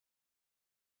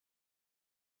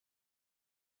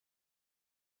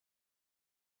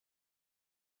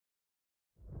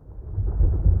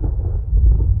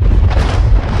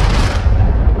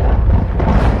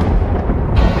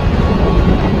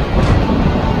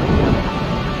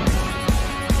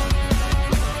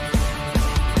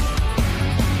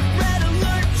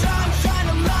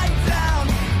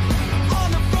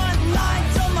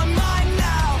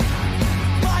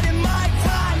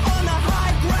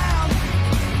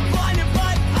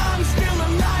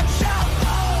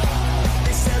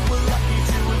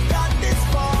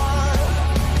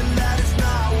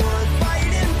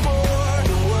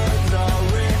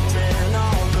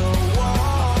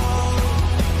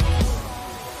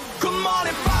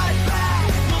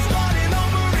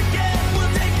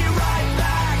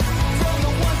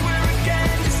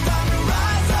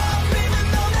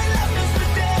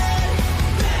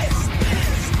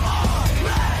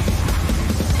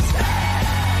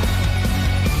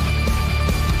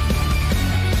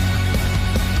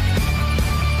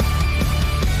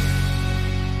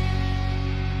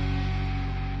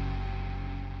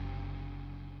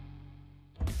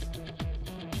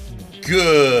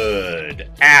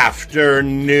Good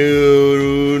afternoon,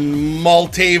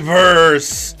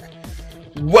 Multiverse.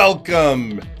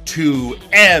 Welcome to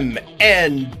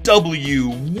MNW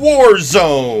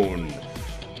Warzone.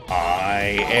 I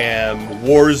am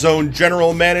Warzone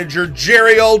General Manager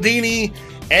Jerry Aldini,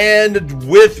 and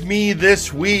with me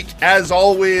this week, as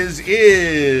always,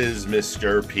 is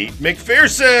Mr. Pete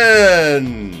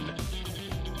McPherson.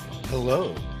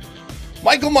 Hello.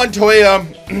 Michael Montoya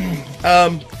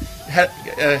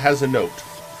has a note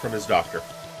from his doctor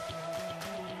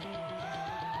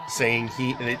saying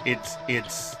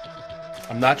it's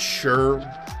I'm not sure,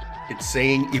 it's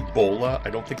saying Ebola. I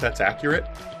don't think that's accurate.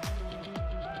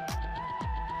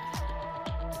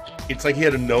 It's like he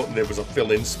had a note and there was a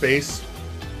fill-in space.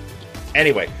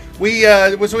 Anyway, so we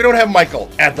don't have Michael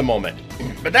at the moment,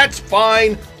 but that's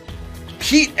fine.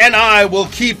 Pete and I will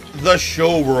keep the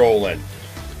show rolling.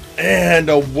 And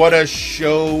what a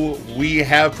show we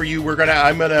have for you.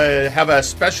 I'm gonna have a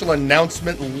special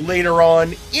announcement later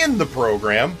on in the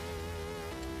program.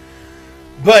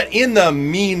 But in the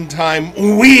meantime,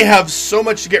 we have so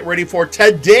much to get ready for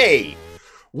today.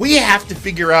 We have to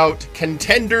figure out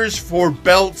contenders for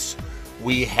belts.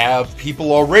 We have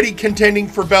people already contending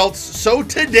for belts. So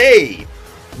today,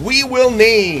 we will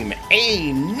name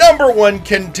a #1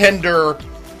 contender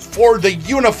for the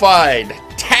Unified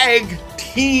Tag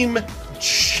Team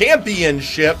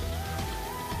Championship,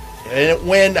 and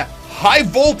when High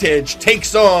Voltage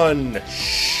takes on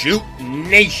Shoot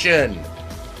Nation.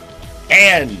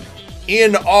 And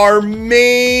in our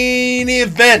main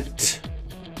event,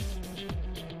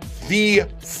 the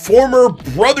former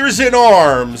brothers in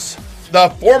arms,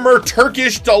 the former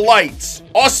Turkish delights,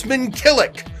 Osmen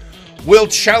Kilik, will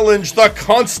challenge the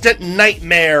constant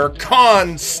nightmare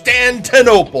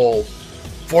Constaninople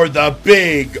for the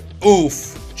Big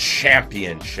Oof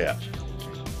Championship.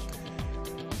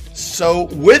 So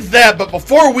with that, but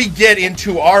before we get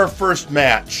into our first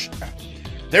match,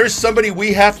 there's somebody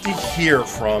we have to hear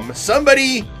from.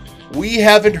 Somebody we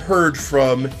haven't heard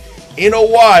from in a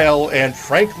while, and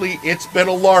frankly, it's been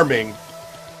alarming.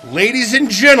 Ladies and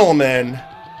gentlemen,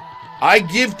 I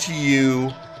give to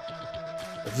you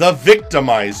the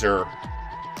victimizer,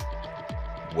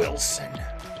 Wilson.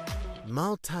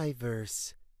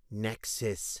 Multiverse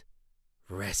Nexus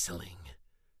Wrestling.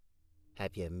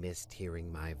 Have you missed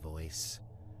hearing my voice?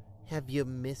 Have you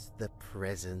missed the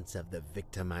presence of the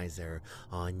victimizer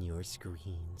on your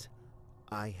screens?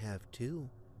 I have too.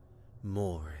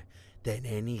 More than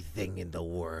anything in the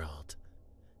world.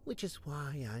 Which is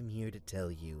why I'm here to tell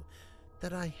you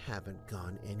that I haven't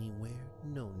gone anywhere.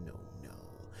 No.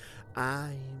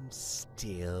 I'm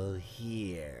still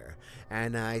here,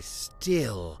 and I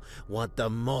still want the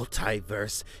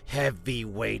Multiverse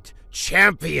Heavyweight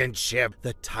Championship,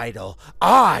 the title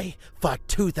I fought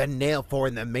tooth and nail for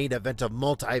in the main event of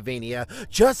Multivania,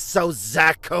 just so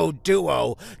Zacko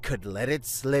Duo could let it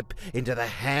slip into the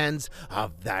hands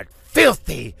of that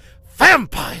filthy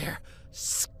vampire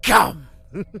scum.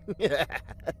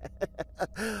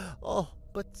 Oh,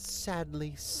 but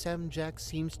sadly, Samjack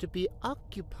seems to be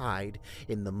occupied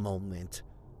in the moment.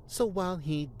 So while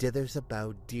he dithers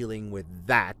about dealing with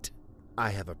that,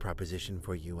 I have a proposition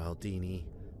for you, Aldini.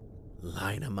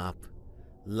 Line 'em up.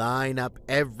 Line up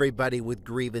everybody with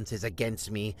grievances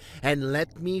against me, and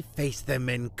let me face them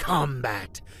in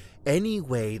combat. Any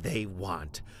way they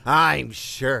want. I'm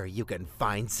sure you can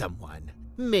find someone.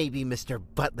 Maybe Mr.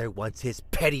 Butler wants his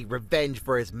petty revenge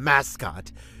for his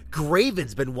mascot.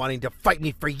 Graven's been wanting to fight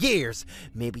me for years.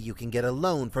 Maybe you can get a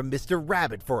loan from Mr.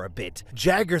 Rabbit for a bit.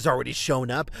 Jagger's already shown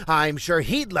up. I'm sure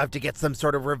he'd love to get some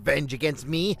sort of revenge against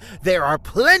me. There are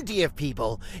plenty of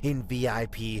people in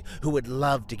VIP who would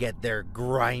love to get their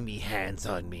grimy hands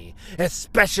on me.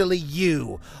 Especially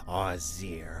you,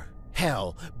 Ozir.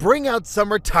 Hell, bring out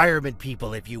some retirement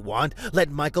people if you want. Let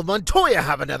Michael Montoya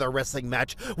have another wrestling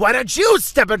match. Why don't you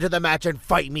step into the match and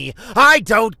fight me? I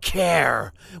don't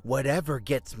care. Whatever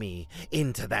gets me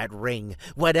into that ring.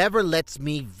 Whatever lets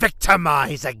me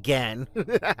victimize again.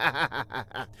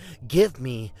 Give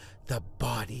me the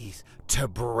bodies to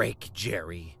break,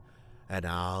 Jerry. And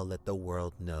I'll let the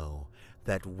world know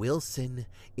that Wilson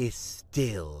is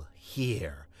still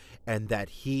here. And that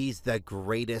he's the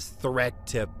greatest threat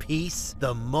to peace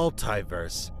the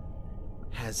multiverse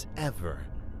has ever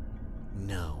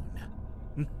known.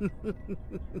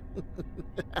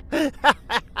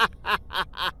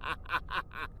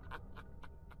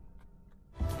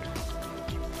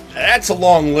 That's a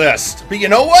long list. But you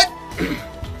know what?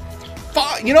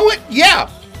 You know what? Yeah,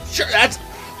 sure. That's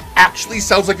actually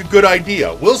sounds like a good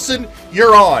idea. Wilson,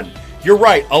 you're on. You're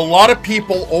right. A lot of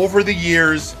people over the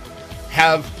years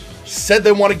have said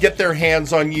they want to get their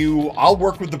hands on you. I'll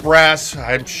work with the brass.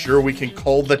 I'm sure we can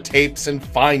cull the tapes and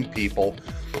find people.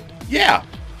 Yeah,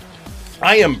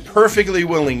 I am perfectly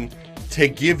willing to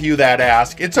give you that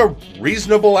ask. It's a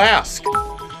reasonable ask.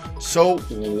 So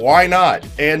why not?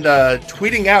 And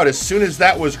tweeting out as soon as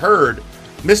that was heard,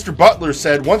 Mr. Butler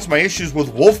said, once my issues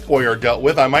with Wolfboy are dealt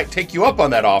with, I might take you up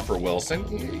on that offer, Wilson.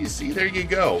 You see, there you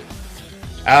go.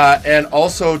 And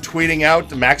also tweeting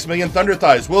out Maximilian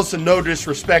Thunderthighs. Wilson, no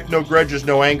disrespect, no grudges,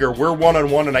 no anger. We're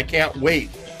one-on-one and I can't wait.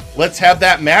 Let's have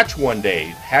that match one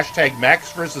day. Hashtag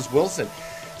Max versus Wilson.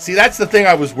 See, that's the thing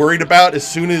I was worried about. As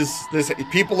soon as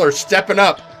people are stepping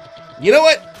up. You know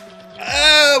what?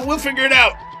 We'll figure it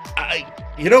out.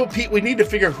 You know, Pete, we need to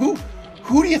figure who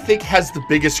do you think has the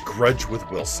biggest grudge with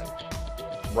Wilson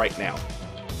right now?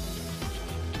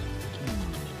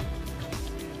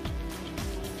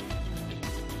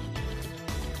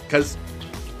 Because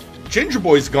Ginger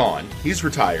Boy's gone. He's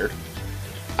retired.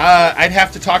 I'd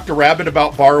have to talk to Rabbit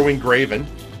about borrowing Graven.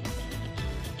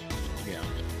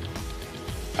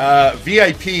 Yeah.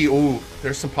 VIP, ooh,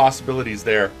 there's some possibilities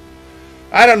there.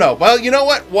 I don't know. Well, you know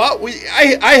what?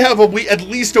 I have at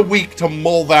least a week to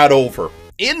mull that over.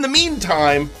 In the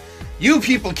meantime, you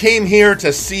people came here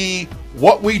to see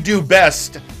what we do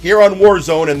best here on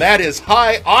Warzone, and that is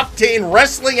high-octane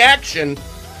wrestling action.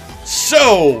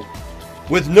 So,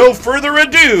 with no further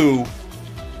ado,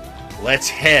 let's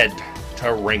head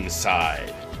to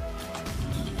ringside.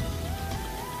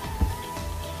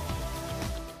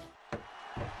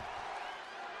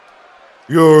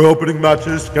 Your opening match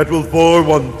is scheduled for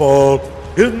one fall.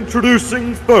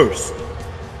 Introducing first.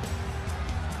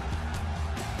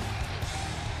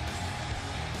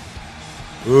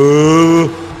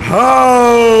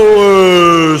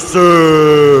 Power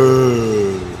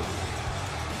Surge.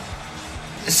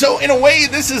 So in a way,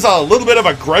 this is a little bit of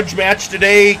a grudge match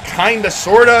today, kinda,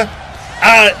 sorta.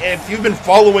 If you've been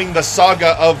following the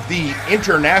saga of the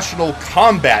International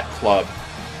Combat Club,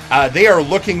 they are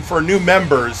looking for new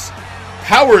members.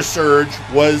 Power Surge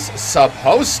was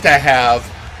supposed to have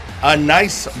a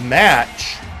nice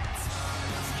match.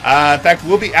 In fact,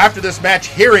 we'll be, after this match,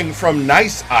 hearing from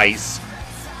Nice Ice.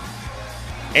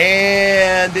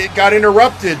 And it got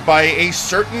interrupted by a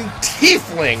certain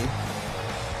tiefling.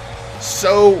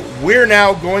 So we're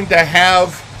now going to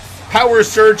have Power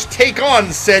Surge take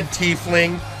on said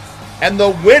tiefling. And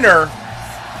the winner,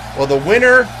 well, the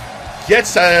winner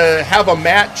gets to have a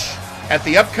match at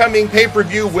the upcoming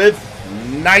pay-per-view with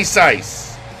Nice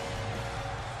Ice.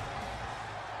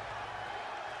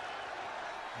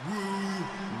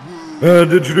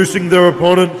 And introducing their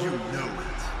opponent,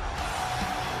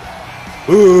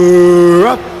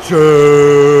 Rapture,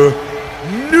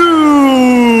 Newroad.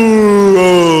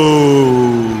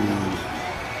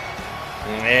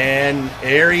 And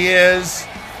there he is,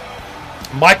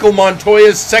 Michael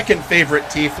Montoya's second favorite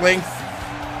tiefling.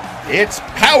 It's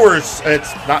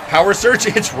not Power Surge,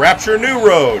 it's Rapture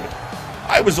Newroad.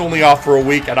 I was only off for a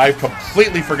week and I've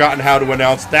completely forgotten how to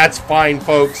announce. That's fine,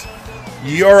 folks.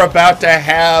 You're about to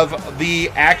have the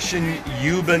action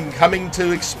you've been coming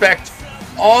to expect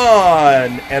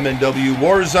on MNW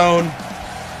Warzone.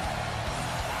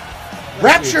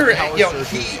 Rapture, you know,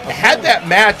 he had that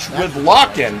match with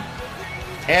Lock-In,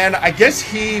 and I guess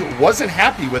he wasn't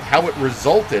happy with how it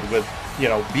resulted with, you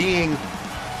know, being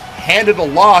handed a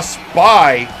loss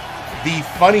by the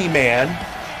funny man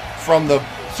from the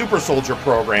Super Soldier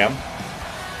program.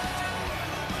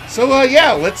 So,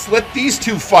 yeah, let's let these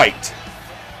two fight.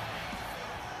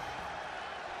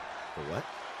 For what?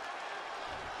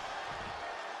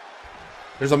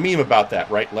 There's a meme about that,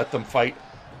 right? Let them fight.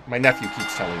 My nephew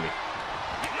keeps telling me.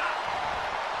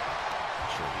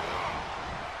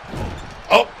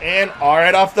 Oh, and all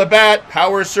right off the bat,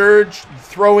 Power Surge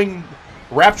throwing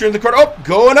Rapture in the corner. Oh,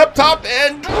 going up top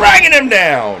and dragging him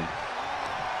down.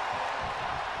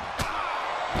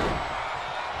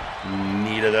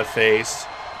 Knee to the face.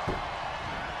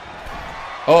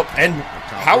 Oh, and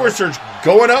Power Surge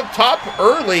going up top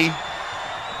early.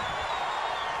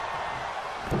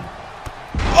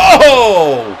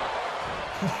 Oh!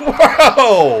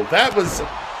 Whoa! That was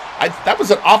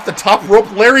an off the top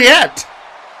rope lariat.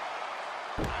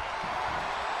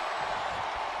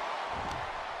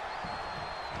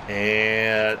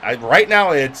 And right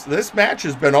now, this match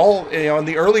has been all, you know, in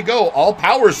the early go, all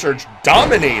Power Surge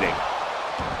dominating.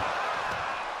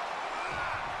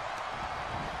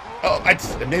 Oh,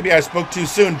 maybe I spoke too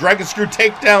soon. Dragon Screw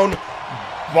takedown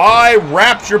by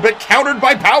Rapture, but countered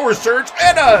by Power Surge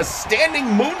and a standing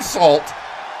moonsault.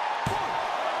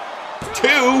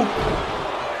 2.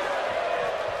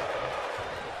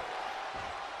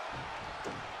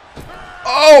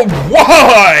 Oh,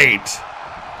 what?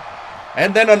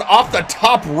 And then an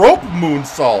off-the-top rope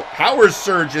moonsault. Power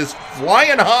Surge is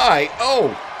flying high. Oh.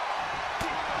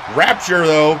 Rapture,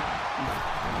 though,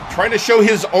 trying to show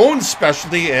his own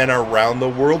specialty, and around the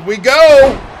world we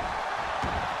go.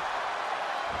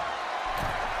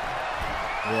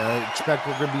 Yeah, I expect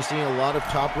we're going to be seeing a lot of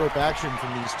top rope action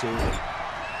from these two.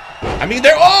 I mean,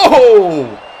 they're...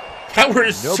 Oh!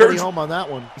 Power Surge... Nobody home on that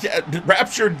one. Yeah,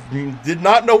 Rapture did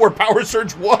not know where Power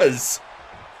Surge was.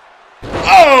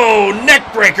 Oh,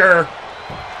 neck breaker.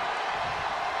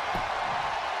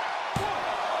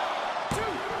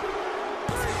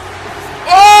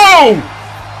 Oh!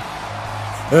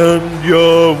 And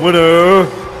your winner,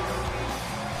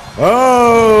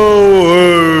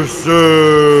 Power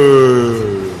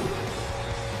Surge.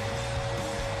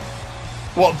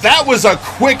 Well, that was a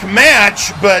quick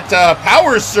match, but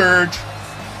Power Surge,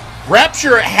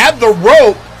 Rapture had the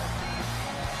rope.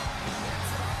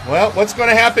 Well, what's going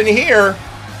to happen here?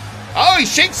 Oh, he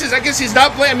shakes his... I guess he's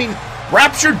not playing. I mean,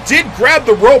 Rapture did grab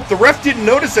the rope. The ref didn't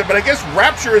notice it, but I guess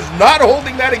Rapture is not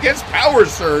holding that against Power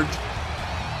Surge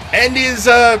and is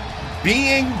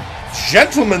being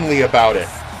gentlemanly about it.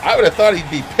 I would have thought he'd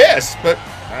be pissed, but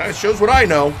it shows what I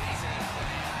know.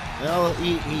 Well,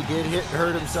 he did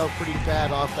hurt himself pretty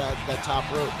bad off that top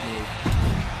rope move.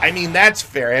 I mean, that's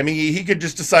fair. I mean, he could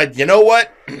just decide, you know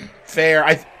what? Fair.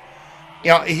 I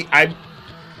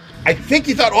think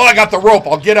he thought, oh, I got the rope.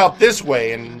 I'll get out this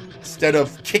way, and instead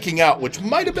of kicking out, which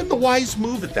might have been the wise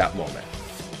move at that moment.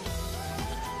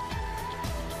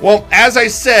 Well, as I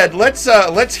said,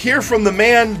 let's hear from the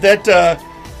man that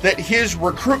his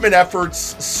recruitment efforts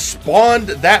spawned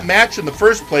that match in the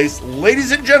first place.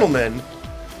 Ladies and gentlemen,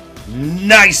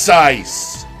 Nice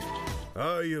Ice.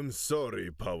 I am sorry,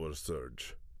 Power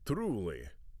Surge. Truly.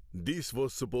 This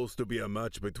was supposed to be a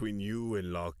match between you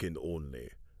and Locken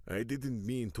only. I didn't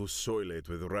mean to soil it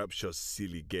with Rapture's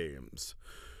silly games.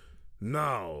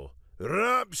 Now,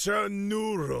 Rapture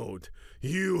Newroad,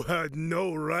 you had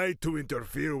no right to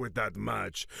interfere with that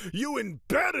match. You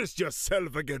embarrassed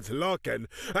yourself against Locken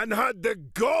and had the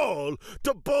gall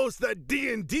to boast that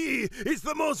D&D is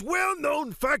the most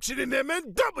well-known faction in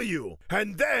MNW.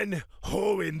 And then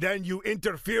you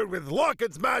interfere with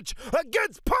Locken's match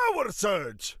against Power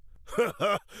Surge.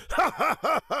 Oh,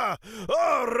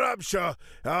 Rapture,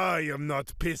 I am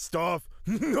not pissed off.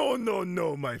 No,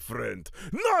 my friend.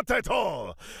 Not at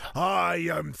all. I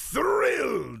am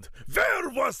thrilled. Where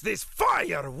was this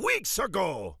fire weeks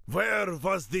ago? Where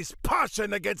was this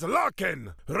passion against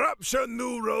Locken? Rapture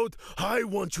Newroad, I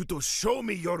want you to show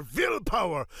me your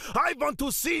willpower. I want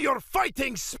to see your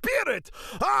fighting spirit.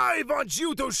 I want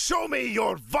you to show me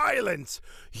your violence.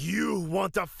 You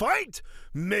want a fight?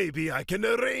 Maybe I can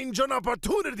arrange an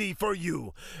opportunity for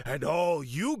you. And all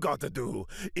you gotta do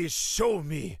is show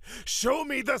me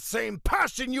the same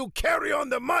passion you carry on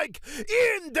the mic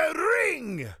in the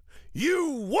ring. You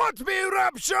want me,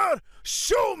 Rapture?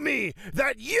 Show me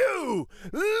that you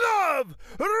love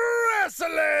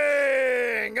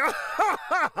wrestling!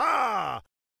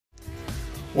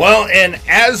 Well, and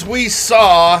as we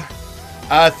saw,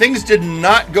 things did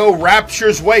not go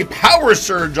Rapture's way. Power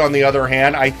Surge, on the other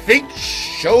hand, I think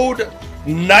showed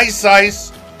Nice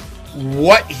Ice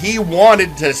what he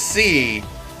wanted to see.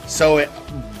 So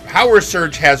Power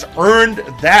Surge has earned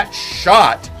that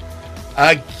shot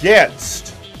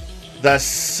against the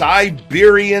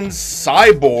Siberian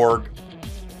Cyborg.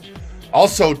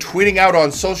 Also tweeting out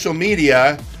on social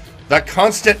media, the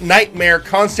Constant Nightmare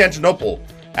Constaninople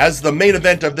as the main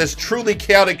event of this truly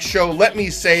chaotic show. Let me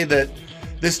say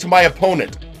this to my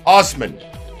opponent, Osmen.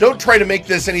 Don't try to make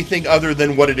this anything other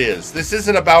than what it is. This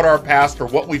isn't about our past or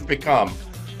what we've become.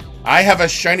 I have a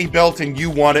shiny belt and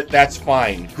you want it, that's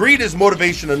fine. Greed is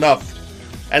motivation enough.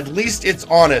 At least it's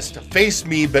honest. Face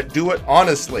me, but do it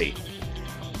honestly.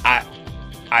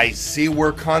 I see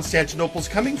where Constantinople's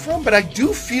coming from, but I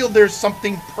do feel there's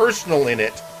something personal in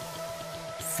it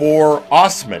for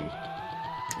Osmen.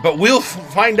 But we'll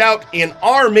find out in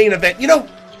our main event. You know,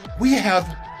 we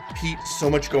have, Pete, so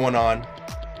much going on.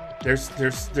 There's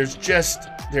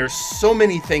so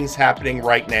many things happening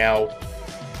right now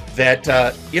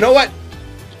that you know what?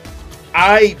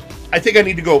 I think I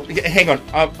need to go. Hang on.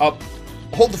 I'll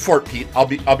hold the fort, Pete. I'll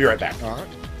be right back. All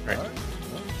right.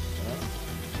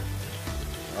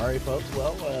 All right, folks.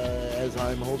 Well, as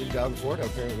I'm holding down the fort,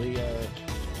 apparently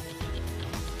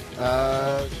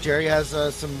Jerry has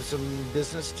some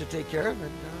business to take care of,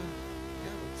 and yeah,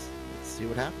 let's see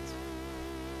what happens.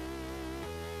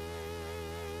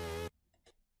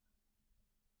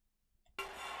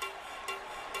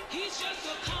 He's just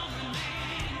a common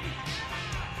man,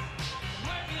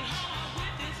 working hard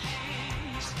with his hands.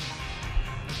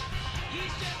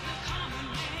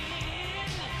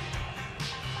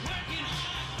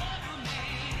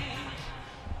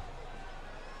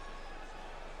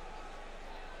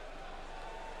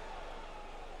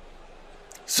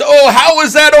 how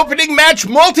was that opening match,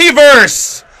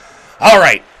 Multiverse? All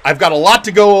right, I've got a lot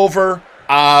to go over,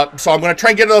 so I'm going to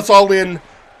try and get us all in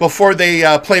before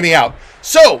they play me out.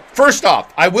 So, first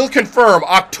off, I will confirm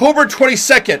October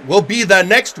 22nd will be the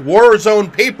next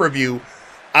Warzone pay-per-view.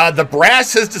 The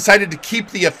Brass has decided to keep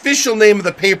the official name of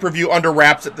the pay-per-view under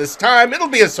wraps at this time. It'll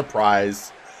be a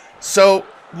surprise. So,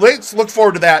 let's look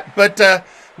forward to that. But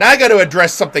now I got to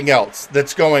address something else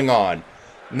that's going on.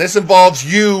 And this involves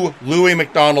you, Louis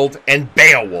McDonald, and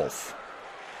Beowulf.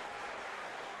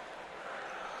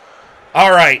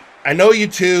 All right, I know you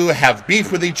two have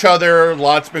beef with each other.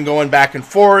 Lots been going back and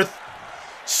forth.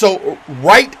 So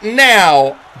right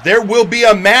now, there will be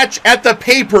a match at the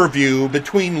pay-per-view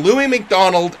between Louis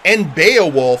McDonald and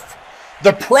Beowulf.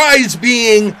 The prize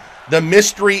being the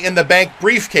Mystery in the Bank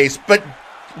briefcase. But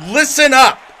listen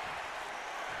up.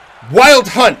 Wild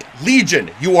Hunt,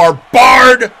 Legion, you are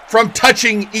barred from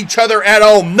touching each other at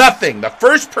all. Nothing. The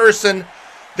first person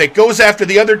that goes after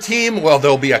the other team, well,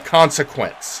 there'll be a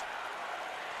consequence.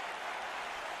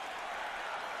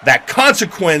 That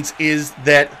consequence is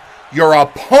that your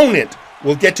opponent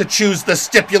will get to choose the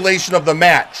stipulation of the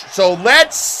match. So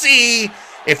let's see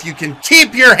if you can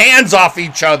keep your hands off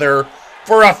each other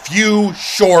for a few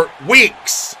short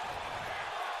weeks.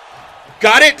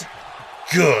 Got it?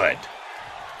 Good.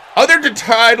 Other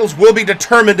titles will be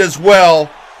determined as well.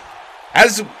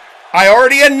 As I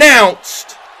already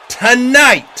announced,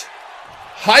 tonight,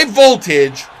 High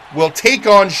Voltage will take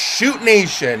on Shoot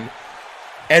Nation,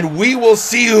 and we will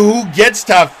see who gets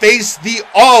to face the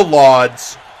All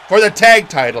Odds for the tag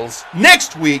titles.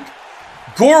 Next week,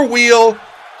 Gore Wheel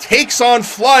takes on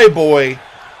Flyboy,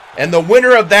 and the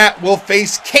winner of that will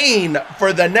face Cain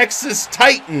for the Nexus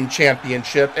Titan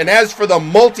Championship. And as for the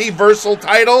Multiversal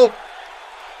title,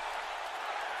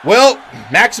 well,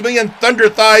 Maximilian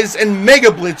Thunderthighs and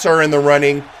Mega Blitz are in the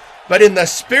running, but in the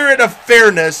spirit of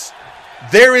fairness,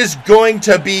 there is going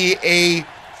to be a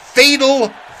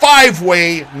fatal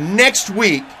five-way next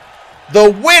week.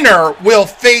 The winner will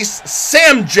face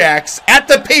Sam Jax at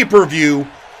the pay-per-view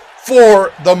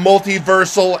for the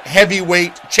Multiversal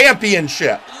Heavyweight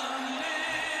Championship.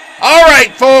 All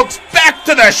right, folks, back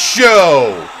to the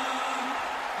show.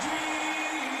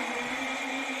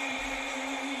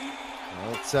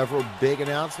 Several big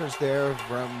announcements there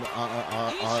from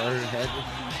our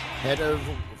head of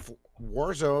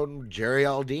Warzone, Jerry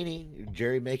Aldini.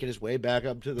 Jerry making his way back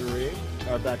up to the ring,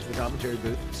 or back to the commentary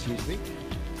booth, excuse me.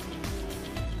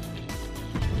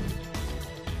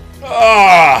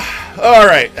 All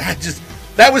right.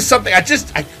 That was something,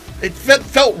 it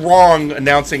felt wrong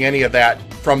announcing any of that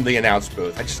from the announce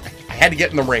booth. I had to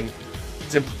get in the ring.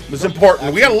 It was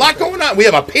important. We got a lot going on. We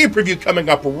have a pay-per-view coming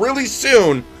up really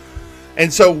soon.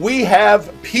 And so we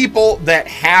have people that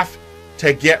have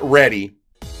to get ready.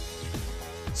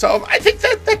 So I think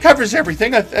that covers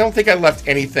everything. I don't think I left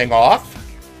anything off.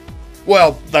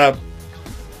 Well, the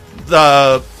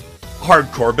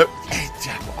hardcore, but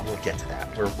we'll get to that.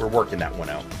 We're working that one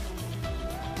out.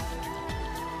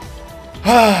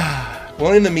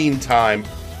 Well, in the meantime,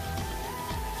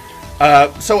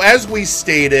 so as we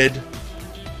stated,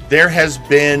 there has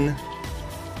been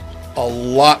a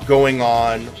lot going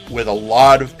on with a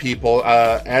lot of people.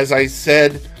 As I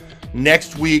said,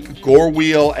 next week, Gore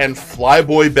Wheel and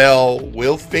Flyboy Bell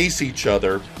will face each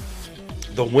other,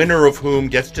 the winner of whom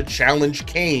gets to challenge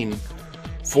Cain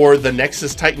for the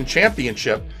Nexus Titan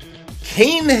Championship.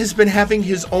 Cain has been having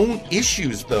his own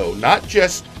issues, though, not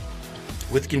just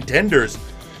with contenders.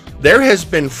 There has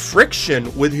been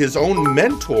friction with his own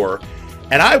mentor,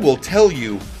 and I will tell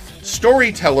you,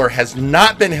 Storyteller has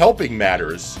not been helping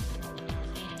matters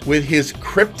with his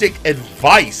cryptic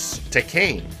advice to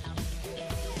Cain.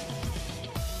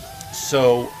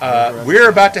 So we're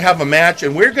about to have a match,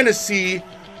 and we're going to see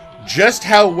just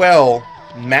how well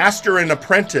Master and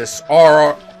Apprentice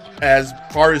are as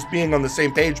far as being on the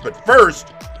same page. But first,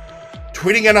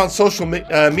 tweeting it on social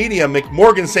media,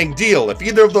 McMorgan saying, "Deal. If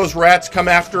either of those rats come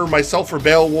after myself or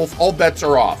Beowulf, all bets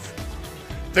are off."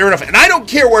 Fair enough. And I don't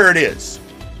care where it is.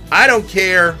 I don't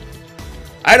care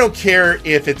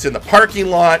if it's in the parking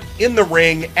lot, in the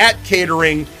ring, at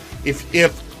catering. If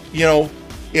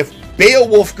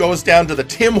Beowulf goes down to the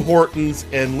Tim Hortons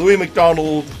and Louis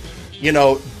McDonald,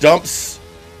 dumps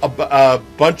a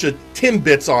bunch of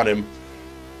Timbits on him,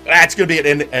 that's going to be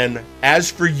it. And as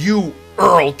for you,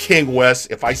 Earl King West,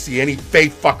 if I see any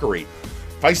fake fuckery,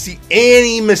 if I see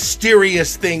any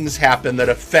mysterious things happen that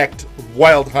affect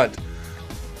Wild Hunt,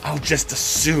 I'll just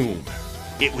assume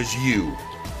it was you.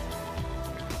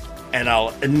 And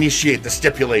I'll initiate the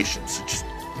stipulations. So just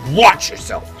watch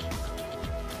yourself.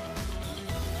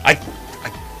 I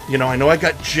know I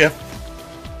got Jiff.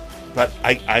 But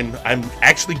I'm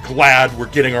actually glad we're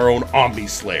getting our own Omni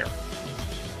Slayer.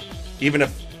 Even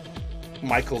if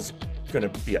Michael's going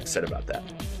to be upset about that.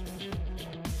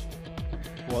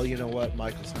 Well, you know what?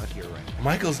 Michael's not here right now.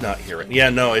 Michael's not here. Yeah,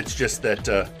 no, it's just that,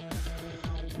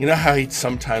 you know how he'd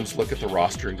sometimes look at the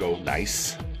roster and go,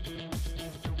 nice?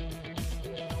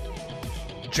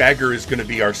 Jagger is going to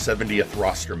be our 70th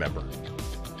roster member.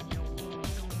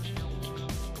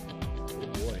 Oh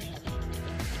boy.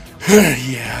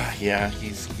 yeah,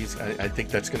 he's I think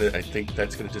that's going to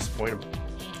disappoint him.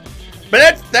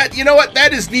 But that you know what?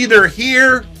 That is neither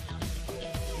here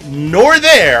nor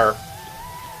there,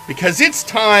 because it's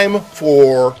time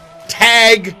for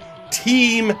tag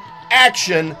team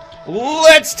action.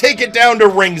 Let's take it down to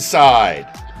ringside.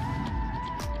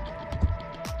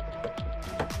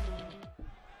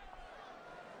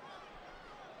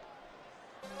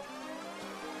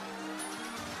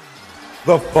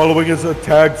 The following is a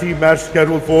tag team match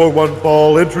scheduled for one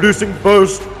fall. Introducing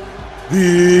first,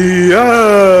 the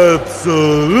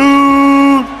Absolute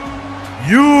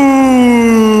Unit.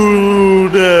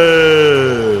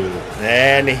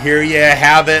 And here you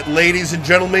have it, ladies and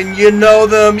gentlemen. You know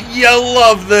them, you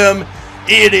love them.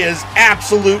 It is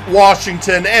Absolute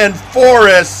Washington and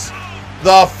Forrest,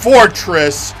 the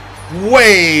Fortress,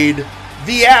 Wade,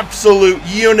 the Absolute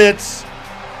Units,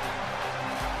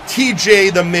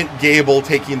 TJ the Mint Gable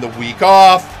taking the week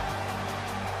off,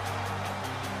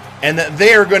 and that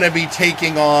they are going to be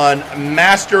taking on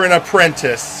Master and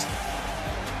Apprentice.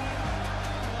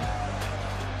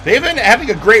 They've been having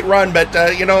a great run, but,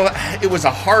 you know, it was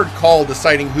a hard call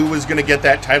deciding who was going to get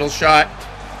that title shot.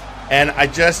 And I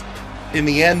just, in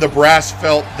the end, the brass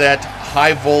felt that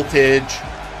High Voltage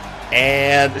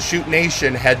and Shoot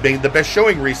Nation had been the best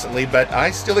showing recently, but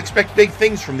I still expect big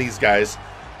things from these guys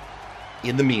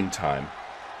in the meantime.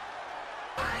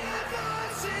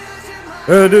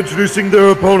 And introducing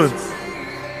their opponents.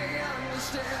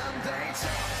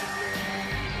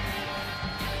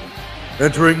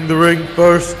 Entering the ring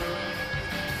first,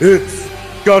 it's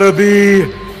gotta be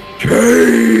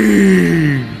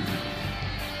Cain.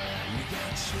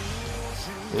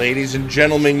 Ladies and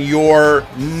gentlemen, your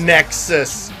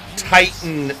Nexus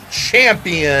Titan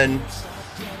champion,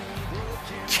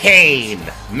 Cain,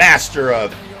 master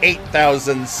of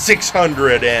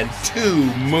 8,602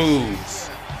 moves.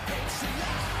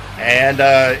 And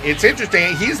it's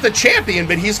interesting, he's the champion,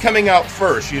 but he's coming out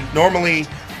first. You normally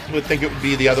would think it would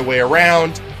be the other way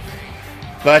around,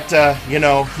 but you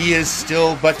know, he is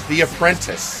still but the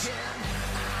apprentice.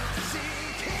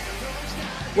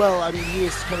 Well, I mean, he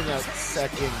is coming out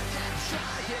second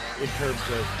in terms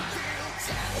of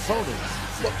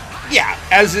opponents. Well, yeah,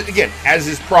 as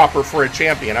is proper for a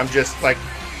champion. I'm just like,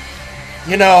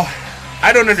 you know,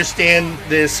 I don't understand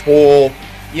this whole,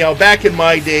 you know, back in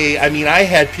my day, I mean, I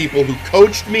had people who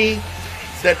coached me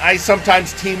that I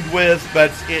sometimes teamed with,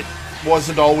 but it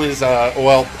wasn't always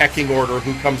well, pecking order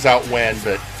who comes out when,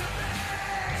 but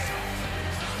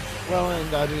well,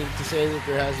 and I mean, to say that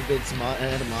there hasn't been some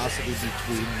animosity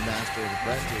between Master and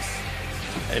Apprentice.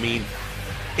 I mean,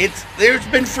 there's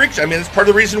been friction. I mean, it's part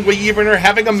of the reason we even are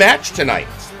having a match tonight.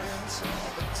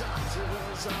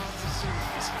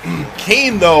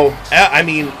 Cain, though, I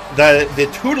mean, the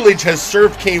tutelage has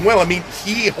served Cain well. I mean,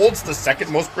 he holds the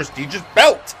second most prestigious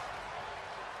belt.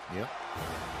 Yep.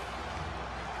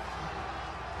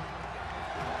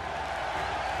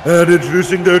 And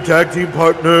introducing their tag team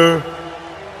partner,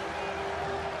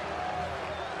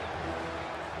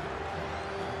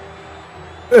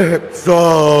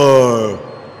 Exar.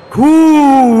 Cool.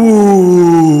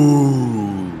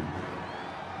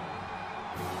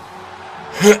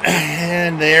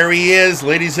 And there he is,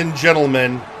 ladies and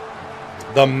gentlemen,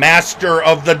 the master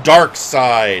of the dark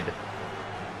side,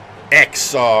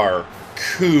 Exar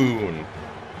Kun,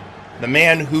 the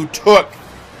man who took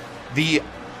the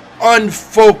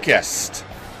unfocused,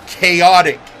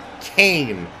 chaotic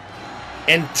Cain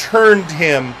and turned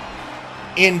him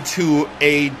into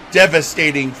a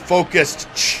devastating, focused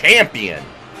champion.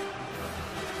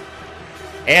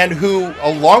 And who,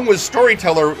 along with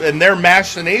Storyteller and their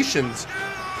machinations,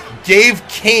 gave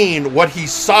Cain what he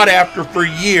sought after for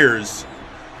years,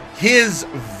 his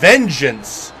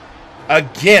vengeance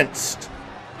against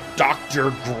Dr.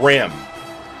 Grimm.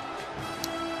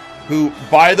 Who,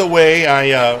 by the way,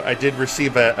 I did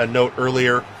receive a note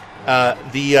earlier.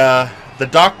 The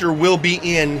doctor will be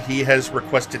in. He has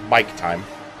requested mic time.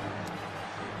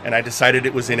 And I decided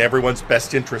it was in everyone's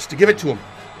best interest to give it to him.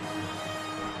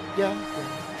 Yeah.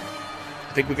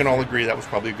 I think we can all agree that was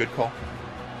probably a good call.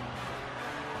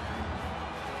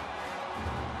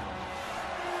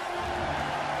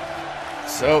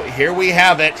 So here we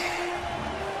have it.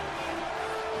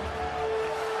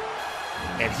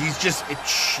 And he's just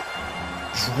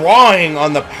drawing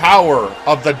on the power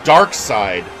of the dark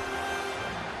side.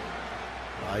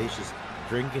 Oh, he's just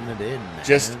drinking it in, man.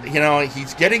 Just, you know,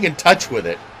 he's getting in touch with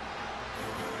it.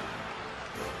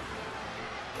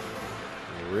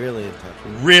 Really in touch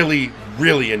with it. Really,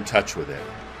 really in touch with it.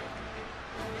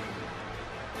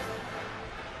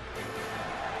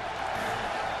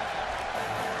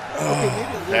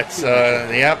 Oh, that's,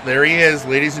 yep, there he is,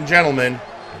 ladies and gentlemen.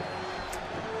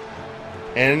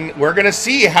 And we're going to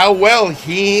see how well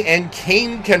he and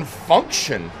Cain can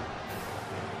function.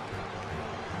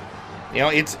 You know,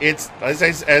 it's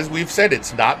as we've said,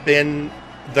 it's not been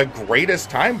the greatest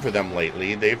time for them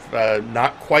lately. They've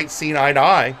not quite seen eye to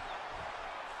eye.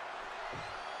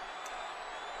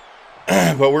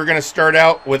 But we're going to start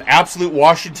out with Absolute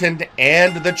Washington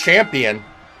and the champion.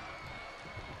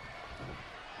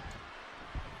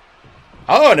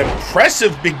 Oh, an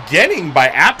impressive beginning by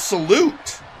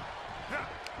Absolute.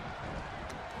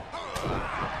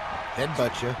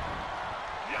 Headbutt you.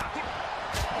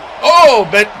 Oh,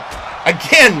 but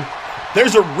again,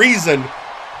 there's a reason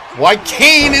why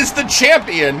Cain is the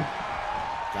champion.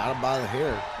 Got him by the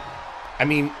hair. I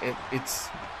mean, it's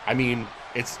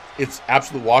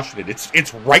Absolute Washington.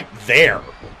 It's right there.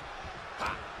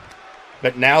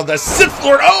 But now the Sith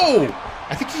Lord. Oh,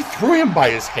 I think he threw him by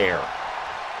his hair.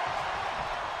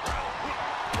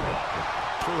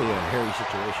 It's really a hairy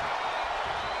situation.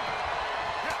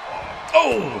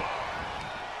 Oh.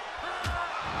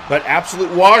 But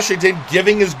Absolute Washington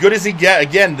giving as good as he get.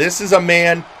 Again, this is a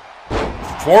man,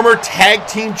 former tag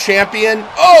team champion.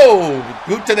 Oh,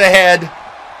 boot to the head.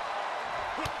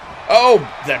 Oh,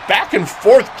 that back and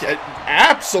forth.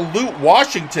 Absolute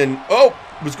Washington. Oh,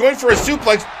 was going for a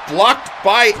suplex, blocked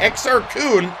by Exar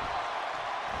Kun.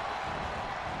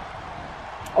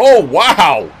 Oh,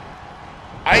 wow.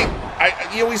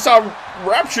 We saw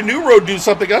Rapture Newroad do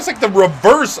something. That's like the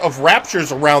reverse of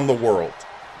Raptures around the world.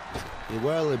 You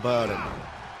worry about him.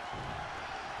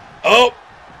 Oh,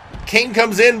 Cain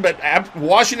comes in, but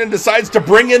Washington decides to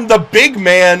bring in the big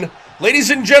man. Ladies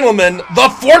and gentlemen, the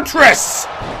Fortress.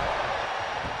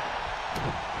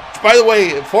 By the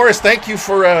way, Forrest, thank you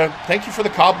for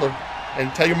the cobbler,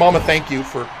 and tell your mama thank you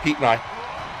for Pete and I.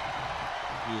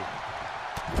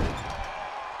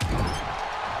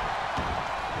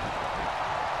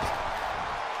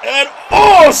 And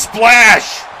oh,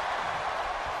 splash!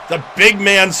 The big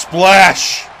man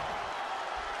splash.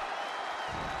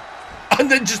 And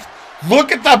then just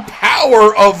look at the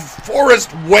power of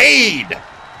Forrest Wade.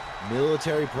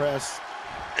 Military press.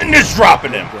 And just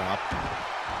dropping him. Drop.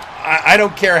 I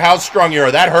don't care how strong you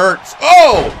are. That hurts.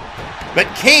 Oh! But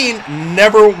Cain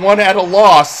never won at a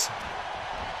loss.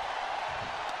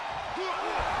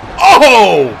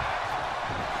 Oh!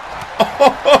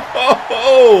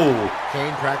 Oh!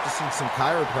 Cain practicing some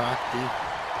chiropractic.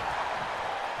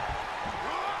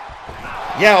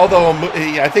 Yeah, although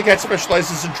I think that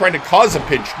specializes in trying to cause a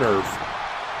pinched nerve.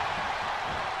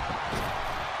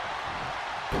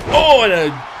 Oh, and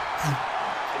a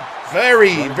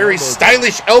very, very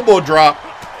stylish elbow drop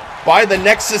by the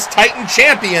Nexus Titan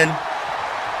champion.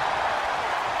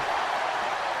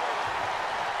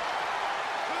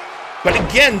 But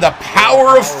again, the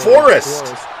power of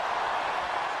Forrest.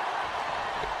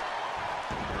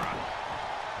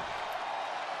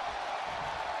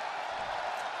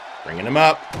 Bringing him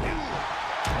up.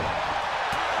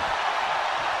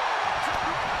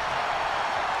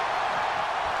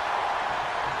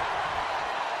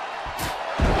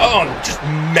 Oh, just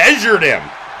measured him.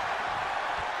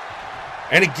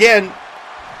 And again,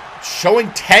 showing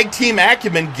tag team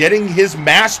acumen, getting his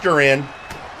master in.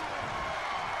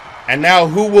 And now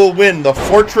who will win, the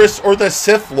Fortress or the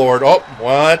Sith Lord? Oh,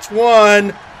 what's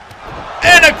one?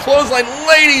 And a clothesline,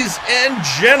 ladies and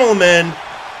gentlemen.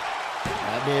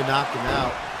 That may have knocked him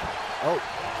out. Oh,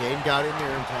 Cain got in there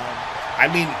in time. I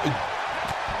mean,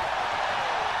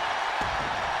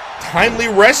 timely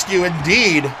rescue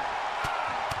indeed.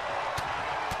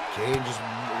 Cain just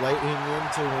lightning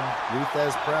into him.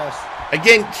 Ruthless press.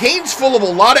 Again, Cain's full of a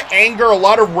lot of anger, a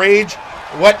lot of rage.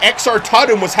 What Exar taught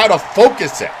him was how to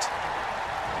focus it.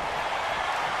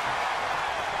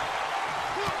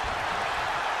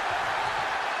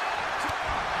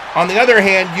 On the other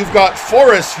hand, you've got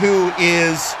Forrest, who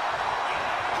is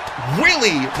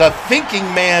really the thinking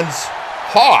man's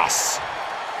hoss.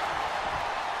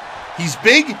 He's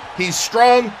big, he's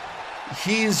strong,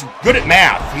 he's good at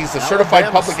math. He's a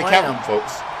certified public accountant,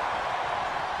 folks.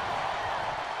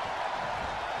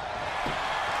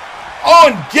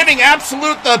 Oh, and giving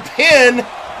Absolute the pin.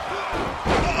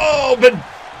 Oh, but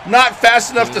not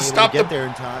fast enough to stop the... Get there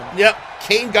in time. Yep,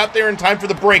 Cain got there in time for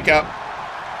the breakup.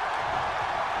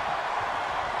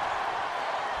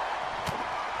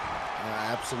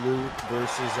 Absolute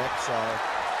versus Exar.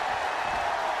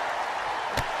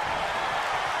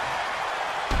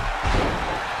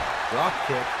 Drop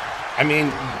kick. I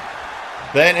mean,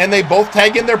 then and they both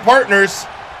tag in their partners.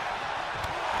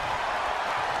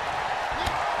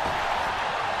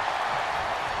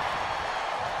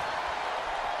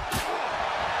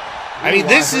 I mean,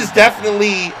 this is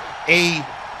definitely a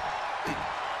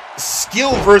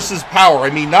skill versus power. I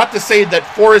mean, not to say that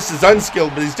Forrest is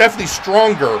unskilled, but he's definitely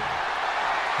stronger.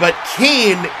 But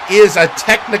Cain is a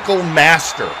technical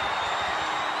master.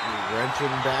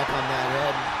 Wrenching back on that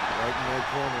head, right in their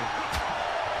corner.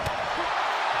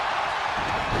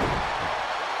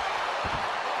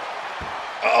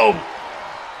 Oh,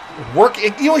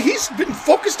 you know, he's been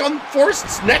focused on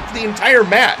Forrest's neck the entire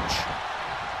match.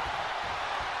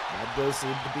 That does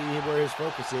seem to be where his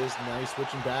focus is. Now he's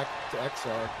switching back to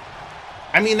Exar.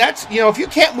 I mean, that's, you know, if you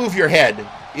can't move your head,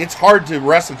 it's hard to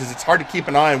wrestle because it's hard to keep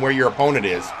an eye on where your opponent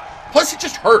is. Plus, it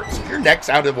just hurts. If your neck's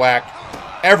out of whack,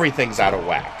 everything's out of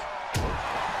whack.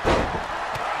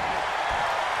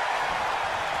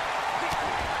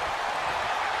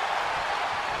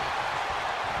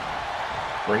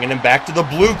 Bringing him back to the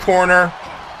blue corner.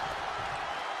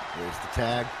 There's the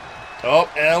tag. Oh,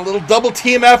 and a little double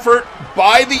team effort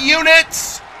by the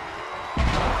units.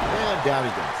 And down he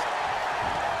goes.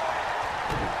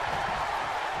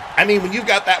 I mean, when you've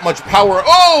got that much power,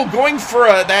 oh, going for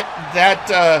that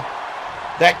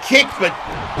kick, but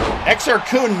Exar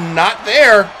Kun not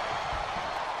there.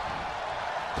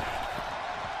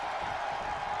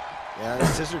 Yeah, a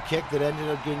scissor kick that ended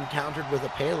up getting countered with a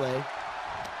Pele.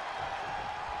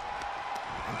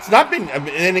 It's not been,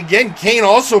 and again, Cain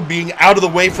also being out of the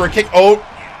way for a kick. Oh,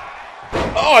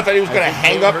 I thought he was going to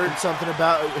hang up.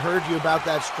 Heard you about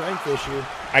that strength issue.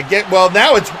 Well,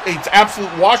 now it's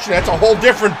absolute Washington. That's a whole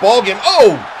different ballgame.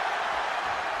 Oh,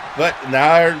 but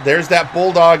now there's that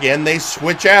Bulldog, and they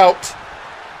switch out.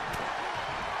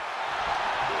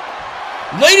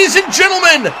 Ladies and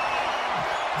gentlemen,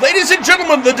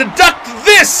 the deduct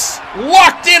this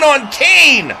locked in on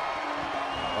Cain.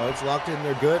 Oh, it's locked in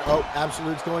there good. Oh,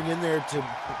 Absolute's going in there to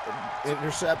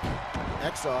intercept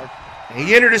Exar.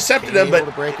 He intercepted him, but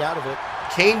able to break out of it.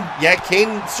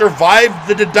 Cain survived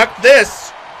the deduct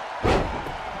this.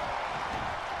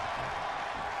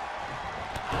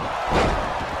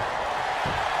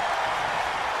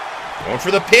 Going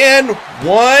for the pin.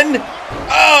 One.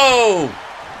 Oh!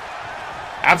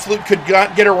 Absolute could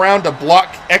not get around to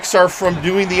block Exar from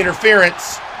doing the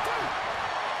interference.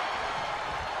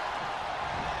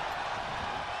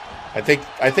 I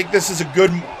think this is a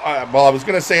good, well, I was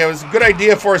going to say it was a good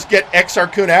idea for us to get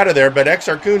Exar Kun out of there, but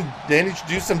Exar Kun managed to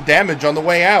do some damage on the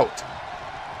way out.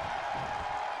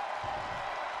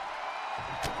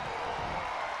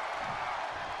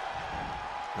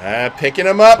 Picking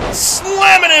him up,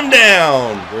 slamming him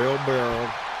down. Real barrel.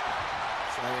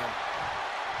 Slam.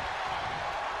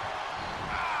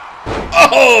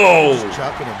 Oh! Just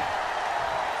chucking him.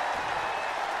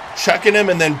 Chucking him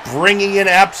and then bringing in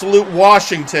Absolute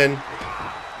Washington.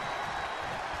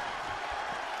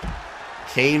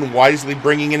 Cain wisely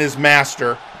bringing in his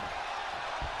master.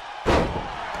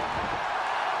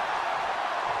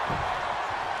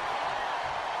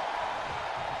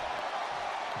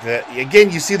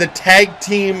 Again, you see the tag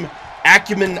team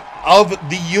acumen of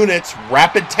the units.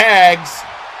 Rapid tags.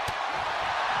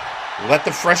 Let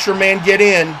the fresher man get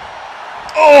in.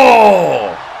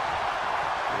 Oh!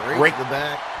 Break the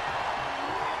back.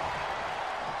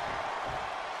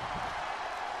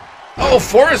 Oh,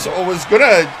 Forrest was going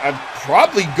to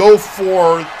probably go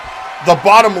for the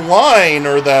bottom line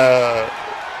or the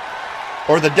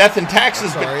death and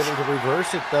taxes. But able to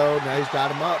reverse it, though. Now he's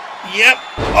got him up. Yep.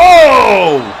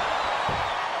 Oh!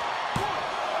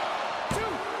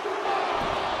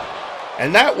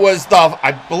 And that was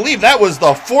I believe that was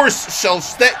the force shall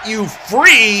set you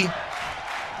free.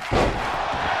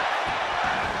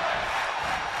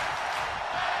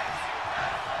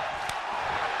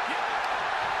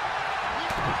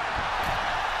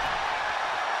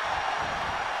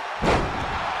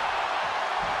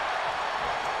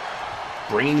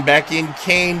 Bringing back in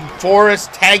Cain,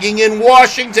 Forrest, tagging in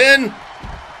Washington.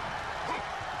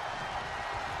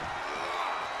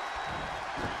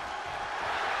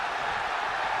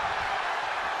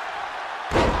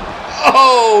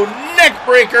 Oh, neck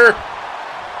breaker.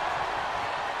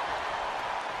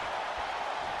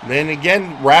 Then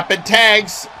again, rapid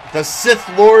tags. The Sith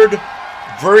Lord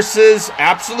versus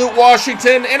Absolute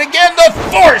Washington. And again, the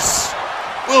Force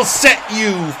will set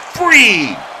you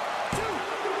free.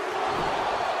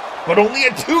 But only a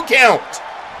 2 count.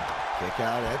 Kick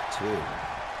out at 2.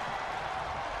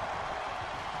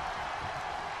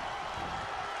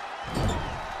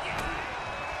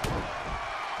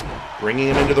 Bringing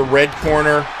him into the red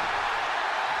corner.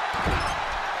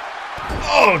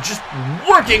 Oh, just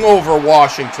working over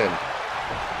Washington.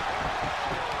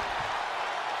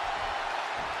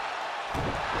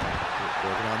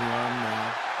 Working on the arm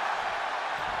now.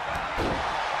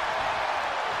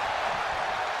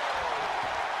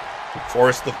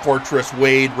 Forrest the Fortress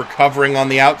Wade recovering on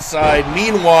the outside.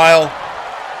 Meanwhile,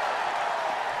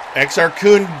 Exar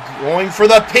Kun going for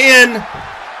the pin.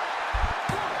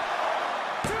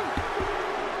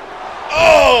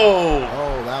 Oh!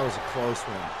 Oh, that was a close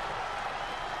one.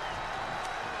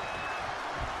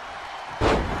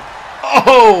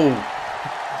 Oh!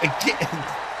 Again,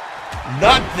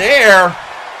 not there.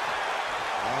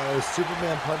 Oh,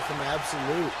 Superman punch from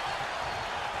Absolute.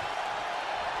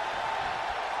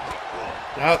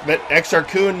 But Exar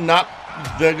Kun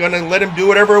they're going to let him do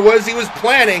whatever it was he was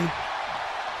planning.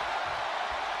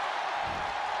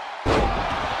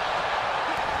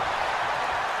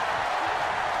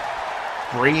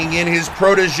 Bringing in his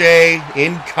protege.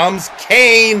 In comes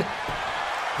Cain.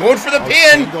 Going for the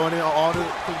pin. Cain going in on the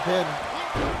pin.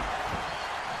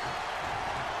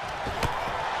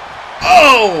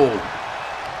 Oh!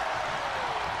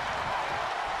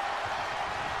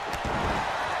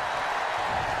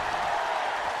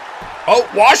 Oh,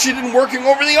 Washington working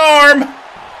over the arm.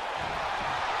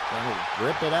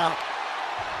 Rip it out.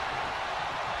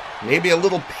 Maybe a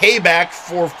little payback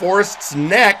for Forrest's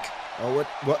neck. Oh,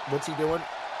 what's he doing?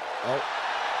 Oh.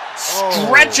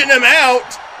 Stretching him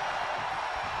out.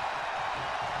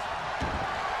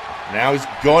 Now he's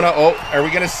going to... Oh, are we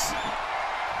going to...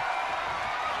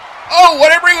 Oh,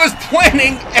 whatever he was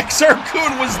planning, Exar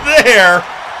Kun was there.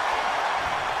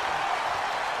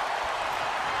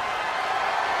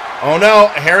 Oh, no.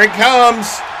 Here it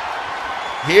comes.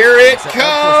 Here it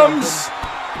comes.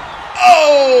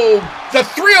 Oh, the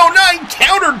 309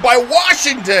 countered by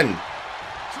Washington.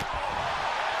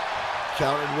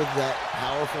 Countered with that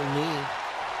powerful knee.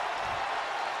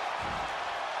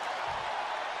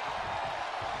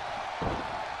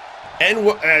 And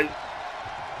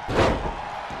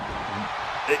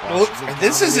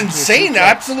this is insane.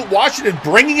 Absolute Washington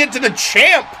bringing it to the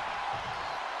champ.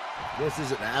 This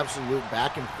is an absolute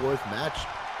back and forth match.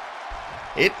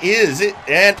 It is.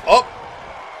 And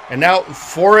now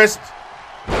Forrest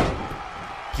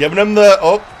giving him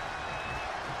the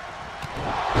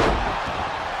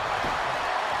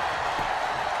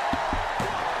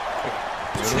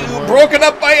Two broken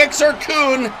up by Exar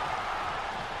Kun.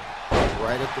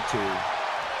 Right at the 2.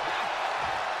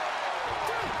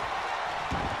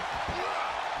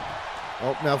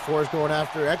 Oh, now Forrest going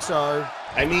after Exar.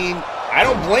 I mean, I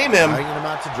don't blame him. Hanging him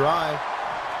out to dry.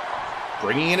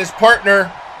 Bringing in his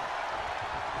partner.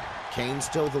 Cain's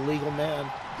still the legal man.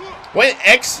 When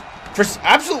for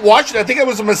Absolute Washington, I think it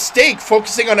was a mistake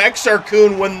focusing on Exar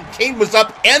Kun when Cain was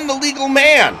up and the legal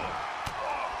man.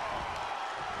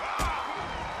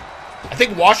 I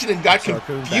think Washington got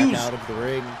confused. Back out of the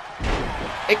ring.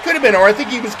 It could have been, or I think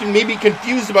he was maybe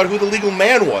confused about who the legal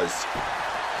man was.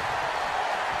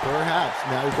 Perhaps.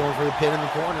 Now he's going for the pin in the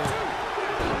corner.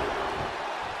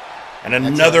 And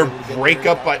another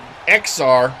breakup by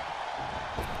Exar.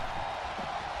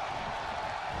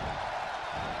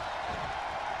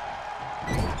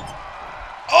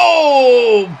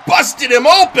 Oh, busted him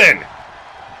open.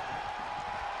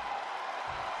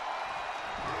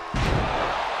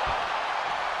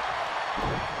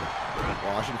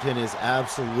 Washington is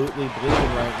absolutely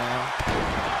bleeding right now.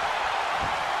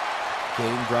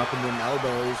 Cain dropping them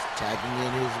elbows, tagging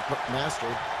in his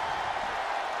master.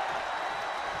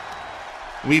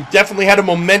 We've definitely had a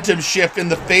momentum shift in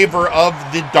the favor of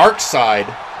the dark side.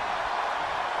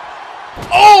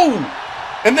 Oh!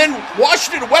 And then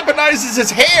Washington weaponizes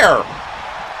his hair.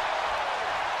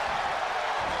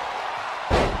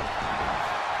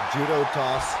 Judo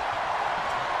toss.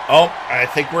 Oh, I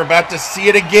think we're about to see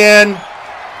it again.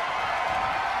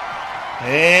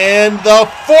 And the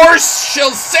force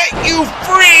shall set you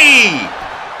free.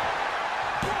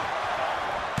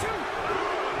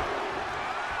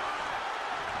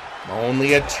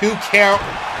 Only a 2 count.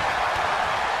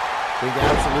 Big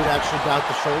Absolute actually got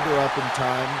the shoulder up in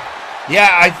time.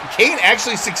 Yeah, Cain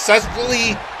actually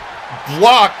successfully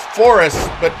blocked Forrest,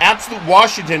 but Absolute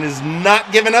Washington is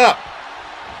not giving up.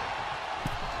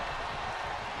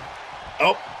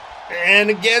 Oh, and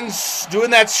again,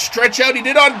 doing that stretch out he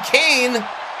did on Cain.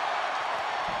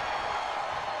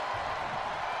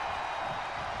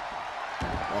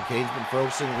 While Cain's been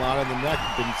focusing a lot on the neck,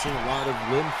 been seeing a lot of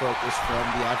limb focus from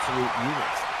the Absolute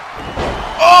units.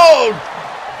 Oh!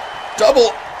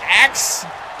 Double axe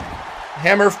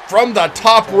hammer from the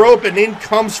top rope, and in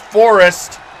comes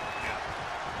Forrest.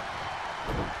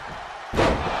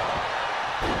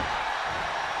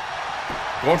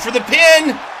 Going for the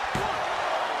pin.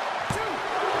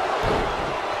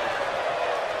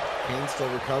 Cain still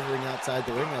recovering outside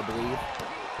the ring, I believe.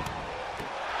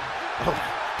 Oh.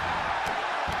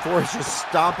 Forrest just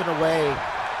stomping away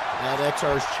at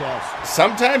Exar's chest.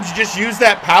 Sometimes you just use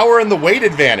that power and the weight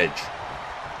advantage.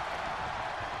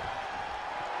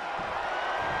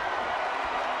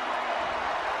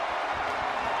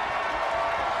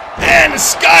 And a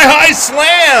sky-high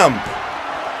slam!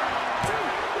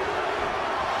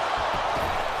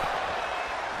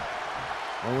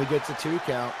 Only gets a 2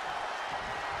 count.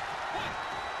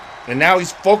 And now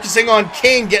he's focusing on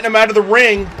Cain, getting him out of the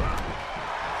ring.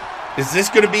 Is this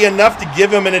going to be enough to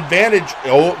give him an advantage?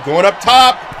 Oh, going up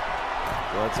top.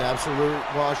 What's Absolute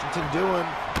Washington doing?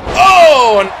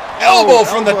 Oh, an elbow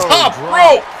from the top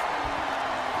rope.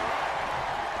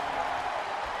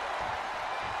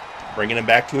 Bringing him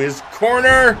back to his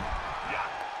corner.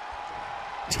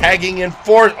 Tagging in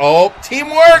for, oh,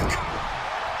 teamwork.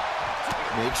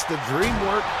 Makes the dream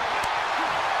work.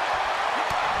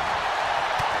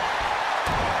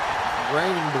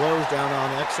 Raining blows down on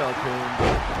Exar Coon.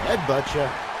 Headbutt ya.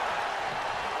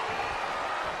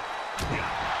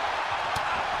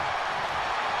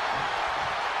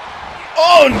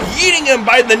 Oh, and yeeting him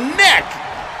by the neck.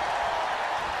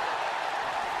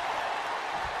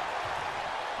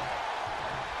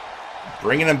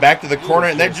 Bringing him back to the corner,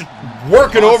 and then just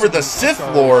working over the Sith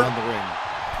Lord.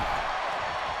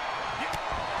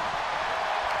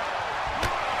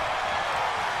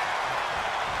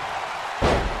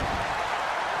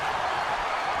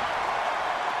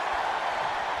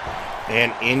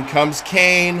 And in comes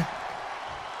Cain.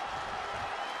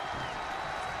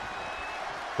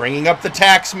 Bringing up the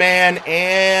tax man,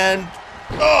 and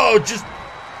oh, just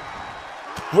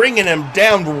bringing him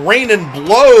down, raining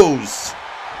blows.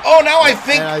 Oh, now I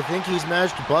think he's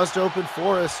managed to bust open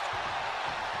Forrest.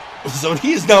 So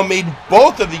he's now made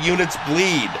both of the units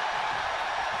bleed.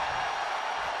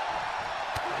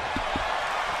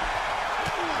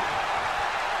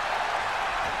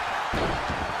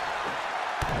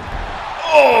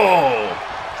 Oh!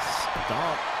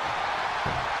 Stop.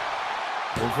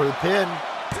 Going for the pin.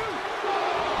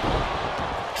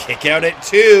 Kick out at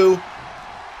 2.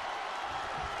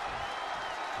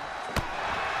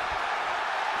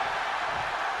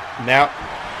 Now,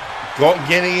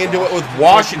 getting into it with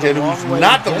Washington, who's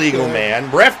not the legal man.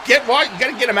 Ref, you got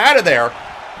to get him out of there.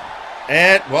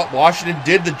 And, well, Washington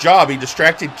did the job. He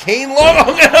distracted Cain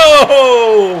long.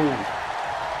 No!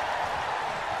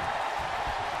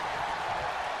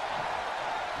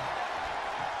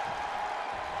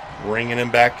 Bringing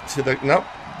him back to the, nope,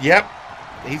 yep.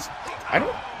 I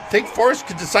don't think Forrest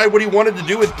could decide what he wanted to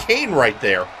do with Cain right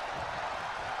there.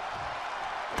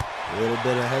 A little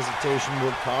bit of hesitation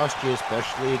would cost you,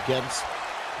 especially against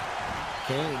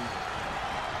Cain.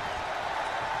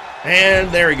 And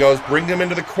there he goes. Bring him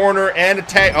into the corner and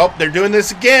attack. Oh, they're doing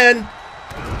this again.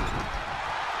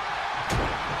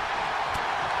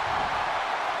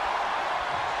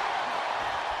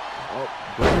 Oh,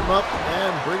 bring him up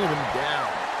and bringing him down.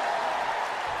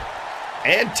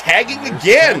 And tagging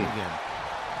again.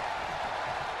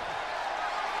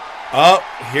 Oh,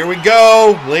 here we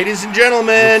go, ladies and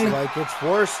gentlemen. Looks like it's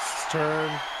Forrest's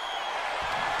turn.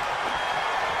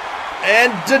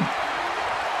 And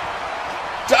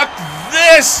duck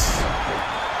this.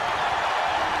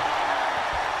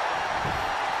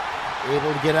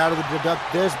 Able to get out of the deduct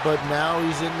this, but now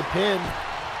he's in the pin.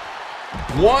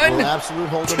 1, Absolute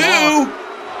hold 2. him off.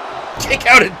 Kick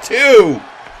out at 2.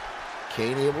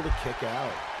 Cain able to kick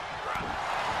out.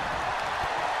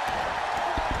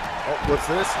 Oh, what's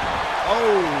this?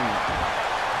 Oh!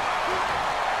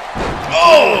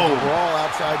 Oh! Brawl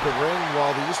outside the ring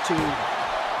while these two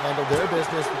handle their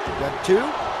business. That 2?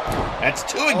 That's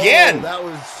 2 again. Oh, that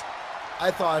was...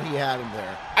 I thought he had him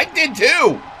there. I did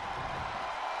too.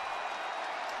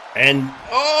 And,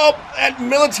 oh, that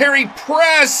military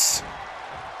press.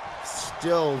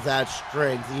 Still that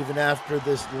strength, even after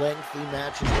this lengthy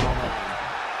match is on.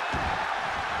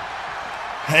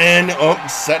 And, oh,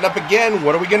 setting up again.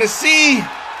 What are we going to see?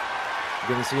 We're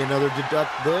going to see another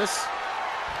deduct this.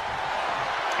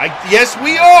 Yes,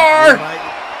 we are.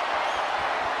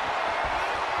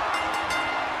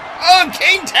 Oh,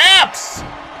 Cain taps.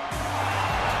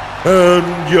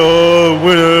 And your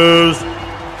winners,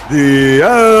 the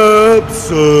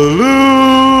Absolute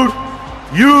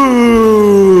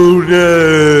Unit.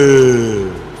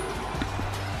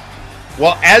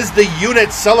 Well, as the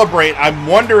units celebrate, I'm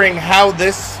wondering how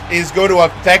this is going to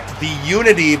affect the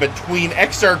unity between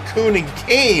Exar, Coon, and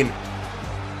Cain.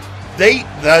 The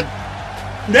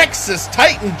Nexus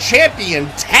Titan champion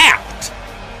tapped.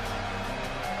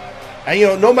 And, you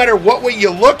know, no matter what way you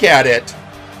look at it,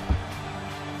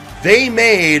 they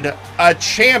made a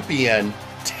champion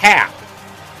tap.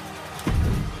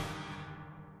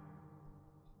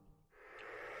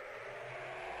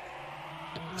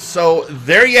 So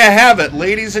there you have it,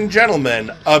 ladies and gentlemen.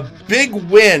 A big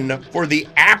win for the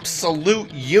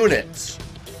absolute units.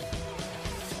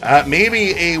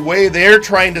 Maybe a way they're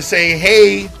trying to say,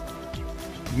 hey,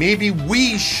 maybe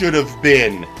we should have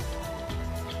been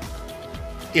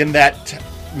in that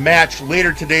match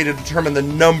later today to determine the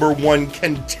 #1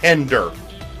 contender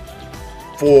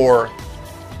for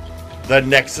the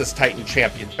Nexus Titan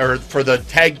champion, or for the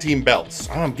tag team belts.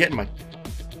 Oh, I'm getting my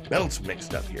belts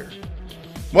mixed up here.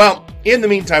 Well, in the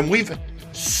meantime,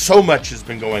 so much has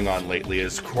been going on lately,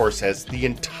 as of course, as the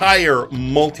entire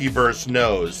multiverse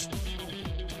knows.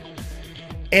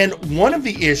 And one of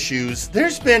the issues,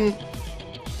 there's been,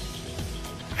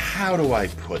 how do I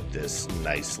put this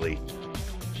nicely?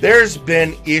 There's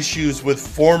been issues with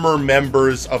former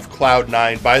members of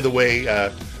Cloud9. By the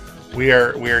way, we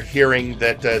are hearing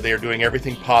that they are doing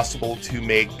everything possible to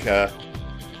make the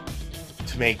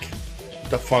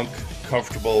Funk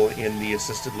comfortable in the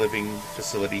assisted living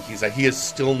facility. He is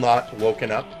still not woken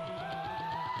up,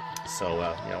 so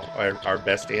you know, our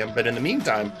best to him. But in the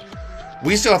meantime,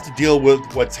 we still have to deal with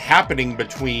what's happening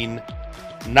between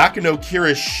Nakano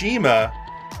Kirishima,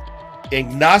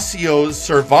 Ignacio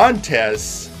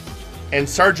Cervantes, and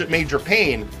Sergeant Major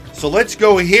Payne. So let's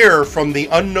go hear from the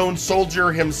unknown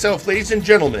soldier himself, ladies and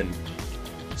gentlemen,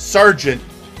 Sergeant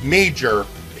Major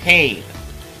Payne.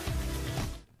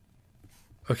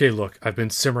 Okay, look, I've been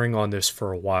simmering on this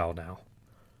for a while now.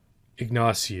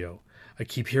 Ignacio, I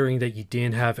keep hearing that you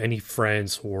didn't have any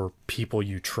friends or people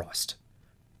you trust.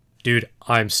 Dude,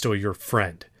 I'm still your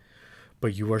friend.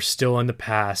 But you are still in the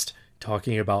past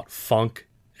talking about Funk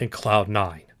and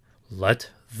Cloud9. Let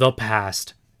the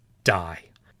past die.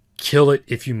 Kill it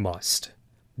if you must.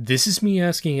 This is me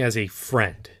asking as a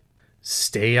friend.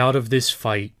 Stay out of this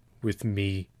fight with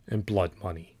me and Blood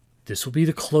Money. This will be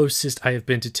the closest I have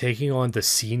been to taking on the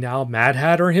senile Mad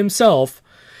Hatter himself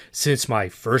since my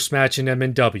first match in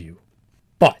MNW.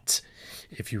 But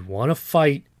if you want to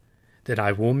fight, then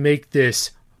I will make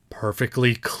this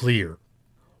perfectly clear.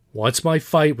 Once my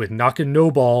fight with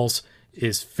Nakanoballs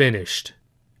is finished,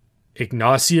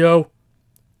 Ignacio,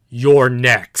 you're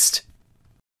next.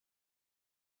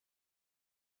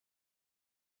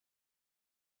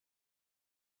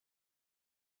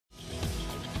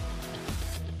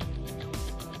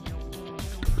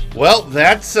 Well,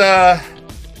 that's an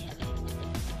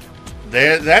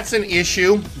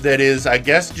issue that is, I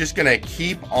guess, just going to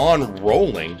keep on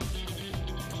rolling.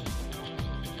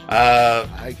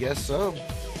 I guess so.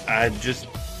 I'm just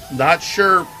not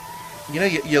sure. You know,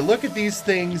 you look at these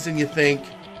things and you think,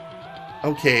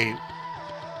 okay,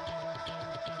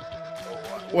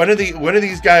 when are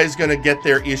these guys going to get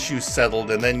their issues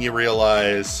settled? And then you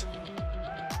realize,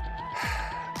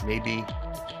 maybe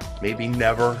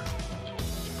never.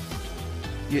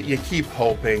 You keep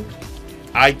hoping.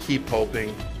 I keep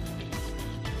hoping.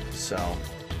 So,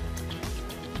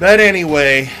 but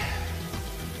anyway,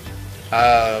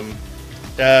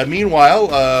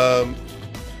 meanwhile,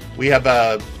 we have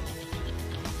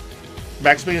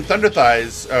Maximilian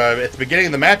Thunderthighs at the beginning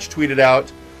of the match tweeted out,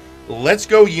 "Let's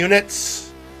go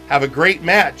units, have a great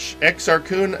match. Exar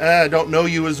Kun, I don't know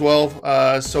you as well,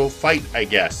 so fight, I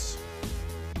guess."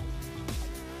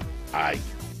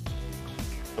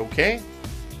 Okay.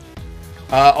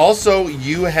 Also,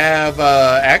 you have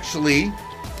actually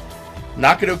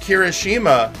Nakano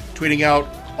Kirishima tweeting out,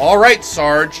 "All right,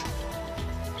 Sarge,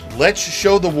 let's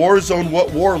show the Warzone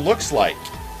what war looks like."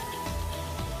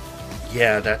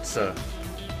 Yeah, that's you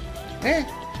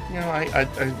know, I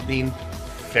mean,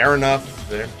 fair enough.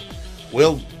 There,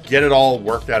 we'll get it all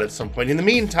worked out at some point. In the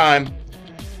meantime,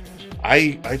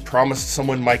 I promised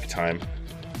someone mic time.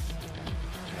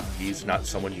 He's not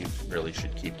someone you really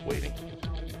should keep waiting.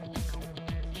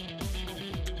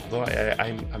 Although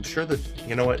I'm sure that,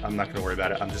 you know what, I'm not going to worry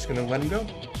about it. I'm just going to let him go.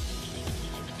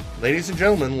 Ladies and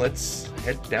gentlemen, let's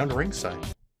head down to ringside.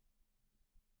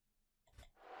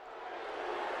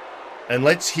 And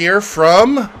let's hear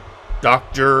from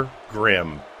Dr.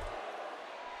 Grimm.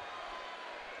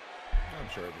 I'm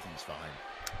sure everything's fine.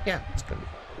 Yeah, it's going to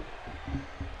be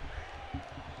fine.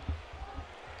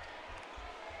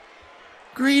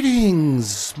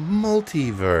 Greetings,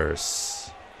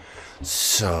 Multiverse.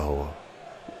 So,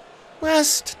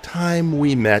 last time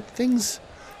we met, things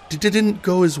didn't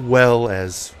go as well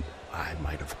as I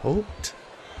might have hoped.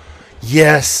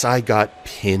 Yes, I got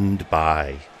pinned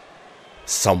by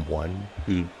someone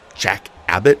Jack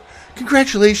Abbott.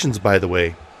 Congratulations, by the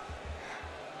way.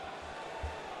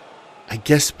 I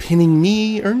guess pinning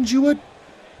me earned you a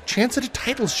chance at a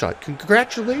title shot.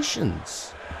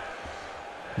 Congratulations.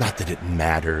 Not that it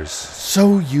matters.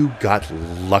 So you got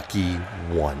lucky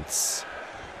once.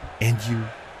 And you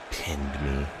pinned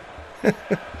me.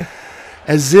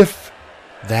 As if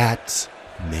that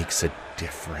makes a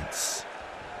difference.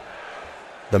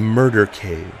 The murder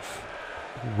cave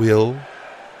will,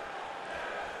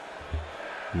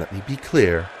 let me be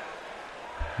clear,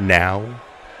 now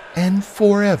and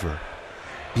forever,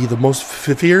 be the most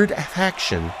feared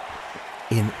faction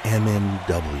in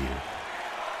MNW.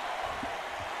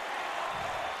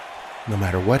 No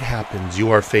matter what happens,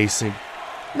 you are facing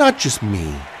not just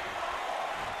me.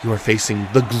 You are facing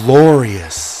the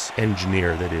glorious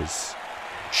engineer that is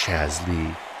Chaz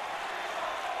Lee,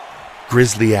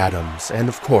 Grizzly Adams, and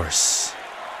of course,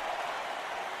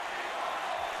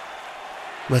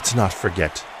 let's not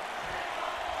forget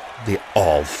the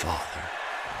All-Father.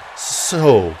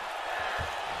 So,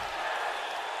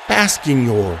 bask in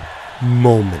your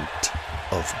moment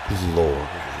of glory.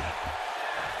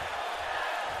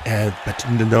 But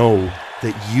to know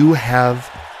that you have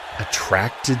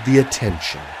attracted the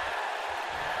attention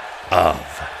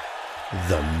of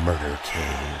the Murder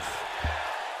Cave.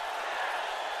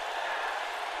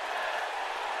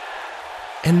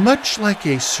 And much like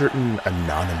a certain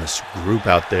anonymous group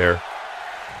out there,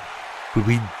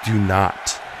 we do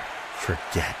not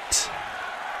forget.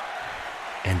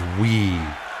 And we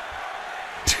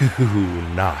do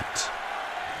not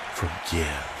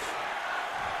forgive.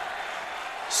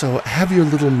 So have your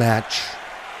little match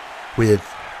with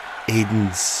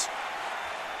Aiden's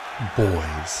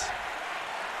boys.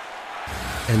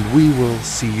 And we will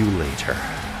see you later.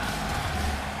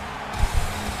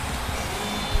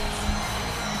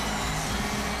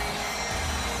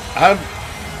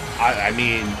 I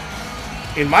mean,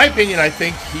 in my opinion, I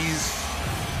think he's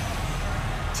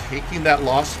taking that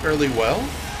loss fairly well.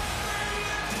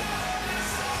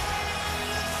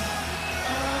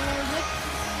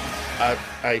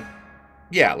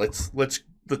 Yeah, let's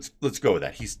go with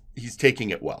that. He's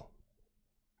taking it well.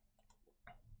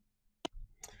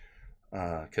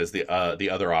 Because the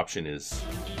other option is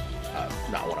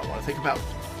not what I want to think about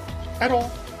at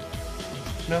all.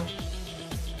 No.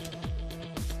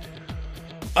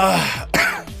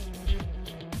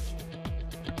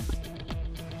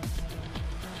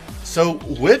 So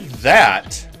with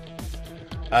that,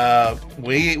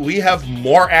 we have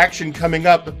more action coming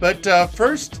up, but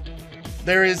first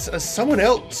there is someone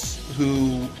else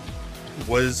who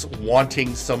was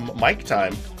wanting some mic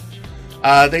time.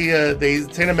 They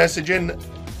sent a message in.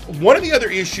 One of the other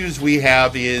issues we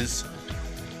have is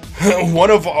one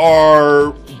of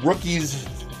our rookies,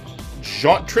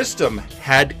 Jean Tristram,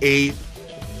 had a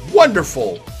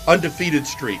wonderful undefeated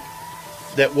streak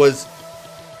that was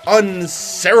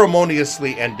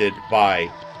unceremoniously ended by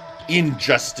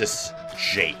Injustice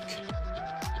Jake.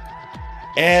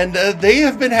 And they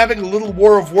have been having a little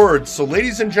war of words. So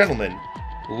ladies and gentlemen,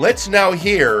 let's now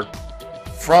hear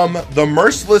from the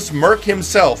merciless Merc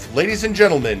himself. Ladies and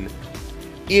gentlemen,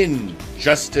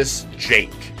 Injustice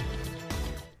Jake.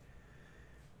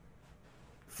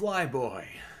 Flyboy,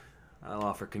 I'll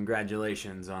offer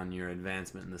congratulations on your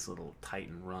advancement in this little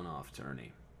Titan runoff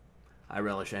tourney. I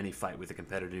relish any fight with a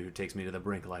competitor who takes me to the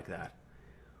brink like that.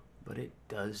 But it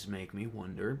does make me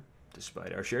wonder,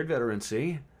 despite our shared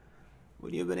veterancy,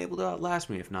 would you have been able to outlast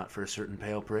me if not for a certain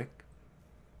pale prick?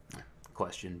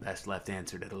 Question best left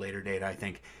answered at a later date, I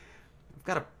think. I've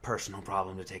got a personal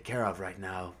problem to take care of right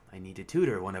now. I need to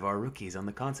tutor one of our rookies on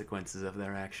the consequences of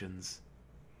their actions.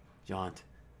 Jaunt,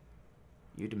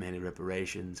 you demanded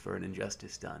reparations for an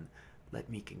injustice done. Let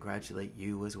me congratulate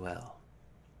you as well.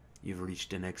 You've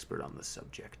reached an expert on the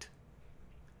subject.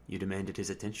 You demanded his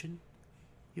attention?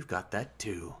 You've got that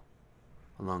too,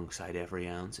 alongside every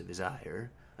ounce of his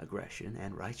ire, aggression,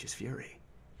 and righteous fury.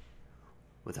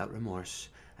 Without remorse,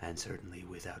 and certainly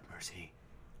without mercy,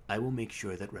 I will make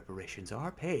sure that reparations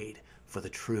are paid for the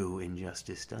true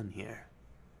injustice done here.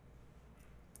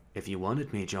 If you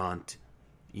wanted me, Jaunt,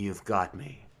 you've got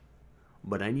me.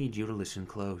 But I need you to listen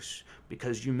close,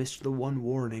 because you missed the one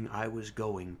warning I was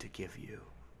going to give you.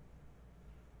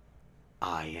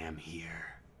 I am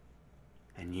here.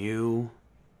 And you...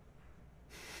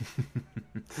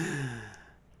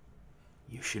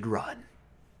 you should run.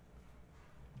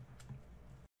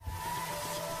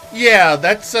 Yeah,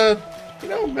 that's,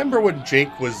 remember when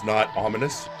Jake was not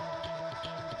ominous?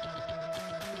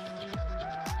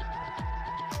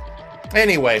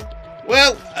 Anyway,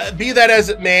 well, be that as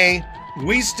it may,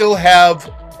 we still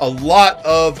have a lot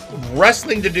of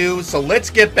wrestling to do, so let's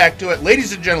get back to it.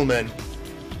 Ladies and gentlemen,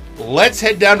 let's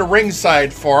head down to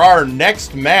ringside for our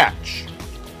next match.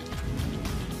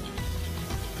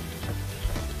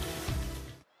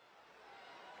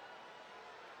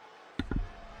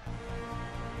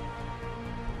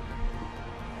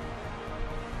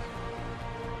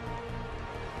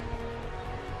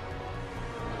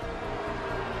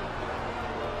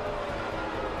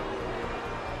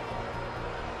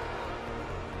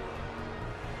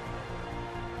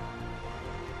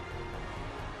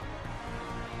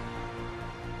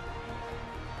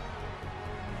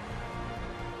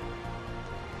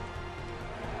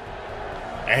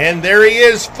 And there he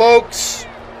is, folks.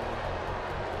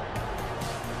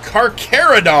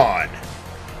 Carcharodon.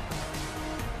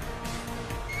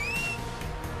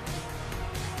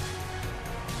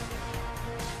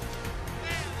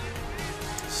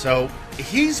 So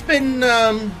he's been,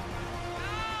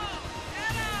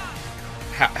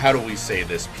 how do we say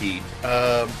this, Pete?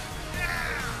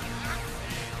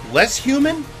 Less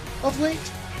human of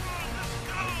late?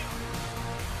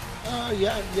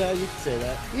 Yeah, you can say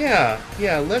that.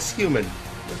 Yeah, less human.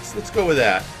 Let's go with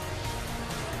that.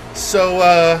 So,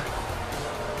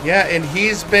 yeah, and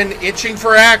he's been itching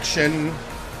for action.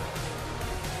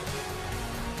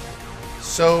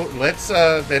 So let's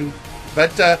then,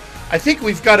 but I think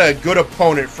we've got a good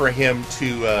opponent for him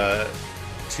to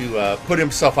put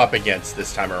himself up against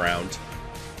this time around.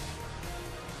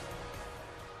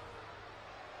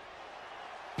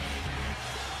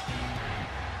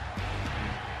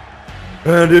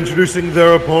 And introducing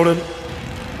their opponent,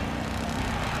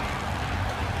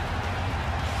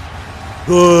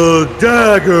 the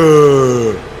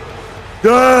Dagarik.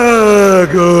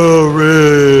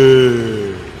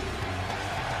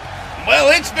 Well,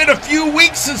 it's been a few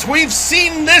weeks since we've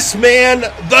seen this man,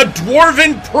 the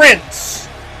Dwarven Prince,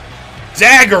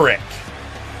 Dagarik.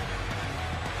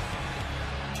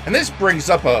 And this brings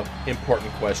up an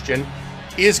important question.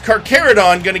 Is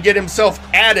Carcharodon going to get himself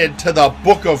added to the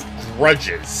Book of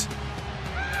Grudges?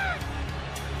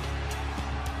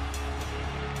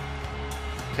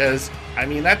 Because, I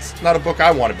mean, that's not a book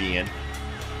I want to be in.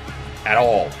 At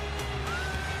all.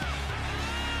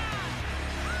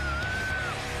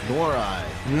 Nor I.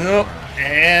 Nope.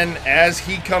 And as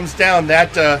he comes down,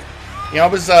 that, I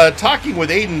was talking with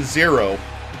Aiden Xero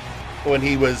when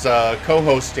he was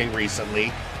co-hosting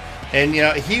recently. And,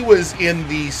 he was in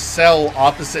the cell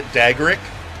opposite Dagarik.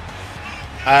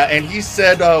 And he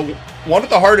said one of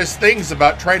the hardest things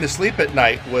about trying to sleep at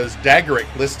night was Dagarik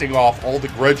listing off all the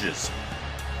grudges.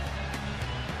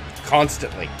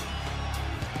 Constantly.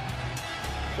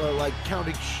 So, like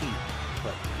counting sheep,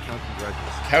 but counting grudges.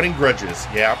 Counting grudges,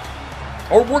 yeah.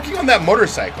 Or working on that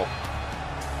motorcycle.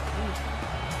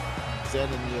 Zen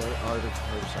in the art of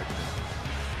motorcycle.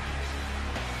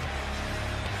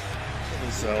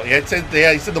 So, yeah,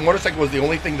 he said the motorcycle was the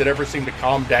only thing that ever seemed to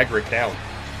calm Dagarik down.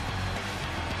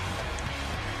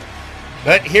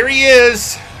 But here he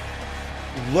is,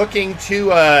 looking to,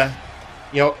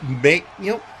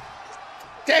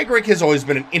 Dagarik has always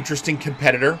been an interesting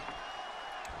competitor.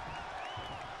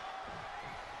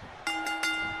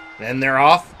 And they're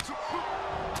off.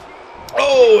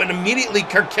 Oh, and immediately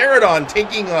Carcharodon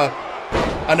taking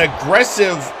an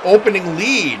aggressive opening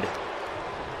lead.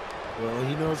 Well,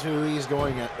 he knows who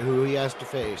who he has to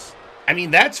face. I mean,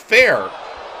 that's fair.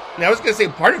 Now, I was going to say,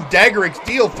 part of Dagarik's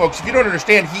deal, folks, if you don't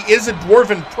understand, he is a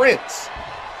Dwarven Prince.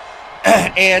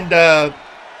 And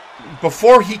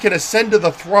before he can ascend to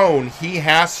the throne, he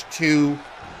has to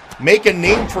make a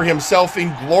name for himself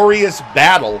in glorious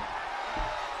battle.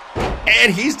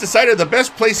 And he's decided the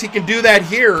best place he can do that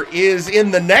here is in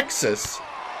the Nexus.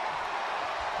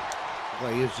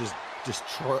 Well, he was just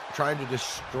trying to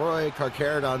destroy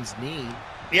Carcharodon's knee.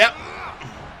 Yep.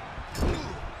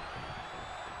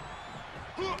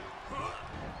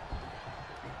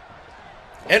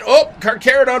 And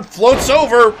Carcharodon floats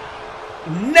over.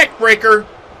 Neckbreaker.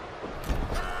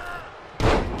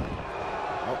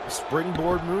 Oh,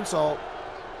 springboard moonsault.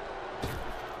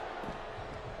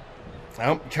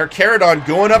 Well, Carcharodon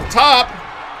going up top.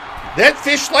 That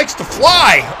fish likes to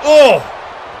fly. Oh.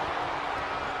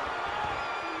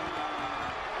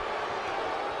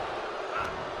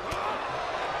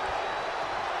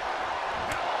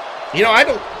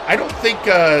 I don't think,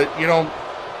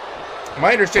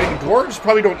 my understanding, dwarves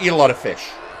probably don't eat a lot of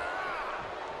fish.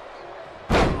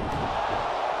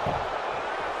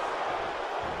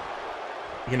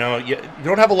 You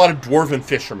don't have a lot of dwarven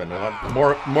fishermen.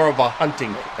 More of a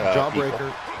hunting jawbreaker.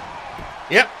 People.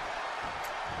 Yep.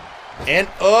 And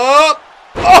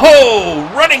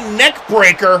running neck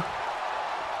breaker.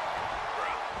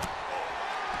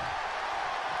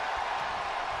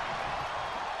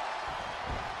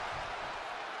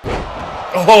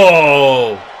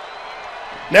 Oh!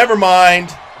 Never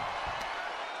mind.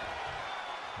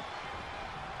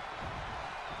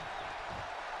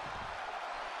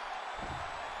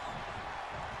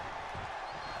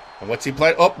 And what's he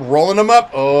playing? Oh, rolling him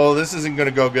up. Oh, this isn't going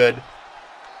to go good.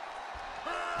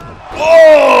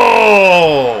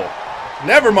 Oh!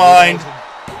 Never mind.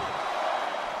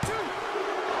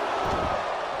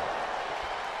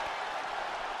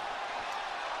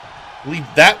 I believe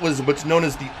that was what's known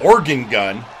as the organ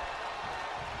gun.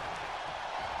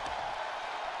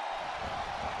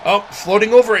 Oh,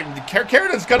 floating over it.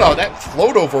 Carcharodon's got all that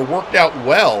float over worked out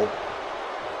well.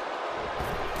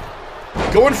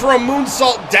 Going for a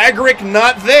moonsault. Dagarik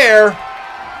not there.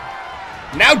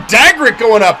 Now Dagarik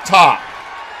going up top.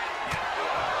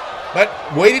 But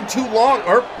waited too long.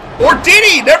 Or did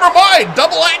he? Never mind.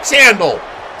 Double axe handle.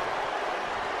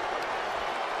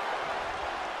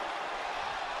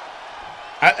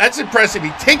 That's impressive. He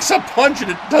takes a punch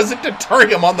and it doesn't deter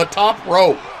him on the top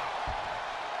rope.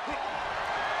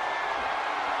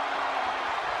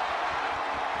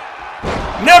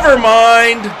 Never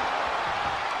mind.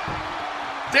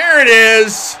 There it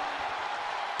is.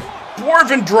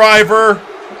 Dwarven driver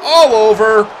all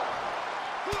over.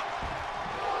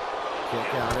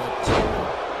 Kick out at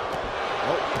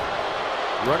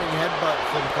running headbutt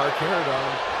from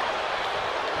Carcharodon.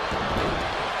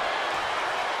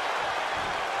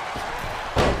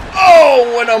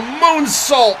 Oh, and a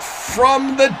moonsault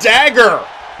from the dagger.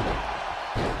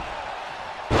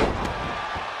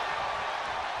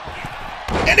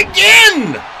 And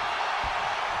again!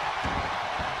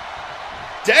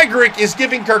 Dagarik is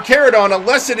giving Carcharodon a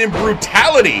lesson in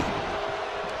brutality.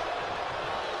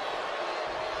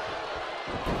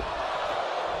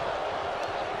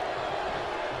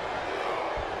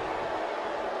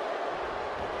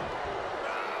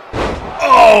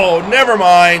 Oh, never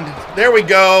mind. There we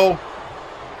go.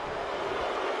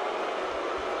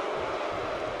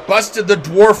 Busted the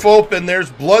dwarf open. There's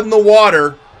blood in the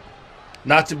water.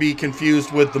 Not to be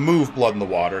confused with the move Blood in the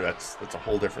Water. That's a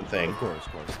whole different thing. Of course.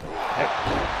 I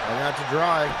got to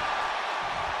dry.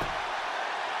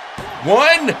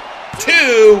 1,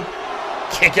 2.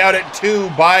 Kick out at 2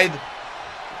 by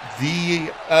the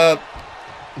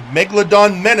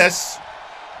Megalodon Menace.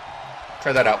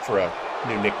 Try that out for a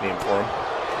new nickname for him.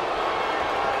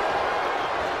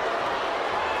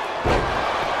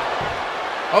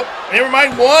 Oh, never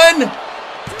mind. 1,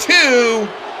 2.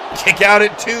 Kick out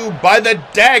at 2 by the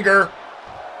dagger.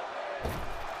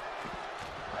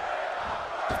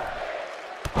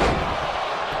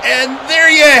 And there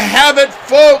you have it,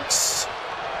 folks.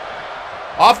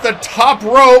 Off the top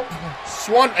rope.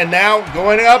 Swan, and now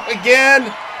going up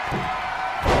again.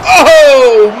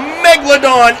 Oh,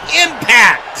 Megalodon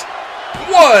impact.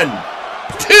 1,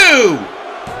 2,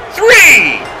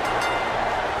 3.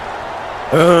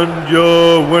 And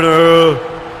your winner,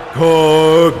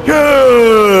 Carcharodon.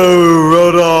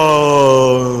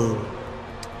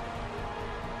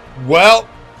 Well,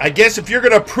 I guess if you're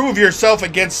going to prove yourself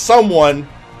against someone,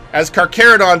 as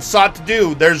Carcharodon sought to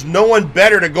do, there's no one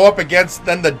better to go up against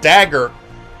than the dagger.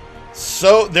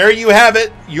 So there you have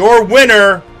it, your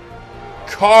winner,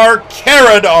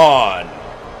 Carcharodon.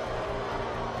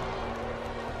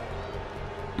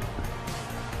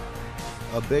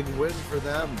 A big win for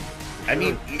them. I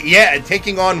mean, yeah,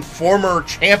 taking on former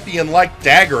champion like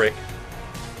Dagarik.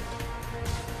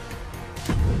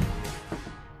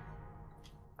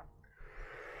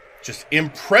 Just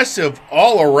impressive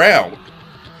all around.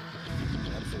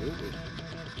 Absolutely.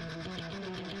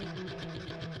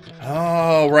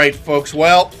 All right, folks.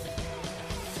 Well,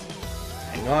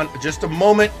 hang on just a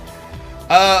moment.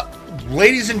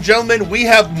 Ladies and gentlemen, we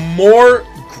have more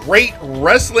great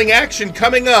wrestling action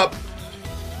coming up.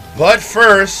 But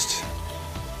first,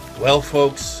 well,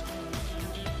 folks,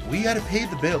 we got to pay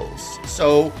the bills.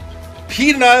 So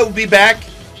Pete and I will be back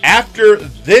after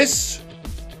this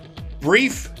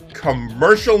brief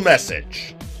commercial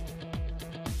message.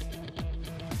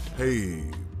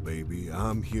 Hey, baby,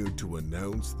 I'm here to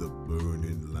announce the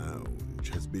Burning Lounge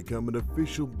has become an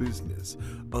official business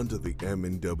under the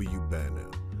MNW banner.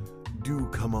 Do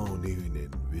come on in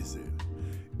and visit.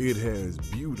 It has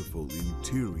beautiful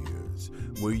interiors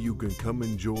where you can come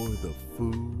enjoy the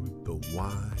food, the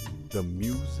wine, the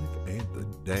music, and the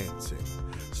dancing,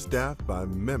 staffed by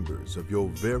members of your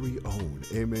very own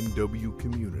MNW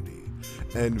community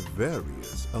and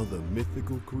various other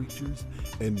mythical creatures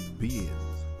and beings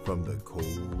from the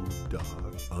cold, dark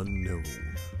unknown.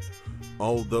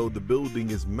 Although the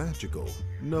building is magical,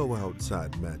 no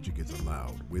outside magic is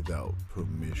allowed without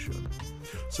permission.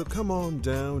 So come on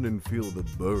down and feel the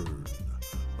burn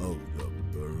of the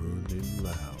Burning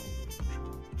Lounge.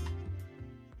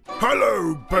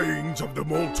 Hello, beings of the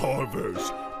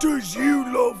multiverse. Does you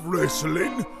love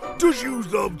wrestling? Does you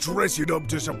love dressing up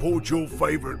to support your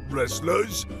favorite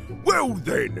wrestlers? Well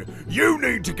then, you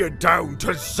need to get down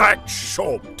to Zach's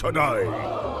shop today.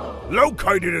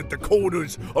 Located at the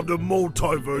corners of the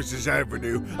Multiverses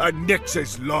Avenue and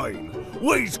Nexus Lane,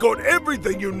 we've got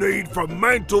everything you need from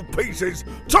mantelpieces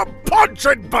to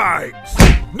punching bags.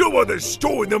 No other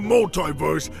store in the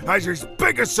multiverse has as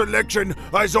big a selection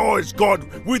as I's got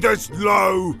with as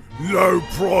low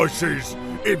prices.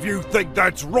 If you think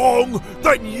that's wrong,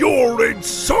 then you're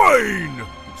insane!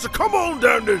 So come on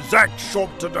down to Zach's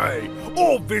shop today,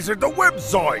 or visit the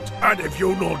website. And if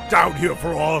you're not down here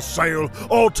for our sale,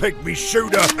 I'll take me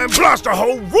shooter and blast a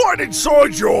hole right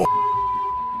inside your...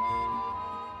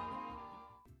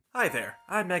 Hi there,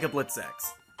 I'm Mega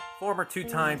BlitzX, former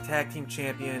two-time tag team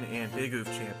champion and Big Oof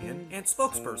champion, and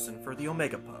spokesperson for the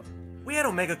Omega Pub. We at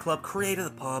Omega Club created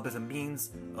the pub as a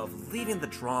means of leaving the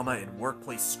drama and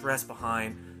workplace stress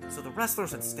behind so the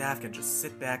wrestlers and staff can just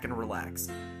sit back and relax,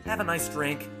 have a nice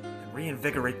drink, and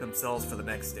reinvigorate themselves for the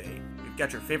next day. We've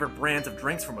got your favorite brands of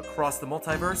drinks from across the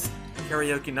multiverse,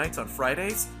 karaoke nights on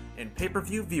Fridays, and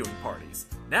pay-per-view viewing parties,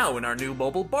 now in our new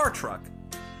mobile bar truck.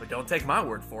 But don't take my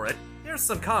word for it, here's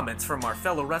some comments from our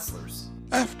fellow wrestlers.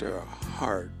 After a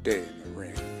hard day in the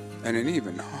ring, and an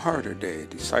even harder day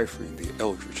deciphering the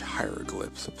eldritch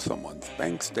hieroglyphs of someone's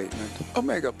bank statement,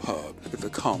 Omega Pub is a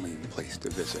calming place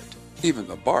to visit. Even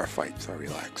the bar fights are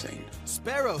relaxing.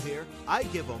 Sparrow here. I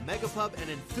give Omega Pub an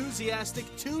enthusiastic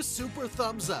 2 super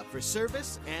thumbs up for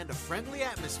service and a friendly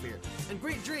atmosphere, and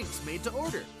great drinks made to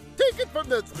order. Take it from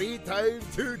the 3-time,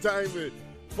 2-time,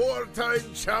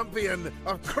 4-time champion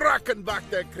of cracking back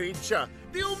the creature.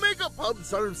 The Omega Pub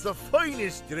serves the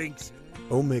finest drinks.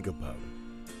 Omega Pub,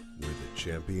 where the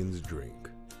champions drink.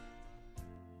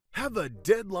 Have a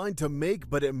deadline to make,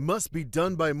 but it must be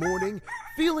done by morning?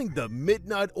 Feeling the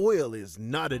midnight oil is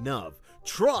not enough.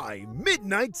 Try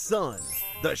Midnight Sun,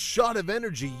 the shot of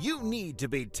energy you need to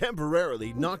be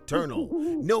temporarily nocturnal.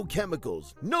 No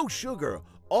chemicals, no sugar,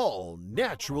 all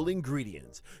natural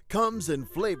ingredients. Comes in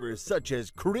flavors such as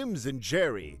Crimson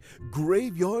Cherry,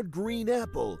 Graveyard Green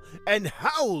Apple, and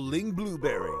Howling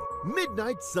Blueberry.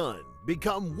 Midnight Sun.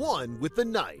 Become one with the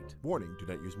night. Warning, do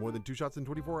not use more than 2 shots in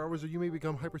 24 hours or you may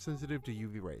become hypersensitive to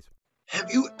UV rays.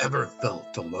 Have you ever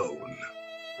felt alone?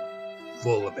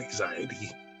 Full of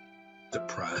anxiety?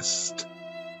 Depressed?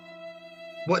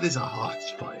 What is a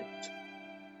hotspot?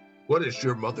 What is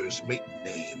your mother's maiden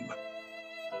name?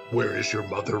 Where is your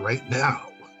mother right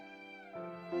now?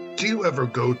 Do you ever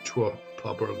go to a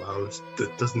pub or lounge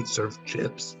that doesn't serve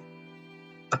chips?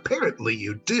 Apparently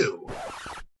you do.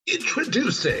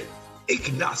 Introducing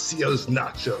Ignacio's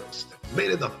Nachos,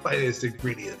 made of the finest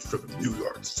ingredients from New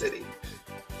York City.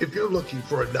 If you're looking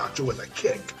for a nacho with a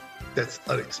kick that's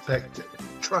unexpected,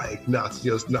 try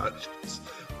Ignacio's Nachos.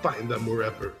 Find them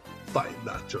wherever fine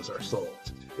nachos are sold.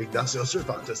 Ignacio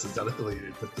Cervantes is not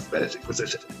affiliated with the Spanish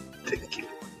Inquisition. Thank you.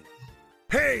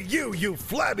 Hey, you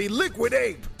flabby liquid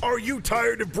ape! Are you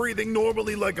tired of breathing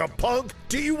normally like a punk?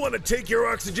 Do you want to take your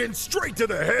oxygen straight to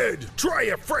the head? Try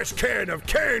a fresh can of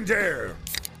canned air!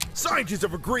 Scientists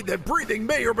have agreed that breathing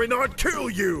may or may not kill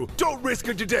you. Don't risk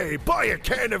it today. Buy a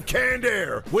can of canned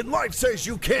air. When life says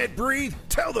you can't breathe,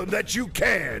 tell them that you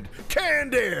can.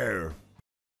 Canned air!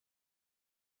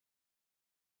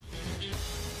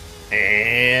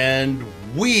 And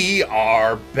we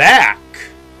are back.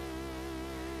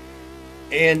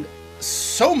 And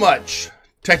so much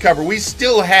to cover. We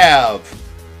still have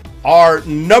our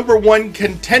 #1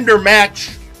 contender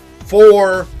match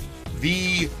for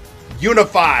the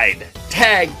Unified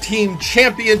Tag Team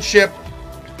Championship.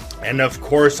 And of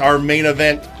course, our main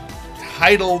event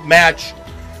title match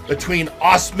between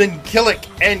Osmen, Kilik,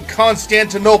 and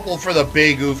Constaninople for the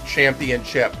Big Oof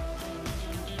Championship.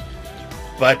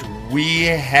 But we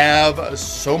have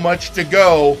so much to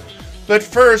go. But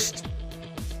first,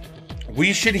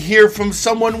 we should hear from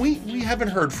someone we haven't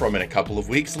heard from in a couple of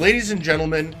weeks. Ladies and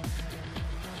gentlemen,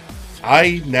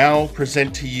 I now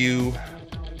present to you,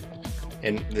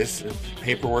 and this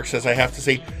paperwork says I have to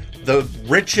say, the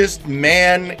richest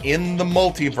man in the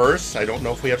multiverse. I don't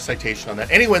know if we have citation on that.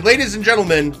 Anyway, ladies and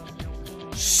gentlemen,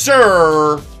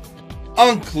 Sir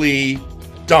Uncle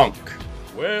Dunk.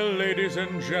 Well, ladies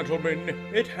and gentlemen,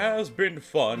 it has been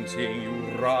fun seeing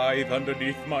you writhe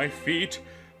underneath my feet.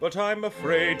 But I'm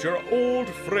afraid your old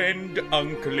friend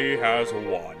Uncle has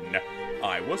won.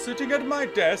 I was sitting at my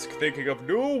desk thinking of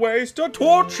new ways to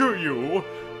torture you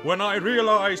when I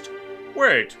realized,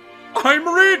 wait,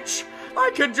 I'm rich!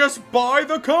 I can just buy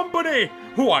the company!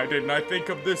 Why didn't I think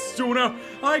of this sooner?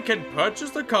 I can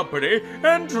purchase the company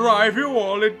and drive you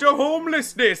all into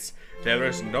homelessness. There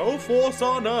is no force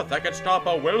on earth that can stop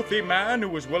a wealthy man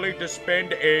who is willing to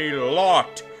spend a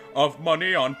lot of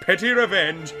money on petty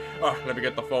revenge. Let me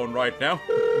get the phone right now.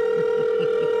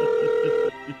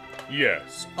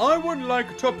 Yes, I would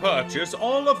like to purchase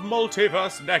all of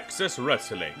Multiverse Nexus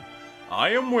Wrestling. I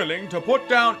am willing to put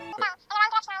down...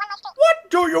 What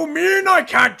do you mean I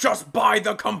can't just buy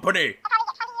the company?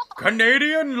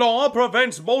 Canadian law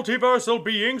prevents multiversal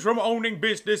beings from owning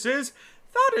businesses.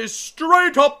 That is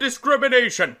straight up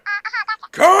discrimination.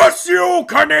 Curse you,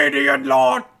 Canadian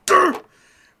law!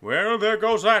 Well, there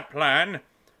goes that plan.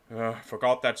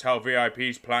 Forgot that's how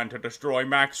VIP's plan to destroy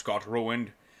Max got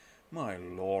ruined. My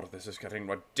lord, this is getting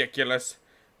ridiculous.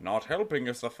 Not helping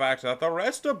is the fact that the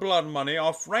rest of Blood Money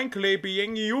are frankly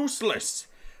being useless.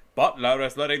 Butler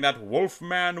is letting that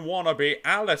Wolfman wannabe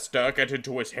Alistair get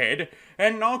into his head,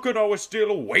 and Nakato is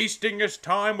still wasting his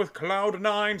time with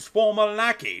Cloud9's former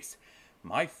lackeys.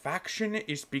 My faction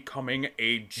is becoming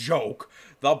a joke.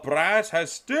 The brass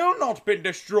has still not been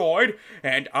destroyed,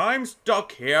 and I'm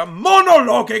stuck here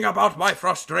monologuing about my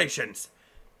frustrations.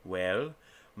 Well,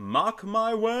 mark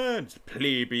my words,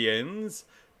 plebeians.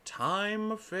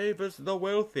 Time favors the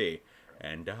wealthy,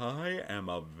 and I am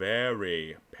a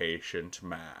very patient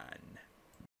man.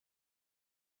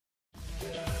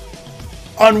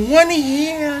 On one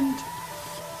hand,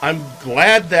 I'm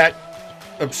glad that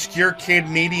obscure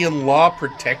Canadian law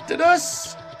protected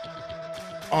us.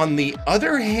 On the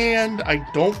other hand, I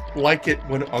don't like it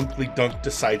when Uncle Dunk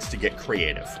decides to get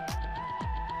creative.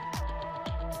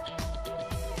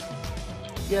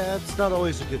 Yeah, it's not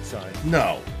always a good sign.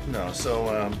 No,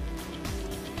 so,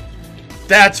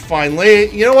 that's fine.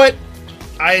 You know what?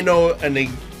 I know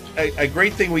a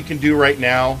great thing we can do right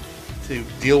now to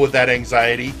deal with that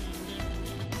anxiety.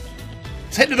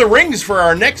 Let's head to the rings for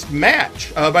our next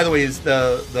match. By the way,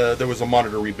 there was a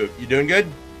monitor reboot. You doing good?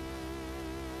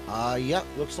 Yep,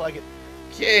 looks like it.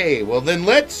 Okay, well then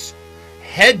let's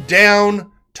head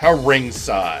down to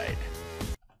ringside.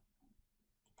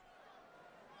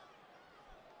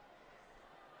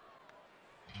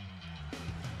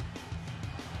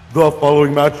 The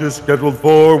following match is scheduled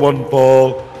for one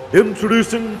fall.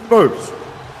 Introducing first,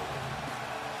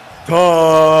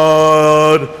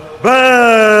 Todd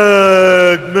Bagman.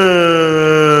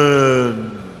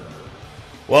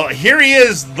 Well, here he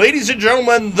is, ladies and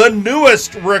gentlemen, the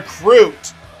newest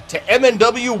recruit to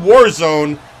MNW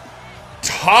Warzone,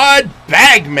 Todd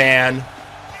Bagman.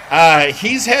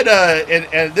 He's had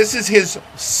and this is his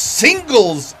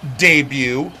singles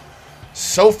debut.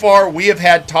 So far, we have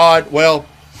had Todd, well,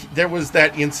 there was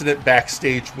that incident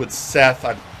backstage with Seth.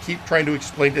 I keep trying to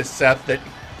explain to Seth that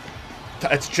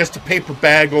it's just a paper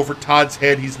bag over Todd's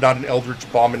head. He's not an Eldritch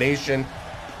Abomination.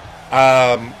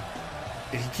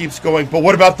 He keeps going, but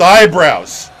what about the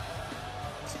eyebrows?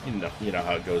 You know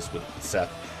how it goes with Seth.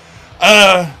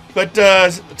 But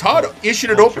Todd issued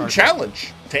an open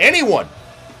challenge to anyone.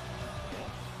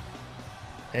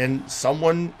 And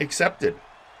someone accepted.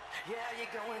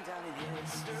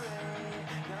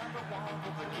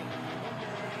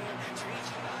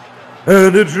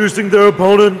 And introducing their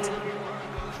opponent,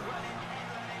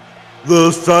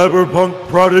 the cyberpunk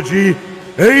prodigy,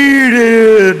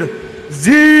 Aiden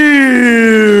Xero.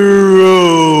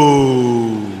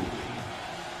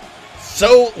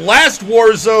 So, last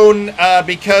Warzone,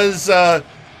 because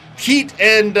Pete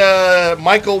and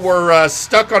Michael were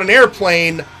stuck on an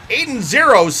airplane, Aiden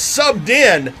Xero subbed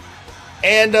in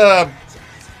and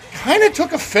kind of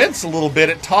took offense a little bit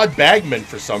at Todd Bagman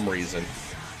for some reason.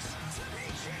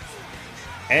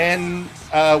 And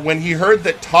when he heard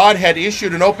that Todd had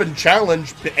issued an open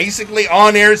challenge, basically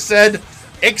on air said,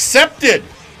 accepted.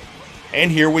 And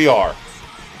here we are.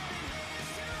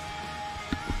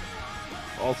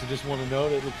 Also, just want to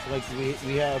note, it looks like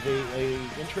we have a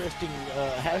interesting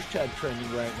hashtag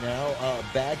trending right now.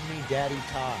 Bag me Daddy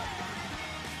Todd.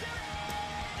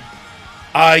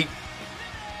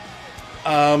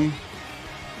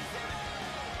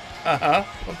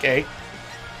 Okay.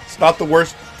 It's not the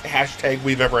worst hashtag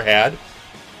we've ever had.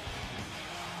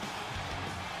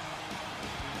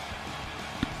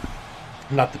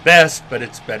 Not the best, but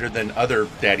it's better than other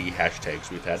daddy hashtags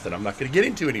we've had that I'm not going to get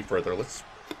into any further. Let's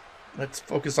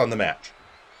focus on the match.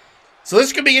 So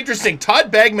this could be interesting. Todd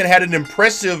Bagman had an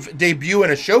impressive debut in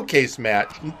a showcase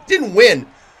match. Didn't win,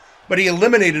 but he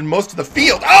eliminated most of the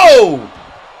field. Oh!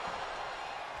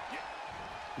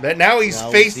 That now he's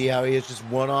faced. See how he is just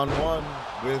one-on-one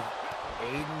with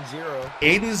Aiden Xero.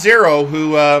 Aiden Xero,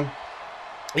 who,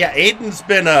 Aiden's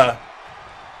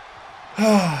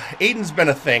been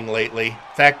a thing lately. In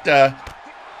fact,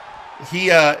 he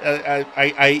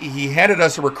handed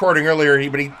us a recording earlier,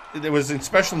 but there was in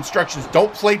special instructions,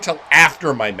 don't play till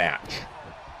after my match.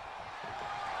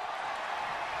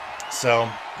 So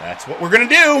that's what we're going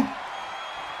to do.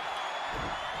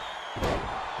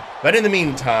 But in the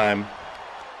meantime,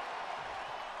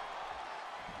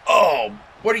 oh,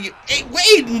 what are you,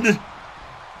 Aiden?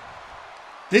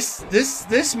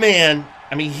 This man,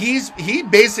 I mean, he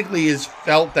basically has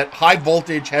felt that high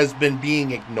voltage has been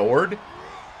being ignored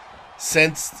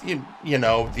since you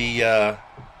know the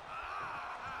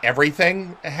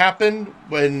everything happened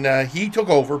when he took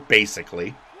over,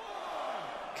 basically.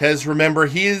 Because remember,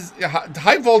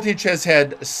 high voltage has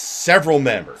had several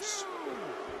members,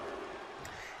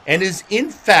 and is in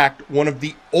fact one of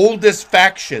the oldest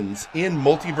factions in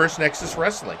Multiverse Nexus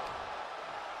Wrestling.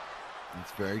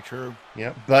 That's very true.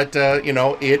 Yeah, but you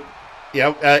know it.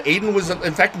 Yeah, Aiden was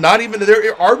in fact not even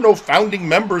there. Are no founding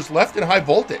members left in high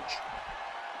voltage.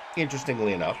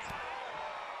 Interestingly enough,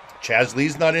 Chaz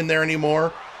Lee's not in there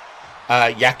anymore.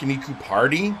 Yakiniku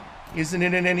Party isn't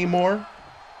in it anymore.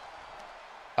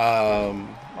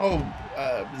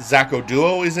 Zacho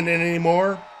Duo isn't in it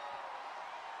anymore.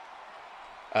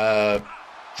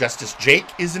 Justice Jake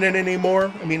isn't in it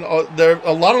anymore. I mean, there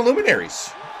a lot of luminaries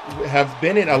have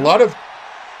been in. A lot of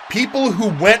people who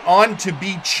went on to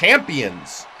be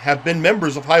champions have been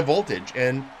members of high voltage,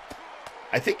 and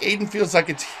I think Aiden feels like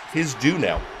it's his due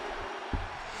now.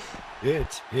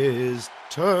 It's his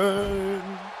turn.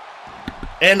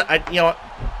 And you know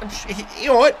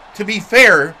what? To be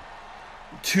fair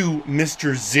to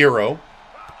Mr. Xero.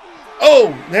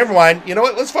 Oh, never mind. You know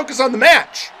what? Let's focus on the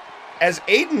match. As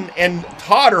Aiden and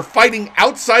Todd are fighting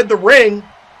outside the ring,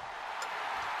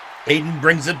 Aiden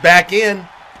brings it back in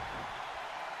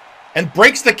and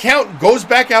breaks the count, goes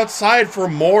back outside for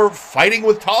more fighting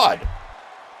with Todd.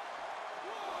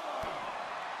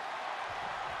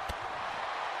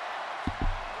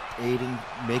 Aiden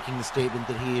making the statement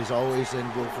that he is always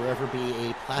and will forever be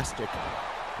a plastic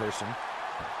person.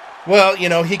 Well, you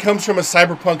know, he comes from a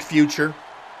cyberpunk future.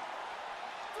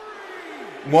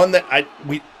 One that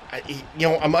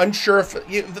I'm unsure if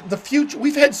the future.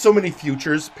 We've had so many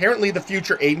futures. Apparently, the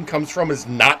future Aiden comes from is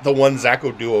not the one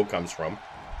Zacho Duo comes from.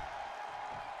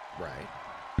 Right.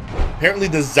 Apparently,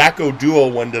 the Zacho Duo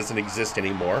one doesn't exist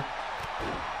anymore.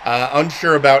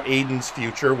 Unsure about Aiden's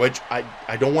future, which I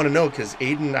don't want to know, because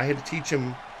Aiden, I had to teach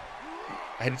him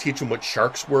what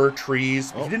sharks were,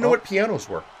 trees. He didn't know what pianos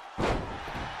were.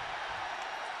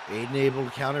 Aiden able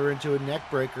to counter into a neck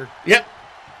breaker. Yep.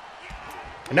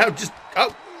 And now just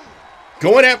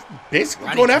going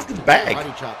after the bag.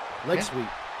 Body chop, leg sweep,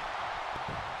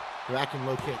 rack and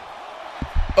low kick.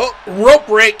 Oh, rope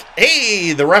break.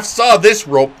 Hey, the ref saw this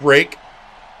rope break.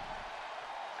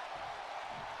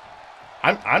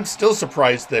 I'm still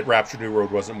surprised that Rapture Newroad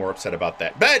wasn't more upset about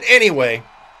that. But anyway,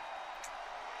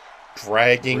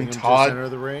 dragging Todd to the center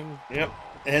of the ring. Yep,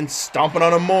 and stomping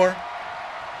on him more.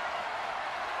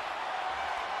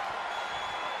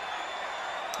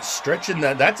 Stretching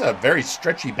that's a very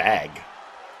stretchy bag.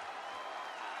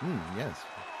 Yes.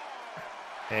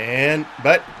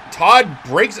 But Todd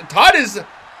breaks it.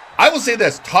 I will say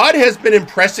this, Todd has been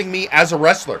impressing me as a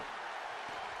wrestler.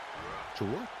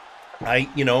 Sure.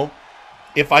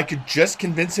 If I could just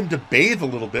convince him to bathe a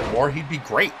little bit more, he'd be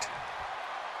great.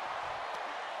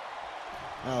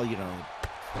 Well,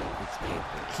 it's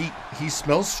painful. He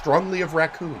smells strongly of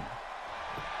raccoon.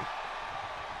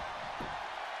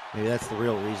 Maybe that's the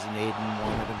real reason Aiden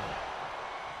wanted him.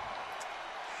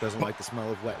 Doesn't like the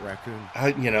smell of wet raccoon.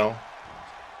 I mean,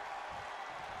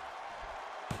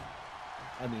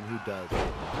 who does?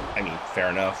 Fair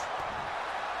enough.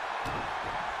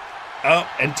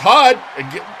 And Todd,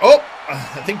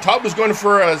 I think Todd was going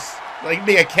for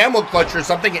maybe a camel clutch or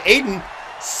something. Aiden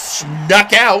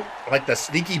snuck out like the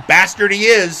sneaky bastard he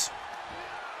is.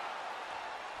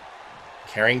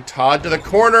 Carrying Todd to the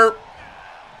corner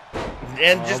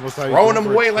and just throwing him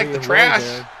away like the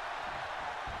trash.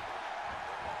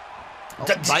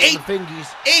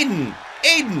 Aiden,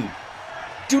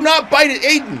 do not bite it,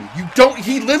 Aiden.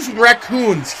 He lives with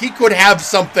raccoons. He could have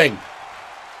something.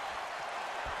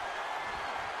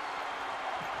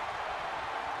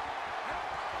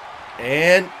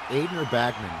 And Aiden or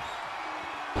Bagman?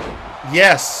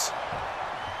 Yes.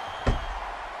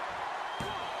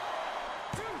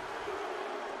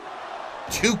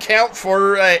 Two count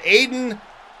for Aiden.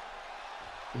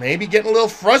 Maybe getting a little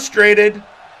frustrated.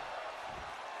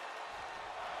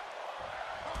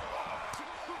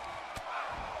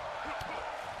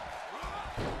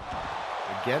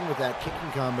 Again with that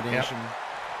kicking combination.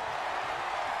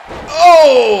 Yep.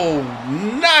 Oh,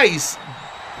 nice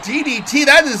DDT,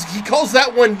 that is, he calls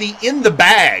that one the in the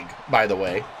bag, by the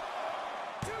way.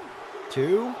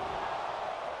 2.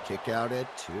 Kick out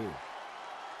at 2.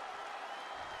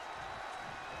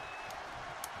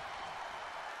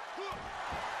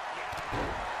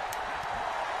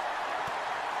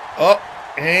 Oh,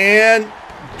 and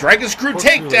Dragon Screw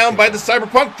takedown by the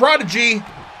Cyberpunk Prodigy.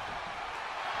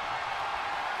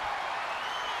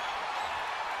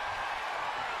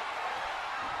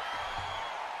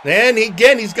 And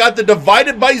again, he's got the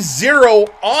divided by 0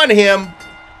 on him.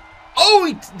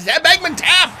 Oh, Bagman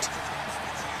tapped.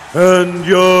 And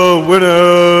your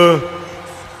winner,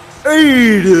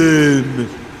 Aiden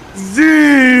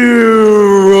Xero.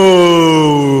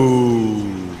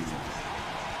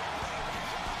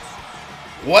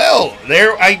 Well,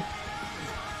 there, I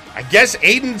guess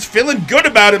Aiden's feeling good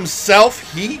about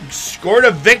himself. He scored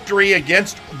a victory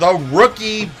against the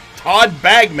rookie Todd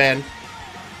Bagman.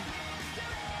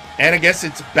 And I guess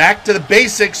it's back to the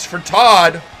basics for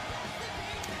Todd.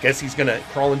 I guess he's going to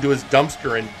crawl into his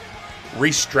dumpster and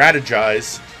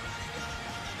re-strategize.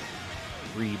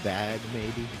 Rebag,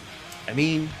 maybe? I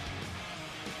mean,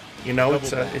 you know,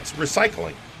 it's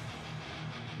recycling.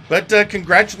 But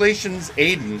congratulations,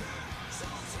 Aiden.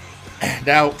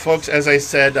 Now, folks, as I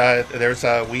said,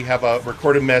 we have a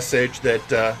recorded message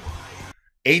that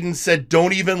Aiden said,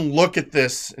 don't even look at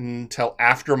this until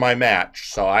after my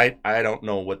match. So I don't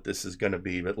know what this is going to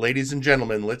be. But ladies and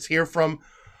gentlemen, let's hear from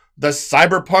the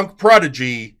Cyberpunk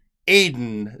Prodigy,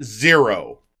 Aiden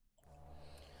Xero.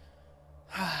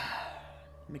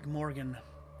 McMorgan,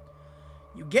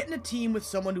 you get in a team with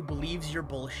someone who believes you're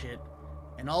bullshit,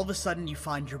 and all of a sudden you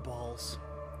find your balls.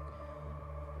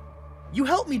 You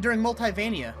helped me during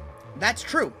Multivania. That's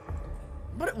true.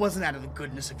 But it wasn't out of the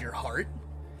goodness of your heart.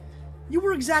 You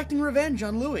were exacting revenge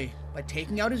on Louis by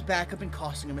taking out his backup and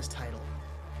costing him his title.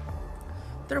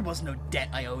 There was no debt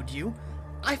I owed you.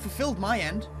 I fulfilled my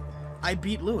end. I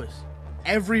beat Louis.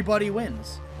 Everybody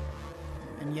wins.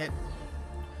 And yet,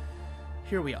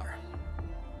 here we are.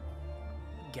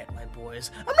 Get my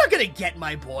boys. I'm not gonna get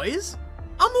my boys.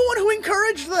 I'm the one who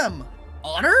encouraged them.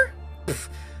 Honor? Pfft,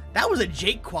 that was a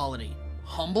Jake quality.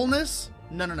 Humbleness?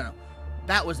 No.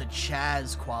 That was a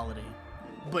Chaz quality.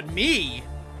 But me?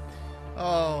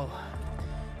 Oh,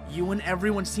 you and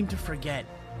everyone seem to forget.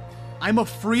 I'm a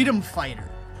freedom fighter.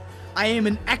 I am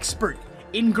an expert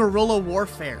in guerrilla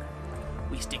warfare.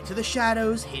 We stick to the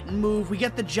shadows, hit and move, we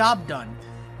get the job done,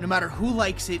 no matter who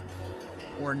likes it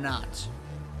or not.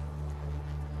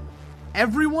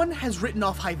 Everyone has written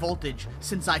off High Voltage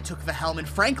since I took the helm, and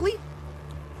frankly,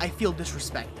 I feel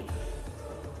disrespected.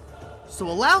 So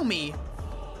allow me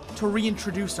to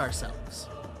reintroduce ourselves.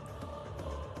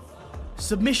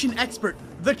 Submission expert,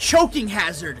 the choking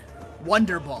hazard,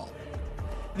 Wonderball.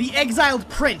 The exiled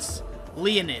prince,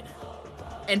 Leonid.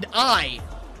 And I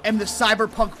am the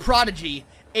cyberpunk prodigy,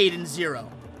 Aiden Xero.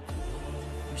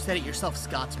 You said it yourself,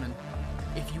 Scotsman.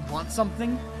 If you want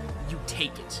something, you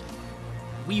take it.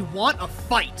 We want a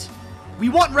fight. We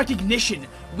want recognition.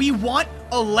 We want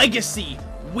a legacy.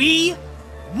 We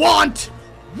want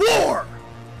war!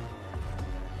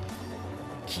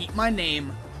 Keep my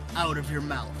name out of your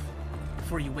mouth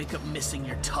before you wake up missing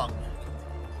your tongue.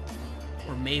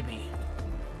 Or maybe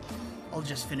I'll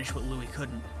just finish what Louis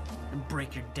couldn't and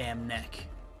break your damn neck.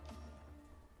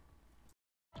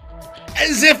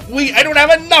 As if I don't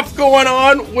have enough going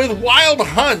on with Wild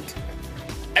Hunt.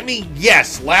 I mean,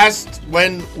 yes,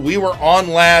 when we were on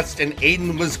last and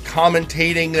Aiden was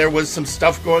commentating, there was some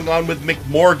stuff going on with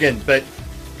McMorgan, but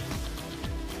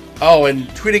oh, and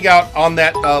tweeting out on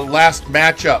that last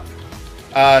matchup,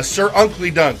 Sir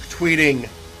Unkley Dunk tweeting,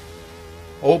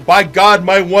 "Oh, by God,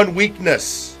 my one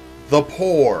weakness, the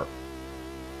poor."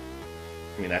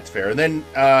 I mean, that's fair. And then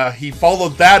he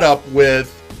followed that up with,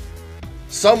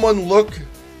 "Someone look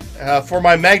for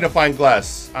my magnifying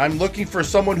glass. I'm looking for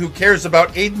someone who cares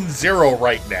about Aiden Xero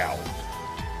right now."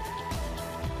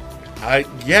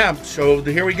 Yeah, so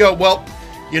here we go. Well,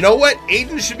 you know what?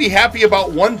 Aiden should be happy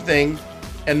about one thing,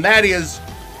 and that is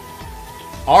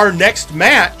our next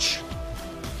match.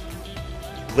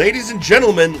 Ladies and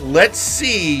gentlemen, let's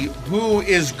see who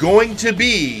is going to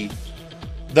be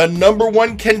the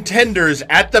 #1 contenders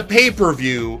at the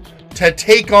pay-per-view to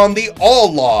take on the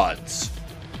All Odds.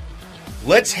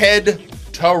 Let's head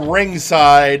to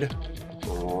ringside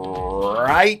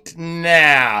right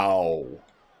now.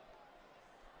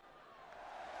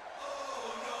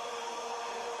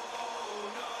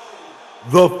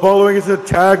 The following is a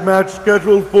tag match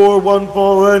scheduled for one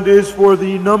fall and is for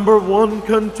the #1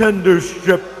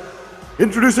 contendership.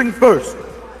 Introducing first,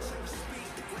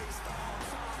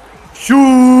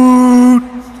 Shoot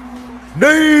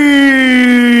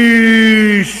Nate!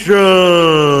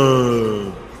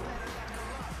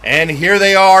 And here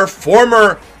they are,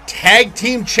 former tag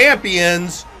team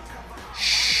champions,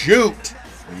 Shoot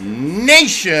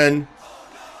Nation,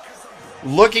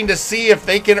 looking to see if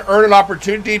they can earn an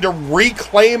opportunity to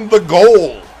reclaim the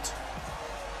gold.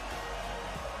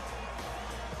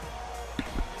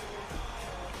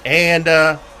 And,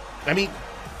 I mean,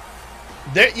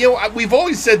 you know, we've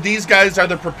always said these guys are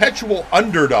the perpetual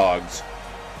underdogs.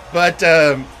 But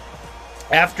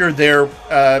after their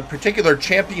particular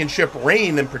championship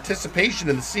reign and participation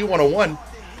in the C101,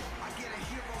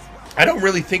 I don't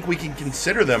really think we can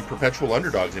consider them perpetual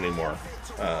underdogs anymore.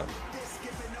 I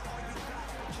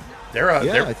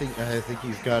think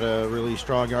you've got a really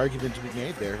strong argument to be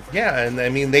made there. Yeah, and I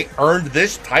mean they earned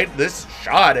this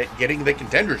shot at getting the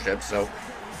contendership. So,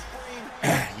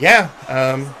 yeah,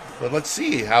 but let's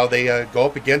see how they go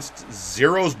up against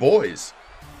Xero's boys.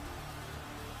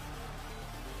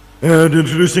 And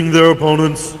introducing their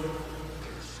opponents.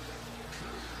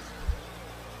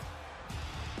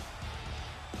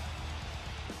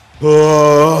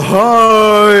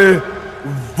 High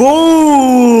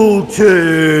voltage.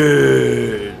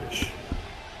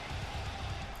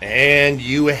 And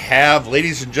you have,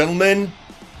 ladies and gentlemen,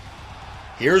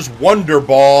 here's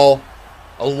Wonderball,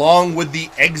 along with the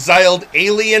exiled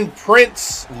alien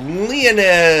prince,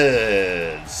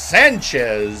 Leonid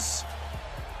Sanchez.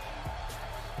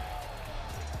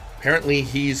 Apparently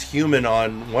he's human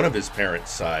on one of his parents'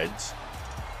 sides.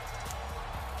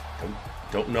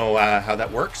 Don't know how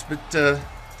that works, but then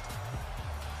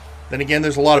again,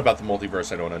 there's a lot about the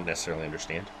multiverse I don't necessarily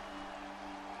understand.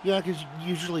 Yeah, because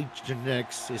usually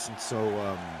genetics isn't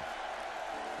so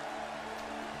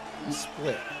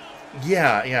split.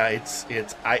 Yeah, it's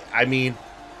I mean,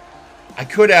 I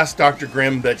could ask Dr.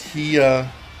 Grimm, but he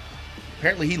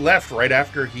apparently he left right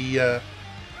after he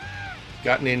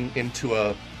gotten into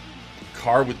a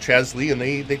car with Chaz Lee, and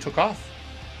they took off.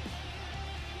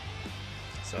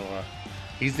 So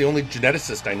he's the only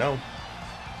geneticist I know.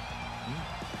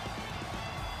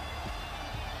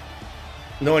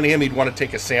 Knowing him, he'd want to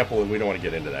take a sample, and we don't want to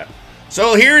get into that.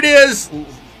 So here it is.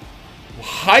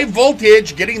 High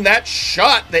voltage getting that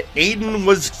shot that Aiden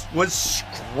was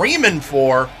screaming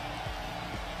for.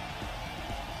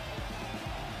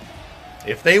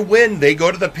 If they win, they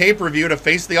go to the pay-per-view to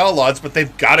face the All Odds, but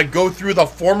they've got to go through the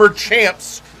former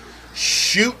champs,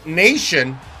 Shoot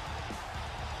Nation.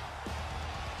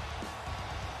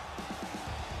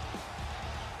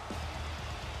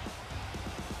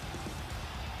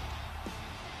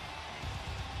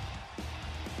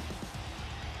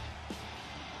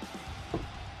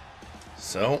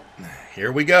 So,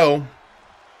 here we go.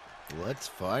 Let's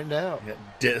find out.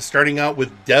 Starting out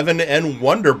with Devin and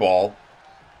Wonderball.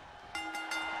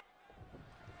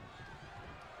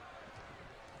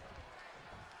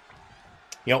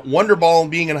 You know, Wonderball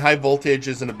being in high voltage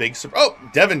isn't a big surprise. Oh,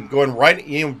 Devin going right,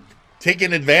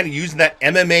 taking advantage, using that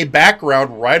MMA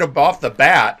background right up off the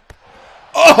bat.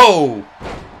 Oh!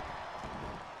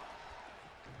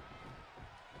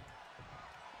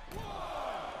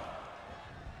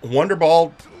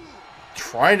 Wonderball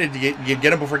trying to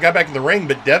get him before he got back in the ring,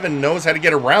 but Devin knows how to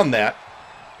get around that.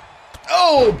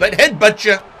 Oh, but headbutt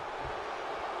you.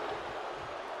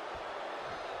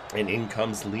 And in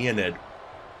comes Leonid.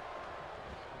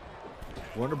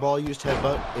 Wonderball used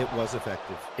headbutt. It was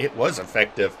effective. It was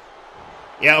effective.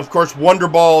 Yeah, of course,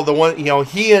 Wonderball, the one,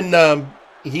 he and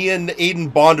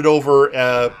Aiden bonded over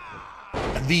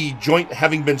the joint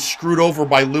having been screwed over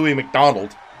by Louis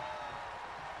McDonald.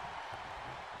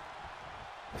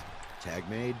 Tag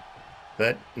made.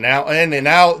 But now, and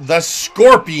now the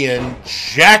Scorpion,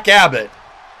 Jack Abbott,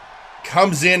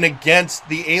 comes in against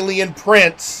the Alien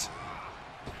Prince.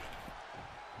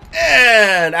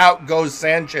 And out goes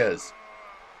Sanchez.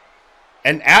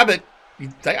 And Abbott,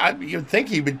 you'd think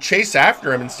he would chase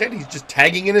after him. Instead, he's just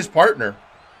tagging in his partner.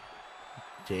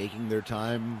 Taking their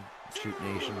time, Shoot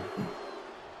Nation.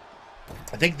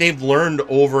 I think they've learned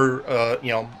over,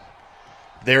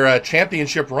 their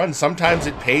championship run. Sometimes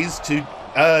it pays to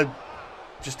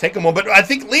just take a moment. But I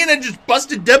think Leonid just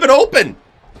busted Devin open.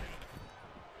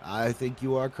 I think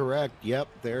you are correct. Yep,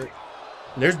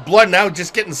 there's blood now,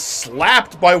 just getting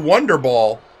slapped by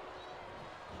Wonderball.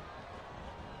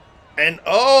 And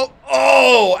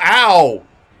ow.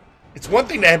 It's one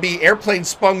thing to be airplane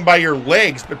spun by your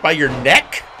legs, but by your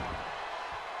neck?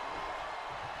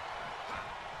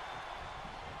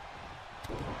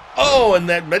 Oh,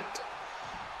 but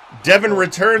Devin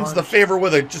returns the favor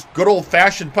with a just good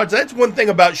old-fashioned punch. That's one thing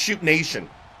about Shoot Nation.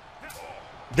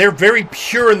 They're very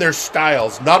pure in their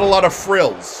styles. Not a lot of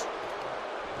frills.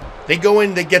 They go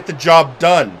in to get the job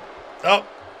done. Oh.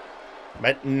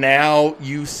 But now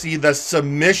you see the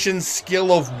submission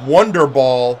skill of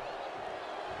Wonderball.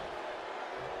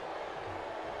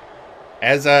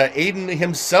 As Aiden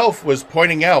himself was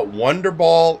pointing out,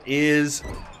 Wonderball is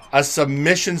a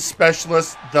submission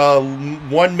specialist, the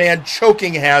one-man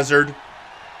choking hazard.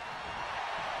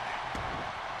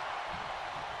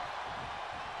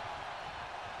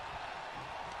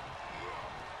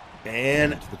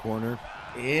 And to the corner.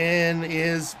 In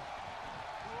is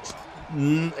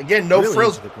again no really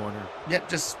frills. Into the corner. Yeah,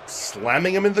 just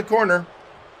slamming him in the corner.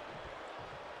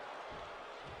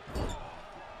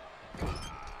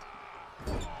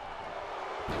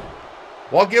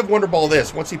 Well, I'll give Wonderball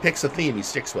this. Once he picks a theme, he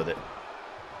sticks with it.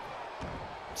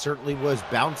 Certainly was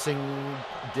bouncing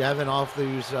Devin off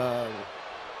these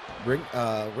ring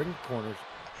corners.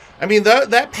 I mean,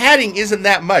 that padding isn't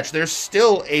that much. There's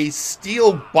still a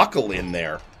steel buckle in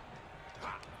there.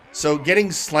 So getting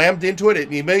slammed into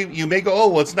it, you may go, oh,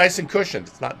 well, it's nice and cushioned.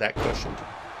 It's not that cushioned.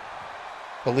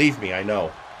 Believe me, I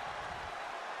know.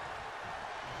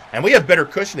 And we have better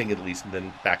cushioning, at least,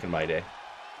 than back in my day.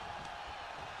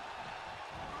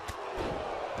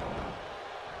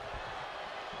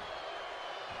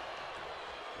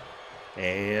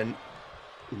 And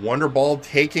Wonderball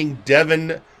taking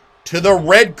Devin to the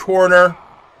red corner.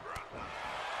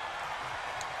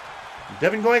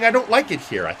 Devin going, I don't like it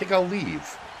here. I think I'll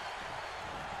leave.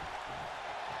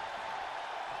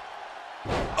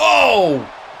 Oh!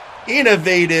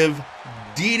 Innovative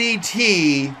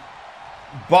DDT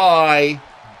by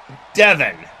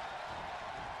Devin.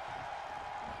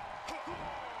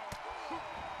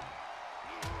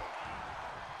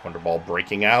 Wonderball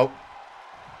breaking out.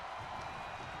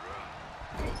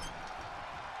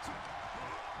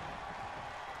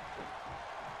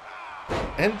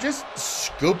 And just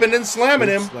scooping and slamming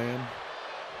him. Slam.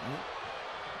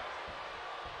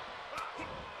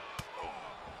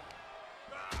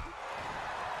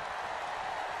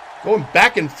 Going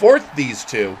back and forth, these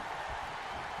two.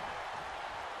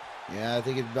 Yeah, I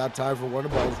think it's about time for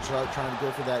Wonderball to start trying to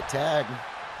go for that tag.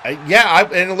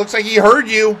 And it looks like he heard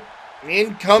you.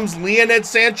 In comes Leonid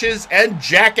Sanchez and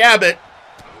Jack Abbott.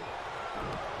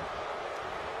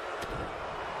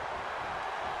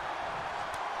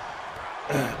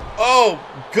 Oh,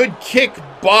 good kick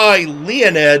by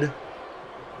Leonid.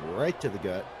 Right to the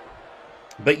gut.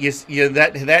 But you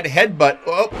that headbutt.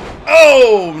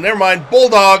 Oh, never mind.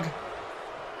 Bulldog.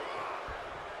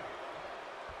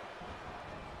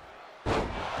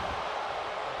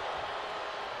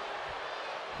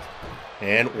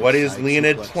 And what is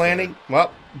Leonid planning?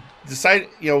 Well,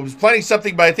 was planning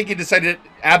something, but I think he decided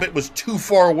Abbott was too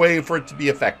far away for it to be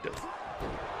effective.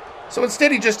 So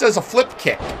instead, he just does a flip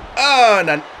kick. And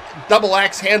a double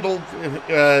axe handle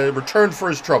returned for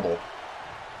his trouble.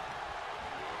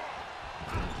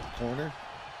 Corner.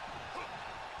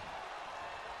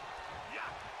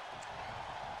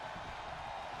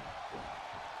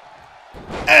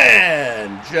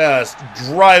 And just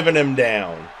driving him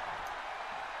down.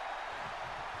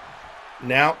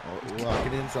 Now,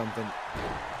 locking in something.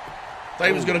 Thought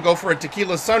he was going to go for a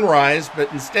tequila sunrise,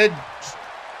 but instead,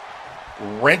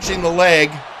 wrenching the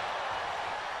leg.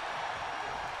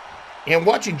 And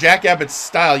watching Jack Abbott's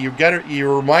style,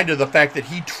 you're reminded of the fact that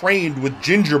he trained with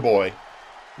Ginger Boy,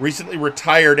 recently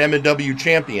retired MNW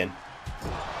champion.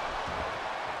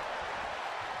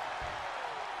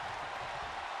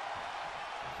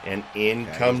 And in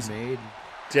comes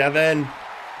Devin.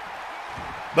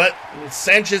 But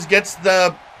Sanchez gets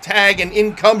the tag, and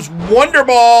in comes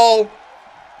Wonderball.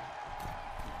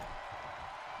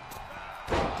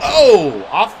 Oh,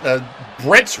 off the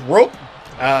Brett's rope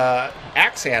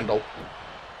axe handle.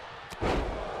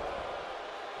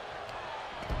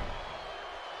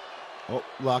 Oh,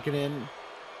 locking in.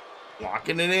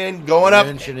 Locking it in, going up.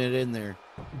 Wrenching it in there.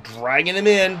 Dragging him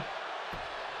in.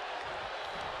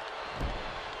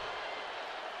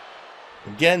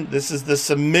 Again, this is the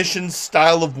submission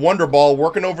style of Wonderball,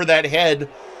 working over that head.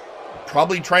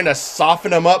 Probably trying to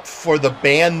soften him up for the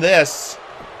ban this.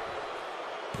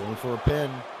 Going for a pin.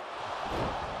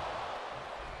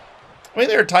 I mean,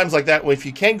 there are times like that where if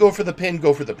you can go for the pin,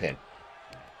 go for the pin.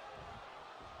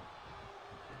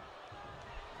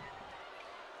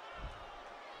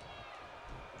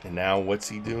 And now what's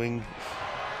he doing?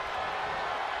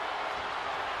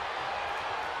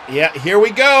 Yeah, here we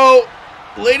go.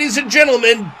 Ladies and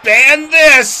gentlemen, ban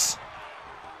this!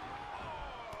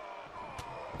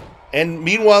 And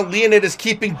meanwhile, Leonid is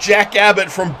keeping Jack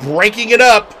Abbott from breaking it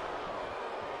up.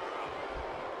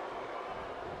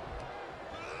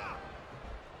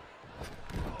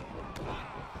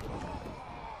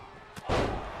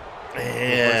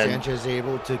 And Sanchez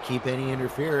able to keep any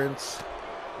interference.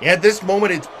 Yeah, at this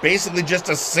moment, it's basically just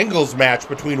a singles match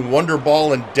between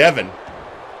Wonderball and Devin.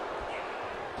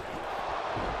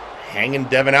 Hanging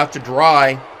Devin out to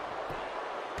dry.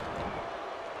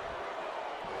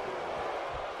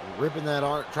 Ripping that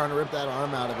arm, trying to rip that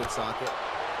arm out of its socket.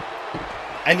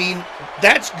 I mean,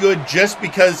 that's good just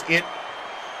because it,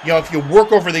 you know, if you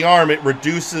work over the arm, it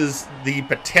reduces the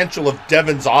potential of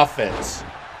Devin's offense.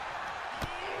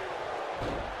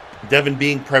 Devin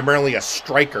being primarily a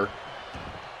striker.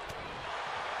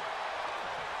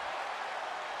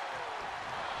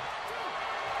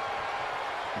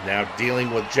 Now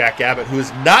dealing with Jack Abbott, who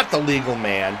is not the legal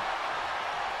man,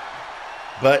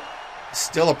 but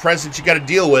still a presence you got to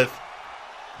deal with.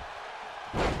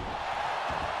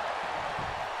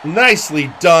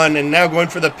 Nicely done, and now going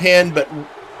for the pin, but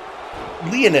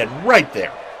Leonid right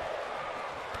there.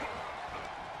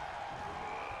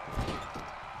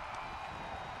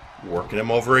 Working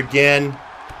him over again.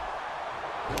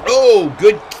 Oh,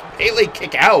 good Pele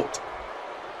kick out.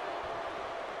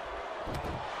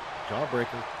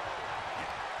 Jawbreaker.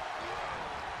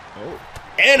 Oh.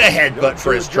 And a headbutt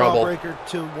for his trouble. Jawbreaker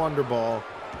to Wonderball.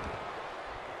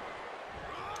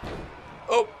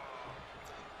 Oh.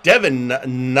 Devin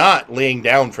not laying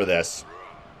down for this.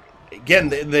 Again,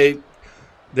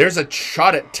 there's a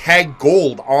shot at tag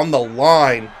gold on the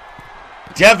line.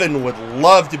 Devin would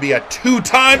love to be a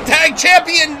two-time tag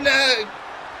champion.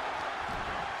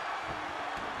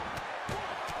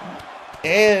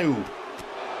 Ew.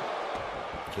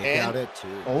 Kick out at 2.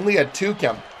 Only a 2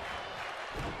 count.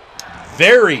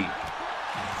 Very,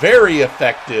 very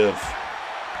effective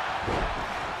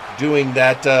doing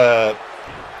that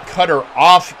cutter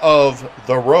off of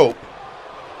the rope.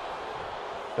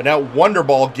 But now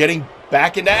Wonderball getting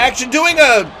back into action, doing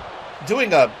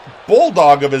a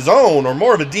bulldog of his own, or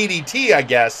more of a DDT, I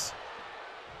guess.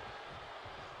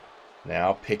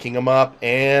 Now picking him up,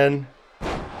 and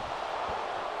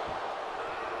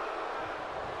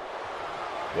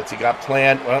what's he got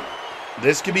planned? Well,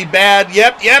 this could be bad.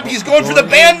 Yep, he's going for the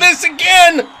ban this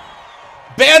again.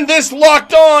 Ban this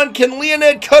locked on. Can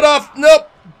Leonid cut off? Nope.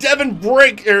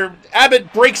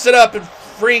 Abbott breaks it up and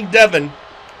freeing Devin.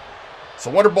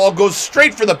 So Wonderball goes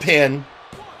straight for the pin.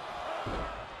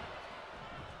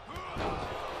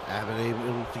 Abbott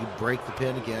able to break the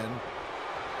pin again.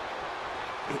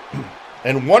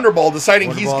 And Wonderball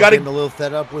deciding he's got to a little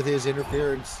fed up with his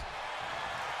interference.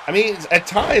 I mean, at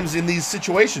times in these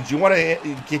situations, you want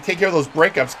to take care of those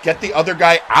breakups. Get the other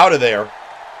guy out of there.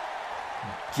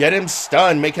 Get him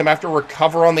stunned. Make him have to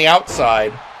recover on the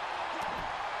outside.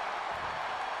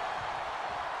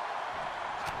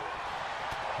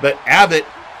 But Abbott,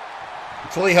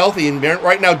 fully healthy, and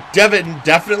right now Devin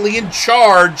definitely in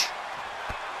charge.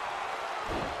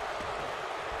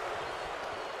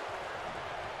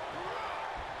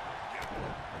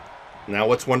 Now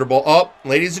what's Wonderball? Oh,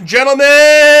 ladies and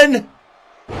gentlemen,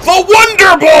 the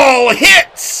Wonderball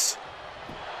hits!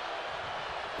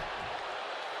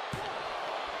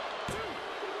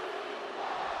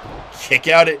 Kick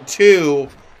out at 2.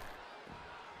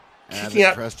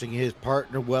 Abbott trusting his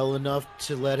partner well enough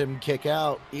to let him kick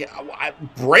out. Yeah,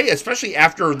 Bray, especially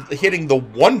after hitting the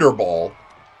Wonderball.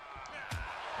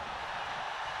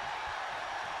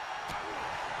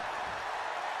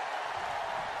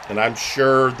 And I'm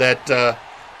sure that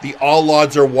the All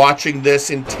Odds are watching this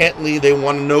intently. They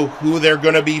want to know who they're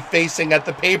going to be facing at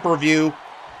the pay-per-view.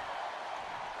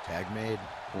 Tag made.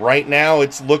 Right now,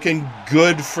 it's looking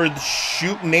good for the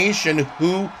Shoot Nation,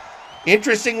 who,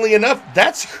 interestingly enough,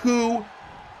 that's who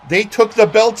they took the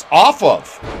belts off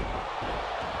of.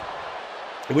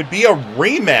 It would be a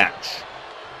rematch.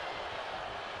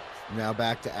 Now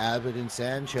back to Abbott and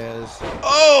Sanchez.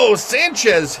 Oh,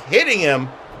 Sanchez hitting him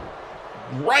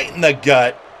right in the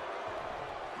gut.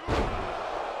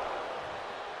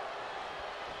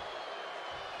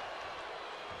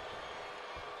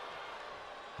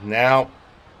 Now,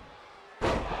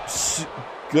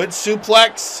 good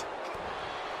suplex.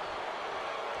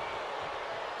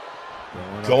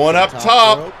 Going up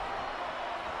top. Rope.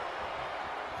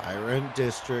 Iron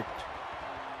District.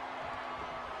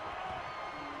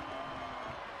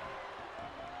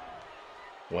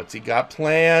 What's he got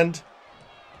planned?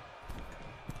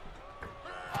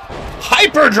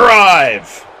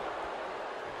 Hyperdrive!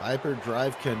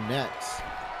 Hyperdrive connects.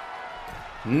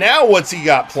 Now what's he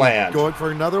got planned? Going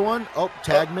for another one? Oh,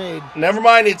 tag made. Never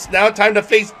mind. It's now time to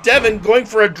face Devin. Going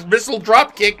for a missile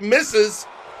drop kick. Misses.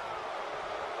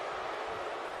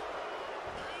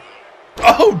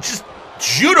 Oh, just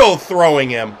judo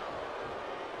throwing him.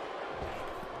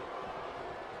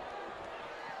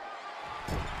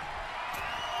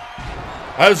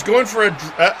 I was going for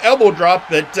a elbow drop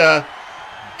that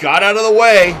got out of the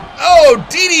way. Oh,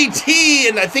 DDT,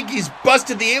 and I think he's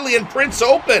busted the Alien Prince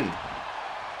open.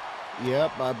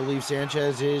 Yep, I believe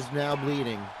Sanchez is now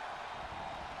bleeding.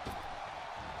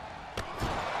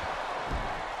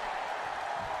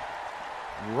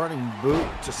 Running boot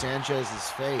to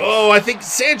Sanchez's face. Oh, I think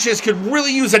Sanchez could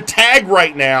really use a tag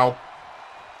right now.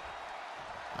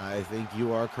 I think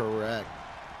you are correct.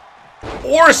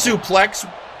 Or a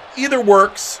suplex. Either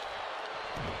works.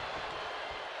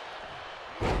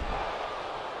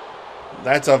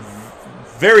 That's a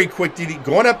very quick DD.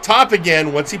 Going up top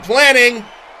again. What's he planning?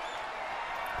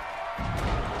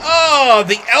 Oh,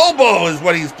 the elbow is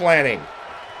what he's planning.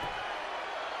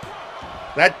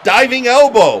 That diving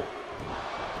elbow.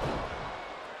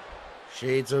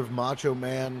 Shades of Macho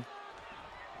Man.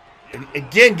 And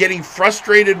again, getting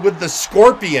frustrated with the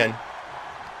Scorpion.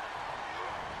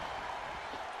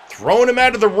 Throwing him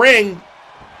out of the ring.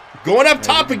 Going up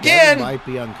top again. Might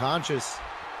be unconscious.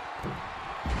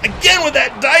 Again with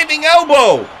that diving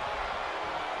elbow.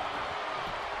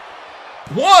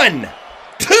 1,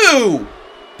 2,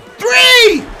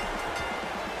 3.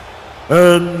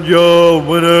 And your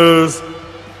winners,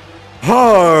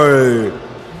 High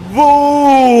Voltage.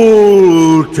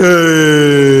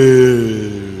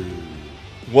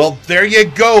 Well, there you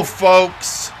go,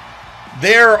 folks.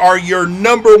 There are your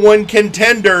 #1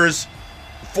 contenders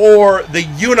for the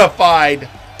Unified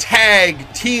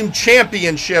Tag Team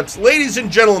Championships. Ladies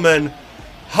and gentlemen,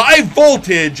 High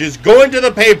Voltage is going to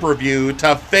the pay-per-view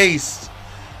to face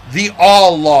the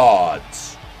All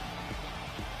Lords.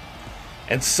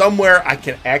 And somewhere I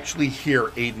can actually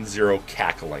hear Aiden Xero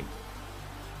cackling.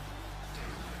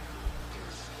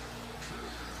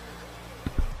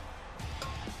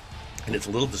 And it's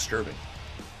a little disturbing.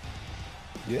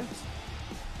 Yes.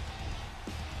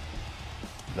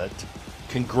 But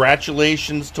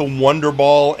congratulations to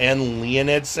Wonderball and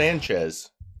Leonid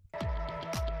Sanchez.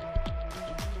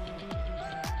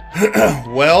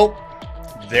 Well,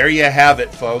 there you have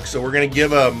it, folks. So we're going to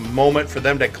give a moment for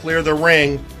them to clear the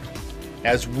ring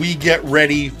as we get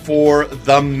ready for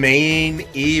the main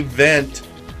event.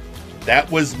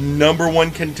 That was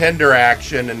 #1 contender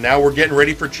action, and now we're getting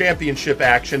ready for championship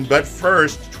action. But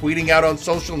first, tweeting out on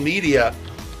social media,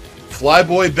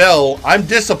 Flyboy Bell, I'm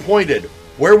disappointed.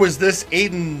 Where was this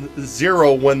Aiden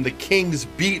Xero when the Kings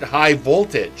beat High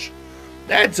Voltage?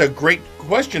 That's a great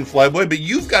question, Flyboy, but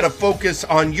you've got to focus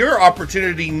on your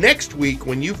opportunity next week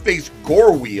when you face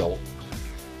Gorewheel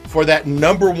for that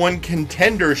 #1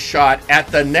 contender shot at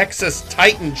the Nexus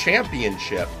Titan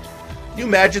Championship. Can you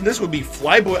imagine this would be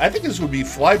Flyboy? I think this would be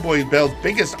Flyboy Bell's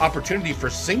biggest opportunity for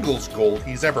singles gold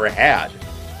he's ever had.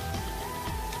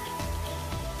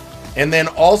 And then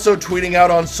also tweeting out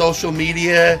on social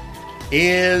media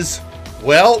is,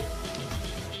 well,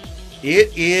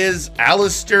 it is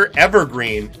Alistair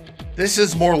Evergreen. This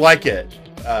is more like it.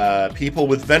 People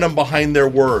with venom behind their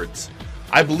words.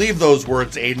 I believe those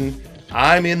words, Aiden.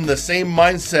 I'm in the same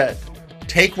mindset.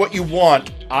 Take what you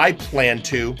want. I plan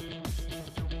to.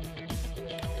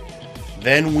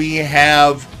 Then we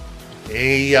have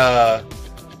a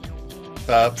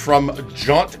from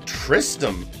Jaunt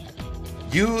Tristram.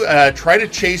 You try to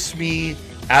chase me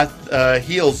at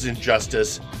heels,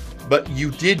 Injustice, but you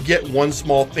did get one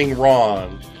small thing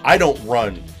wrong. I don't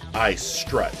run, I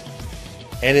strut.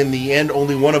 And in the end,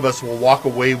 only one of us will walk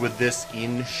away with this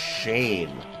in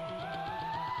shame.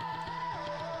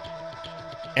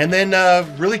 And then,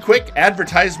 really quick,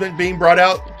 advertisement being brought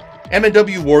out.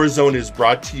 MNW Warzone is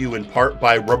brought to you in part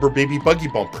by Rubber Baby Buggy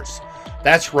Bumpers.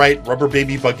 That's right, Rubber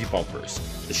Baby Buggy Bumpers.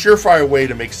 The surefire way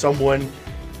to make someone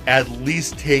at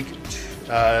least take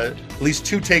at least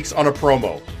 2 takes on a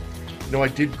promo. No, I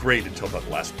did great until that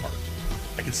last part.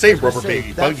 I can say Rubber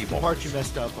Baby Buggy Bumpers. That's the part you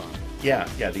messed up on. Yeah.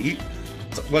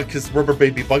 Well, because Rubber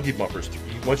Baby Buggy Bumpers,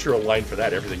 once you're aligned for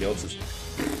that, everything else is...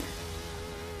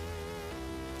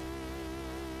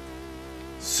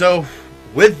 So,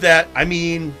 with that, I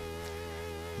mean,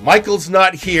 Michael's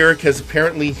not here because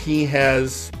apparently he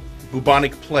has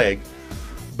bubonic plague.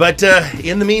 But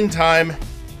in the meantime,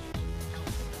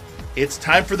 it's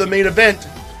time for the main event.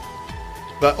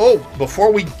 But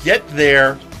before we get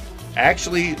there,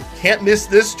 actually can't miss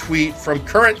this tweet from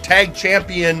current tag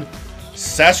champion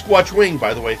Sasquatch Wing.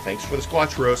 By the way, thanks for the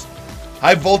Squatch Roast.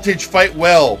 High Voltage fight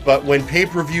well, but when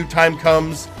pay-per-view time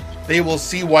comes, they will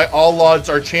see why all odds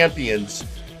are champions.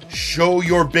 Show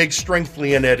your big strength,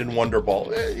 Leonid and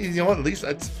Wonderball. You know what? At least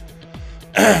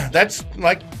that's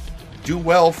like do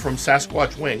well from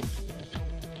Sasquatch Wing.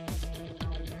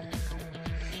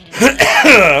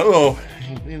 Oh,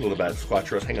 a little bit of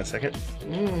Squatch Roast. Hang on a second.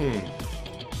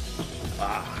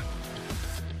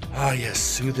 Ah, yes,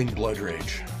 soothing blood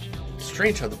rage. Let's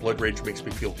strange how the blood rage makes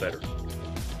me feel better.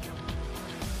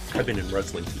 I've been in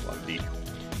wrestling too long, deep.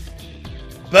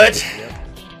 But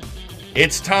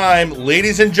it's time,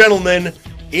 ladies and gentlemen.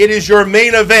 It is your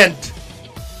main event.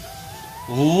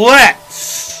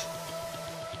 Let's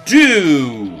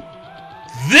do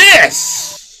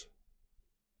this.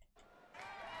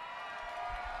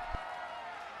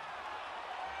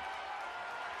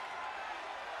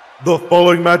 The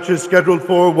following match is scheduled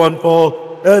for one fall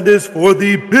and is for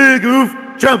the Big Oof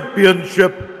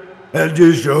Championship and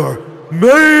is your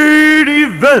main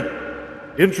event.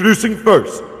 Introducing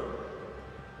first,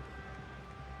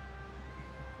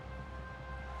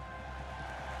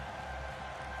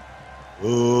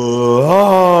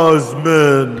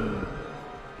 Osmen,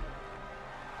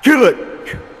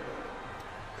 Kilik.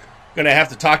 Gonna have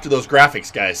to talk to those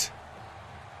graphics guys.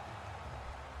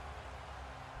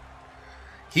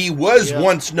 He was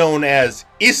once known as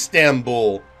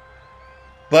Istanbul,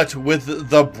 but with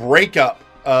the breakup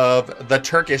of the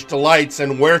Turkish Delights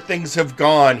and where things have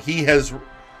gone, he has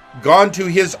gone to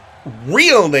his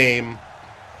real name,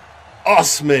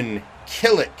 Osmen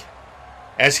Kilik,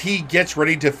 as he gets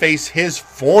ready to face his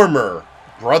former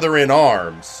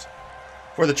brother-in-arms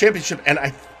for the championship. And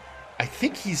I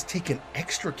think he's taken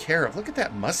extra care of. Look at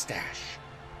that mustache.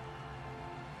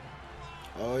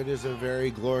 Oh, it is a very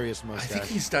glorious mustache. I think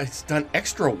he's done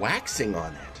extra waxing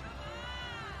on it.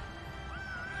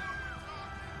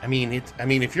 I mean,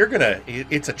 if you're gonna,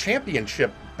 it's a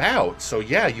championship bout, so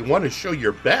yeah, you want to show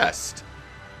your best.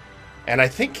 And I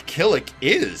think Kilik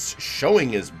is showing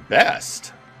his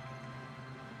best.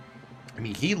 I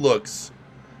mean, he looks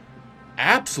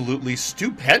absolutely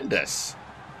stupendous.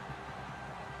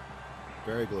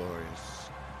 Very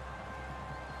glorious.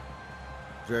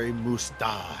 Very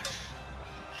mustache.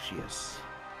 Yes.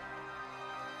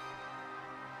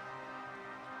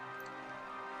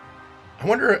 I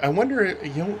wonder,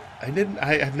 you know,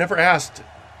 I've never asked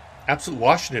Absolute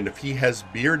Washington if he has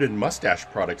beard and mustache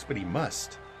products, but he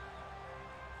must.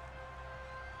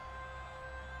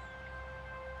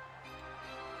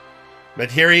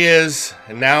 But here he is,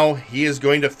 and now he is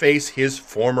going to face his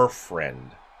former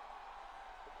friend.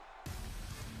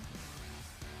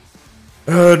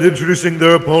 And introducing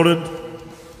their opponent,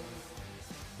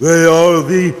 they are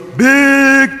the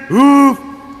Big Oof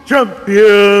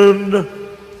Champion,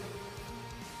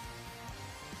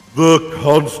 the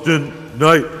Constant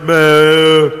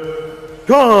Nightmare,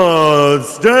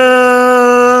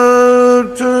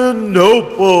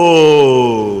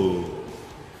 Constaninople.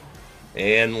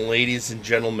 And ladies and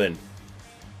gentlemen,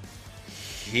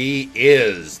 he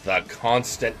is the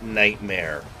Constant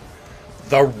Nightmare,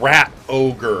 the Rat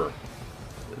Ogre,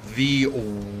 the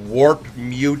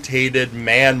warp-mutated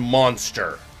man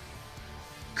monster,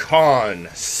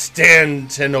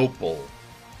 Constaninople.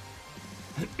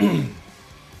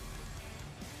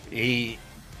 A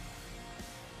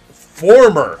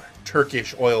former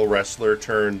Turkish oil wrestler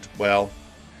turned, well,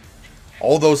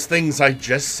 all those things I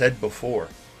just said before.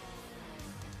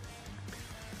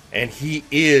 And he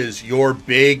is your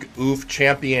Big Oof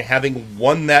champion, having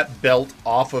won that belt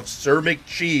off of Sir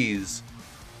McCheese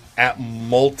at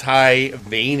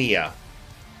Multivania.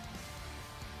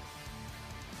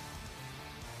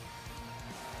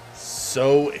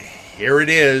 So here it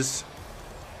is.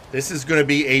 This is going to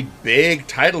be a big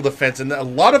title defense and a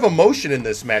lot of emotion in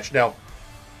this match. Now,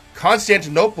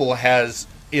 Constantinople has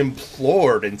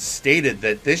implored and stated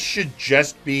that this should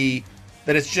just be,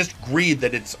 that it's just greed,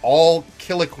 that it's all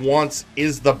Kilik wants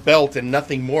is the belt and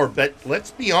nothing more. But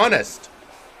let's be honest.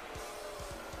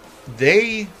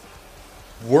 They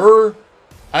were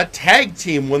a tag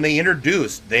team when they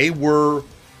introduced. They were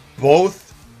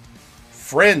both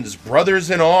friends, brothers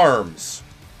in arms.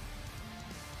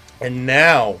 And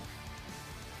now,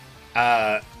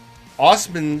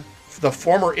 Osman, the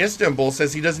former Istanbul,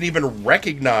 says he doesn't even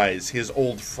recognize his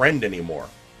old friend anymore.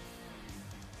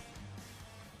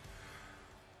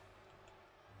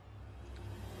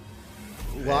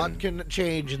 A lot can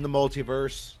change in the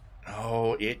multiverse.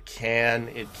 Oh, it can.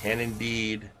 It can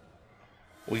indeed.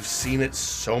 We've seen it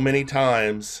so many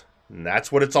times. And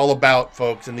that's what it's all about,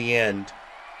 folks, in the end.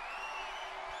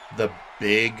 The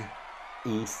Big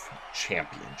Oof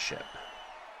Championship.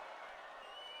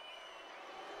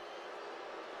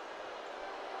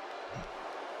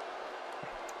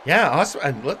 Yeah, awesome.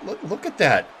 And look at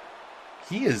that.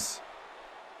 He's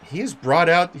brought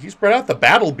out the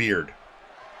battle beard.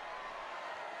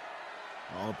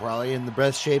 Oh, probably in the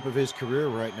best shape of his career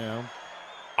right now.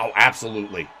 Oh,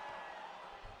 absolutely.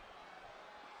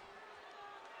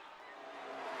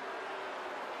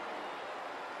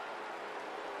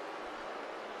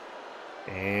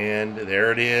 And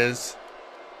there it is.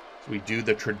 So we do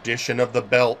the tradition of the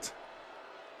belt.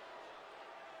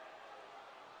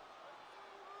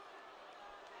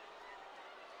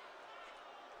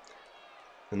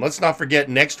 And let's not forget,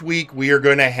 next week we are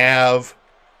going to have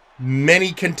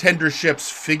many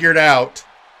contenderships figured out,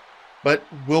 but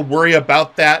we'll worry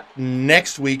about that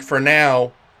next week. For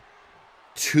now,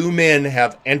 2 men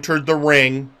have entered the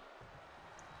ring,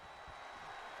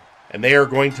 and they are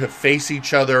going to face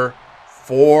each other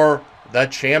for the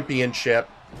championship.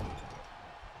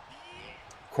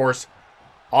 Of course,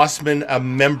 Osmen, a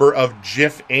member of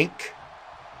GIF Inc.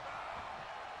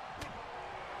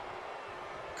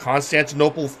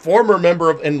 Constaninople, former member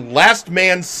of and last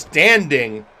man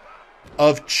standing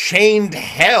of Chained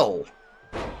Hell.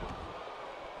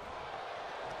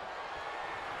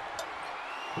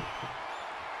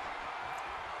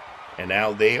 And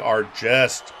now they are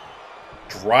just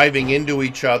driving into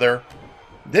each other.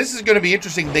 This is going to be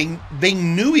interesting. They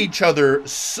knew each other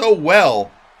so well,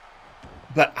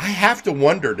 but I have to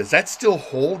wonder, does that still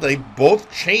hold? They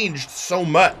both changed so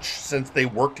much since they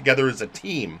worked together as a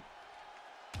team.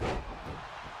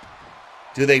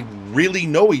 Do they really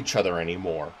know each other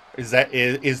anymore? Is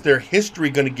their history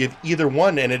going to give either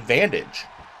one an advantage?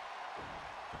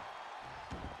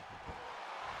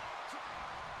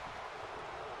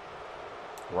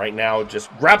 Right now, just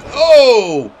grab.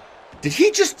 Oh! Did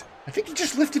he just? I think he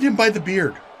just lifted him by the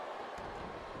beard.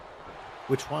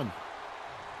 Which one?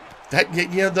 That,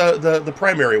 yeah, the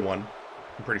primary one.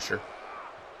 I'm pretty sure.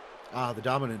 Ah, the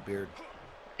dominant beard.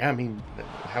 Yeah, I mean,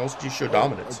 how else do you show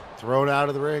dominance? Thrown out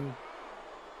of the ring.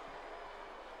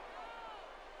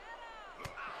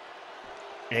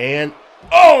 And,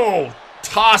 oh!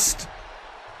 Tossed.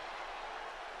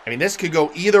 I mean, this could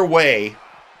go either way.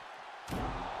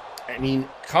 I mean,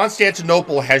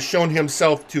 Constantinople has shown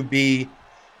himself to be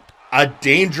a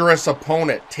dangerous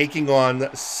opponent, taking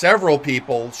on several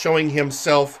people, showing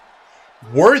himself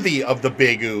worthy of the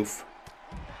big oof.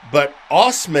 But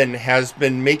Osmen has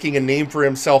been making a name for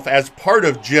himself as part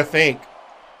of GIF Inc.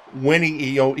 Winning,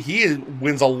 he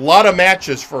wins a lot of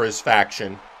matches for his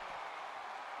faction.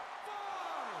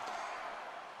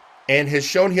 And has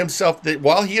shown himself that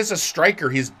while he is a striker,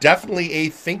 he's definitely a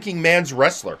thinking man's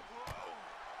wrestler.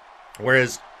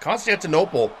 Whereas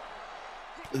Constantinople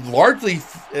largely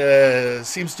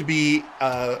seems to be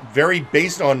very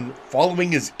based on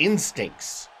following his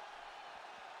instincts.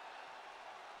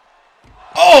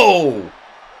 Oh!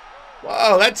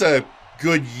 Wow, that's a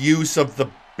good use of the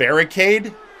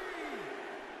barricade.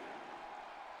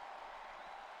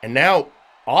 And now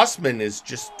Osmen is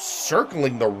just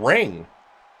circling the ring.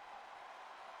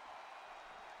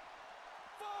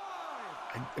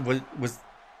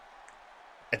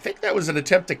 I think that was an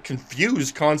attempt to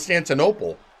confuse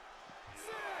Constantinople.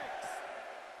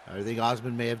 I think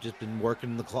Osmen may have just been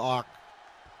working the clock.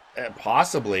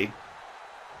 Possibly.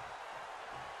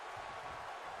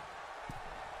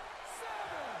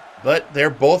 But they're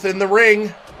both in the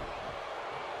ring.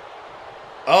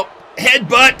 Oh,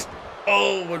 headbutt!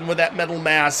 Oh, and with that metal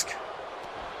mask.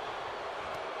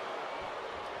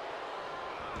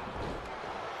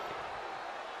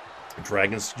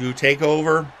 Dragons do take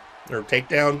over, or take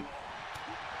down.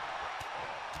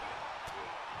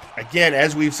 Again,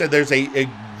 as we've said, there's a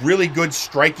really good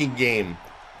striking game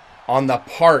on the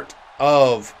part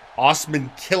of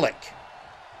Osmen Kilik.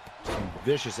 Some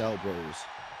vicious elbows.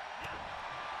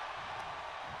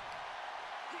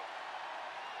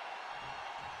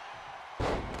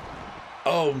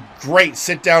 Oh, great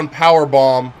sit-down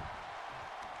powerbomb.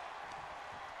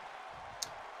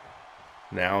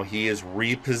 Now he is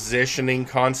repositioning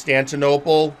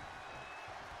Constantinople.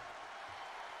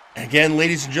 Again,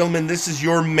 ladies and gentlemen, this is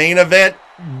your main event.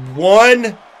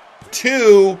 1,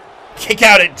 2, kick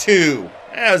out at 2.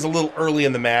 That was a little early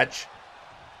in the match.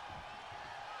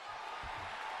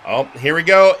 Oh, here we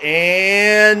go.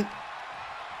 And...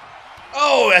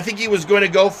 oh, I think he was going to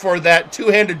go for that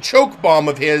two-handed choke bomb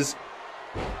of his.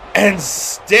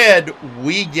 Instead,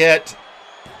 we get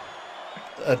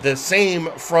the same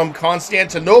from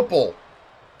Constantinople.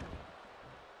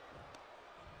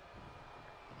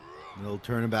 A little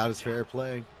turnabout is fair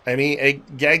play. I mean,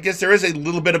 I guess there is a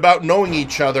little bit about knowing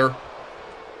each other.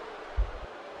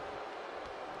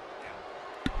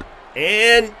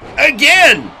 And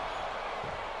again!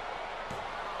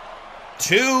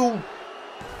 2,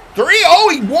 3. Oh,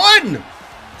 he won!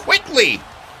 Quickly!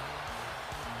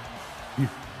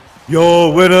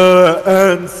 Your winner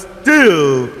and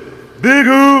still Big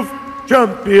Oof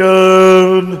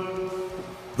champion,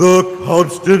 the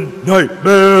constant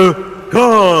nightmare,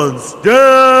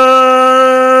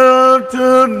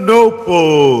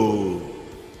 Constantinople.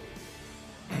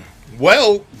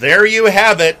 Well, there you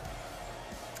have it.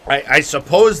 I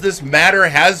suppose this matter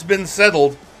has been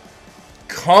settled.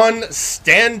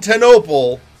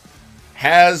 Constaninople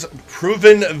has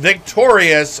proven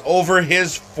victorious over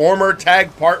his former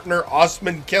tag partner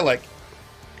Osmen Kilik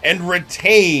and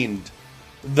retained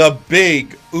the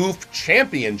Big Oof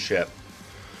Championship.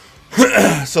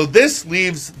 So this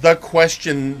leaves the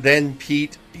question then,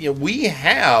 Pete. You know, we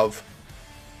have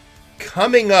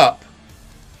coming up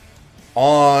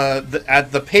on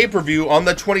at the pay-per-view on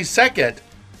the 22nd,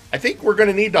 I think we're going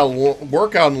to need to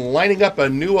work on lining up a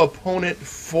new opponent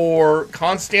for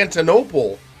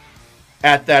Constantinople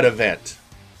at that event.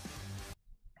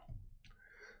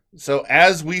 So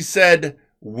as we said,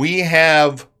 we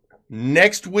have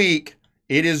next week,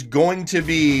 it is going to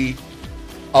be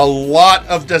a lot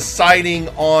of deciding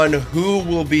on who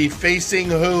will be facing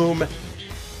whom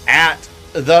at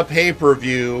the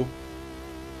pay-per-view.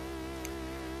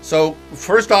 So,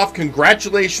 first off,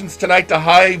 congratulations tonight to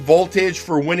High Voltage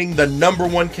for winning the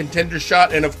 #1 contender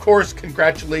shot. And, of course,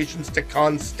 congratulations to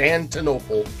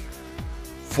Constantinople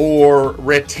for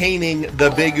retaining the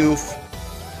Big Oof.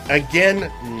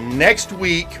 Again, next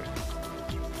week,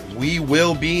 we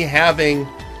will be having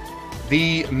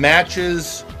the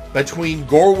matches between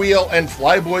Gorwheel and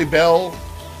Flyboy Bell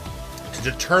to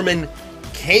determine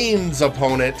Cain's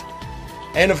opponent.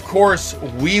 And, of course,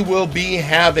 we will be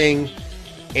having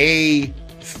a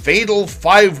fatal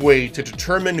 5-way to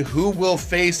determine who will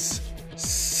face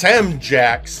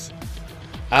Samjax.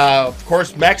 Of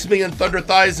course, Maximilian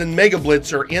Thunderthighs and Mega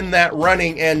Blitz are in that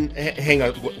running. And hang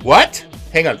on, what?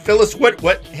 Hang on, Phyllis, what?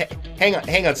 Hang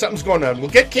on, something's going on. We'll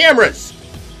get cameras.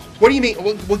 What do you mean?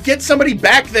 We'll get somebody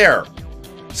back there.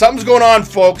 Something's going on,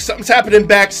 folks. Something's happening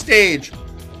backstage.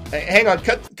 Hang on,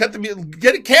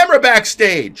 get a camera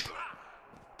backstage.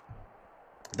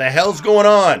 The hell's going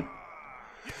on?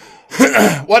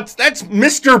 That's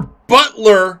Mr.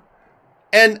 Butler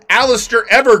and Alistair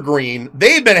Evergreen.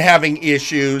 They've been having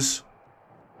issues.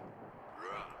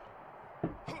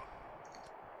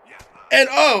 And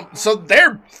so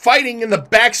they're fighting in the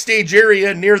backstage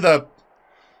area near that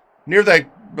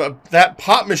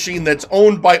pop machine that's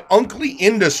owned by Unkley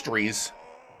Industries.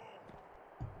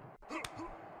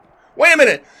 Wait a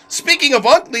minute. Speaking of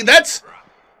Unkley, that's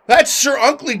Sir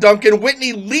Unkley Dunk and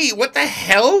Whitney Lee. What the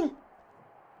hell?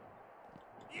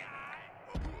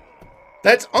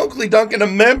 That's Unkley Duncan, a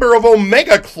member of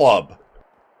Omega Club.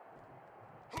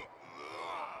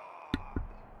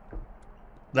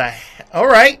 All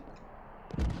right.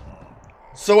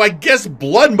 So I guess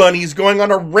Blood Money's going on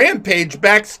a rampage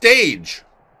backstage.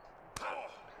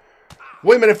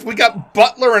 Wait a minute, if we got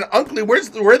Butler and Unkley,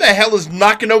 where the hell is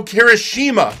Nakano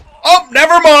Kirishima? Oh,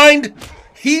 never mind.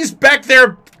 He's back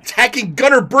there attacking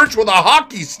Gunnar Birch with a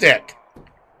hockey stick.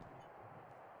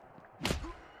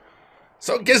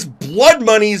 So I guess Blood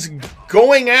Money's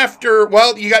going after,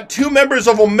 well, you got two members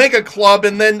of Omega Club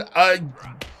and then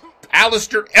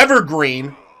Alistair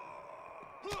Evergreen.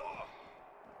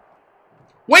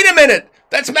 Wait a minute!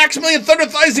 That's Maximilian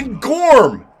Thunderthighs and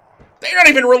Gorm! They're not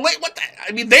even related. What the?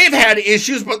 I mean, they've had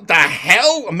issues, but the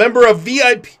hell? A member of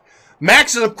VIP.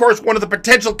 Max is, of course, one of the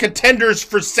potential contenders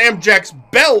for Samjack's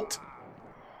belt.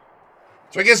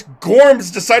 So I guess Gorm's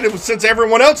decided, since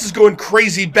everyone else is going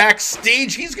crazy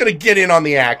backstage, he's going to get in on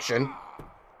the action.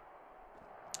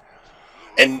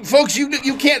 And folks,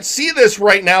 you can't see this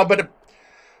right now, but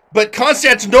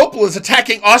Constantinople is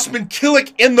attacking Osman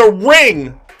Kilik in the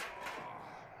ring.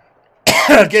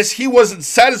 I guess he wasn't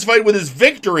satisfied with his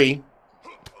victory.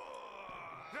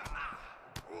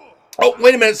 Oh,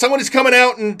 wait a minute. Someone is coming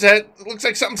out, and it looks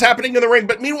like something's happening in the ring.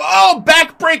 But meanwhile, oh,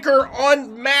 backbreaker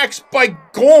on Max by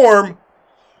Gorm.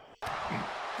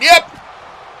 Yep.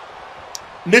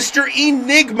 Mr.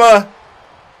 Enigma,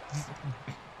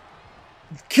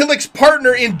 Kilik's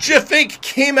partner in GIF Inc.,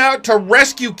 came out to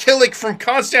rescue Kilik from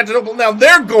Constantinople. Now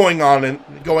they're going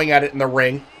at it in the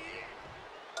ring.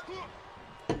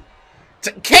 It's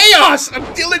chaos!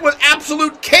 I'm dealing with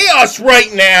absolute chaos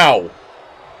right now.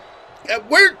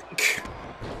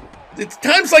 It's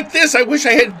times like this, I wish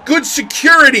I had good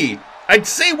security. I'd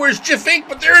say, where's GIF Inc.,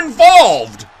 but they're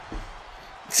involved.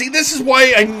 See, this is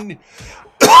why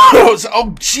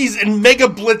oh, jeez, and Mega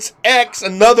Blitz X,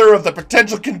 another of the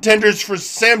potential contenders for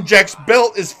Samjack's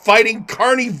belt, is fighting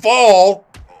Carnival.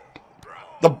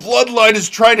 The Bloodline is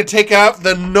trying to take out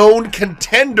the known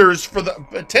contenders for the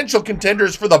potential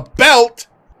contenders for the belt.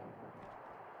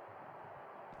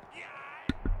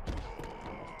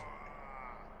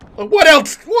 What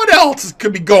else? What else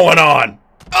could be going on?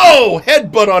 Oh,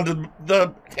 headbutt onto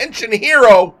the Henshin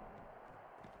hero.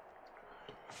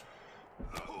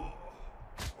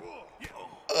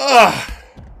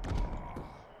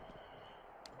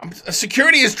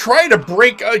 Security is trying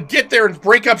to get there and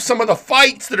break up some of the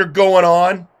fights that are going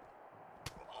on.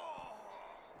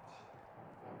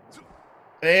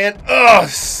 And,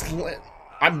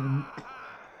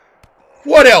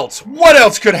 what else? What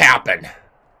else could happen?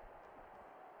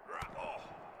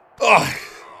 Ugh.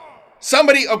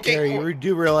 Somebody, okay. Jerry, you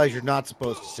do realize you're not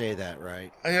supposed to say that,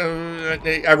 right?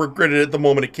 I regretted it the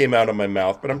moment it came out of my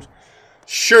mouth, but I'm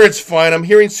sure it's fine. I'm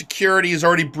hearing security has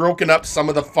already broken up some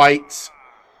of the fights.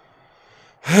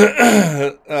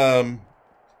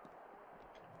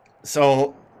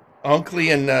 So,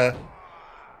 Unkley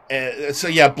and, so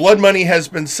yeah, Blood Money has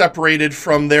been separated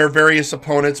from their various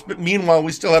opponents, but meanwhile,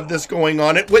 we still have this going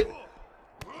on.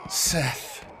 Seth.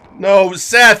 No,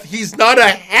 Seth, he's not a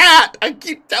hat. I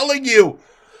keep telling you.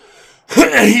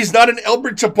 He's not an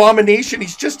Eldritch abomination.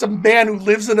 He's just a man who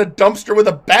lives in a dumpster with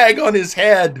a bag on his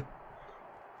head.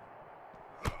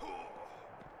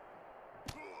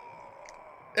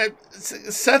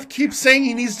 Seth keeps saying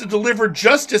he needs to deliver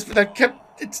justice, but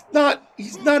he's not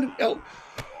an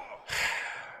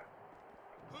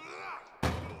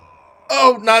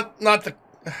Oh, not the,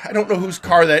 I don't know whose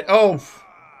car that,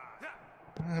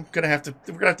 we're gonna have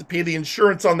to pay the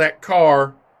insurance on that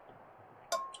car.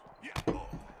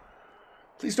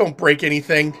 Please don't break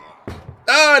anything.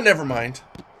 Never mind.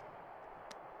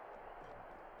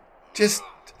 Just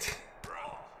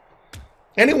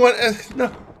anyone,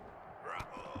 no.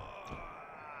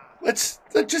 Let's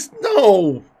just,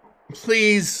 no,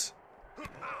 please.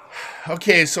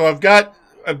 Okay, so I'm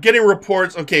getting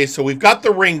reports. Okay, so we've got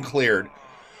the ring cleared.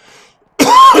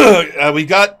 We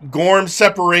got Gorm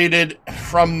separated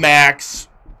from Max.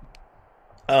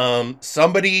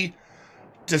 Somebody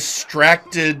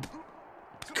distracted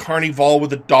Carnival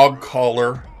with a dog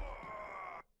collar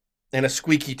and a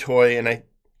squeaky toy,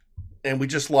 and we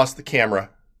just lost the camera.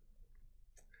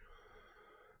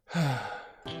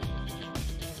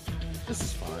 This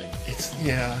is fine.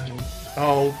 Yeah.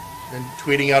 And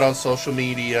tweeting out on social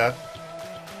media.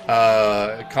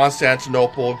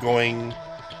 Constaninople going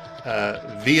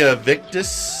via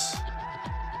Victus.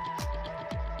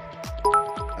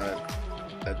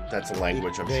 That's a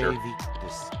language, I'm sure.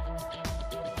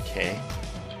 Okay.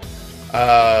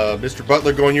 Mr.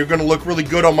 Butler going, you're going to look really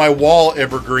good on my wall,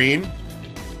 Evergreen.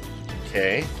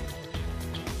 Okay.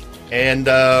 And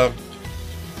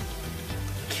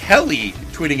Kelly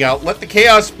tweeting out, let the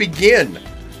chaos begin.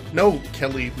 No,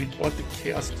 Kelly, we want the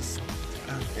chaos to stop.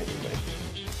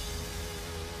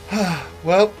 Anyway.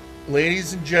 Well,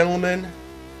 ladies and gentlemen,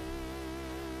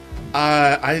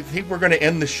 I think we're going to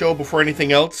end the show before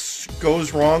anything else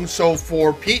goes wrong. So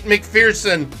for Pete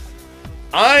McPherson,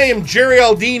 I am Jerry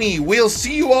Aldini. We'll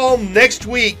see you all next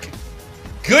week.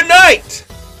 Good night!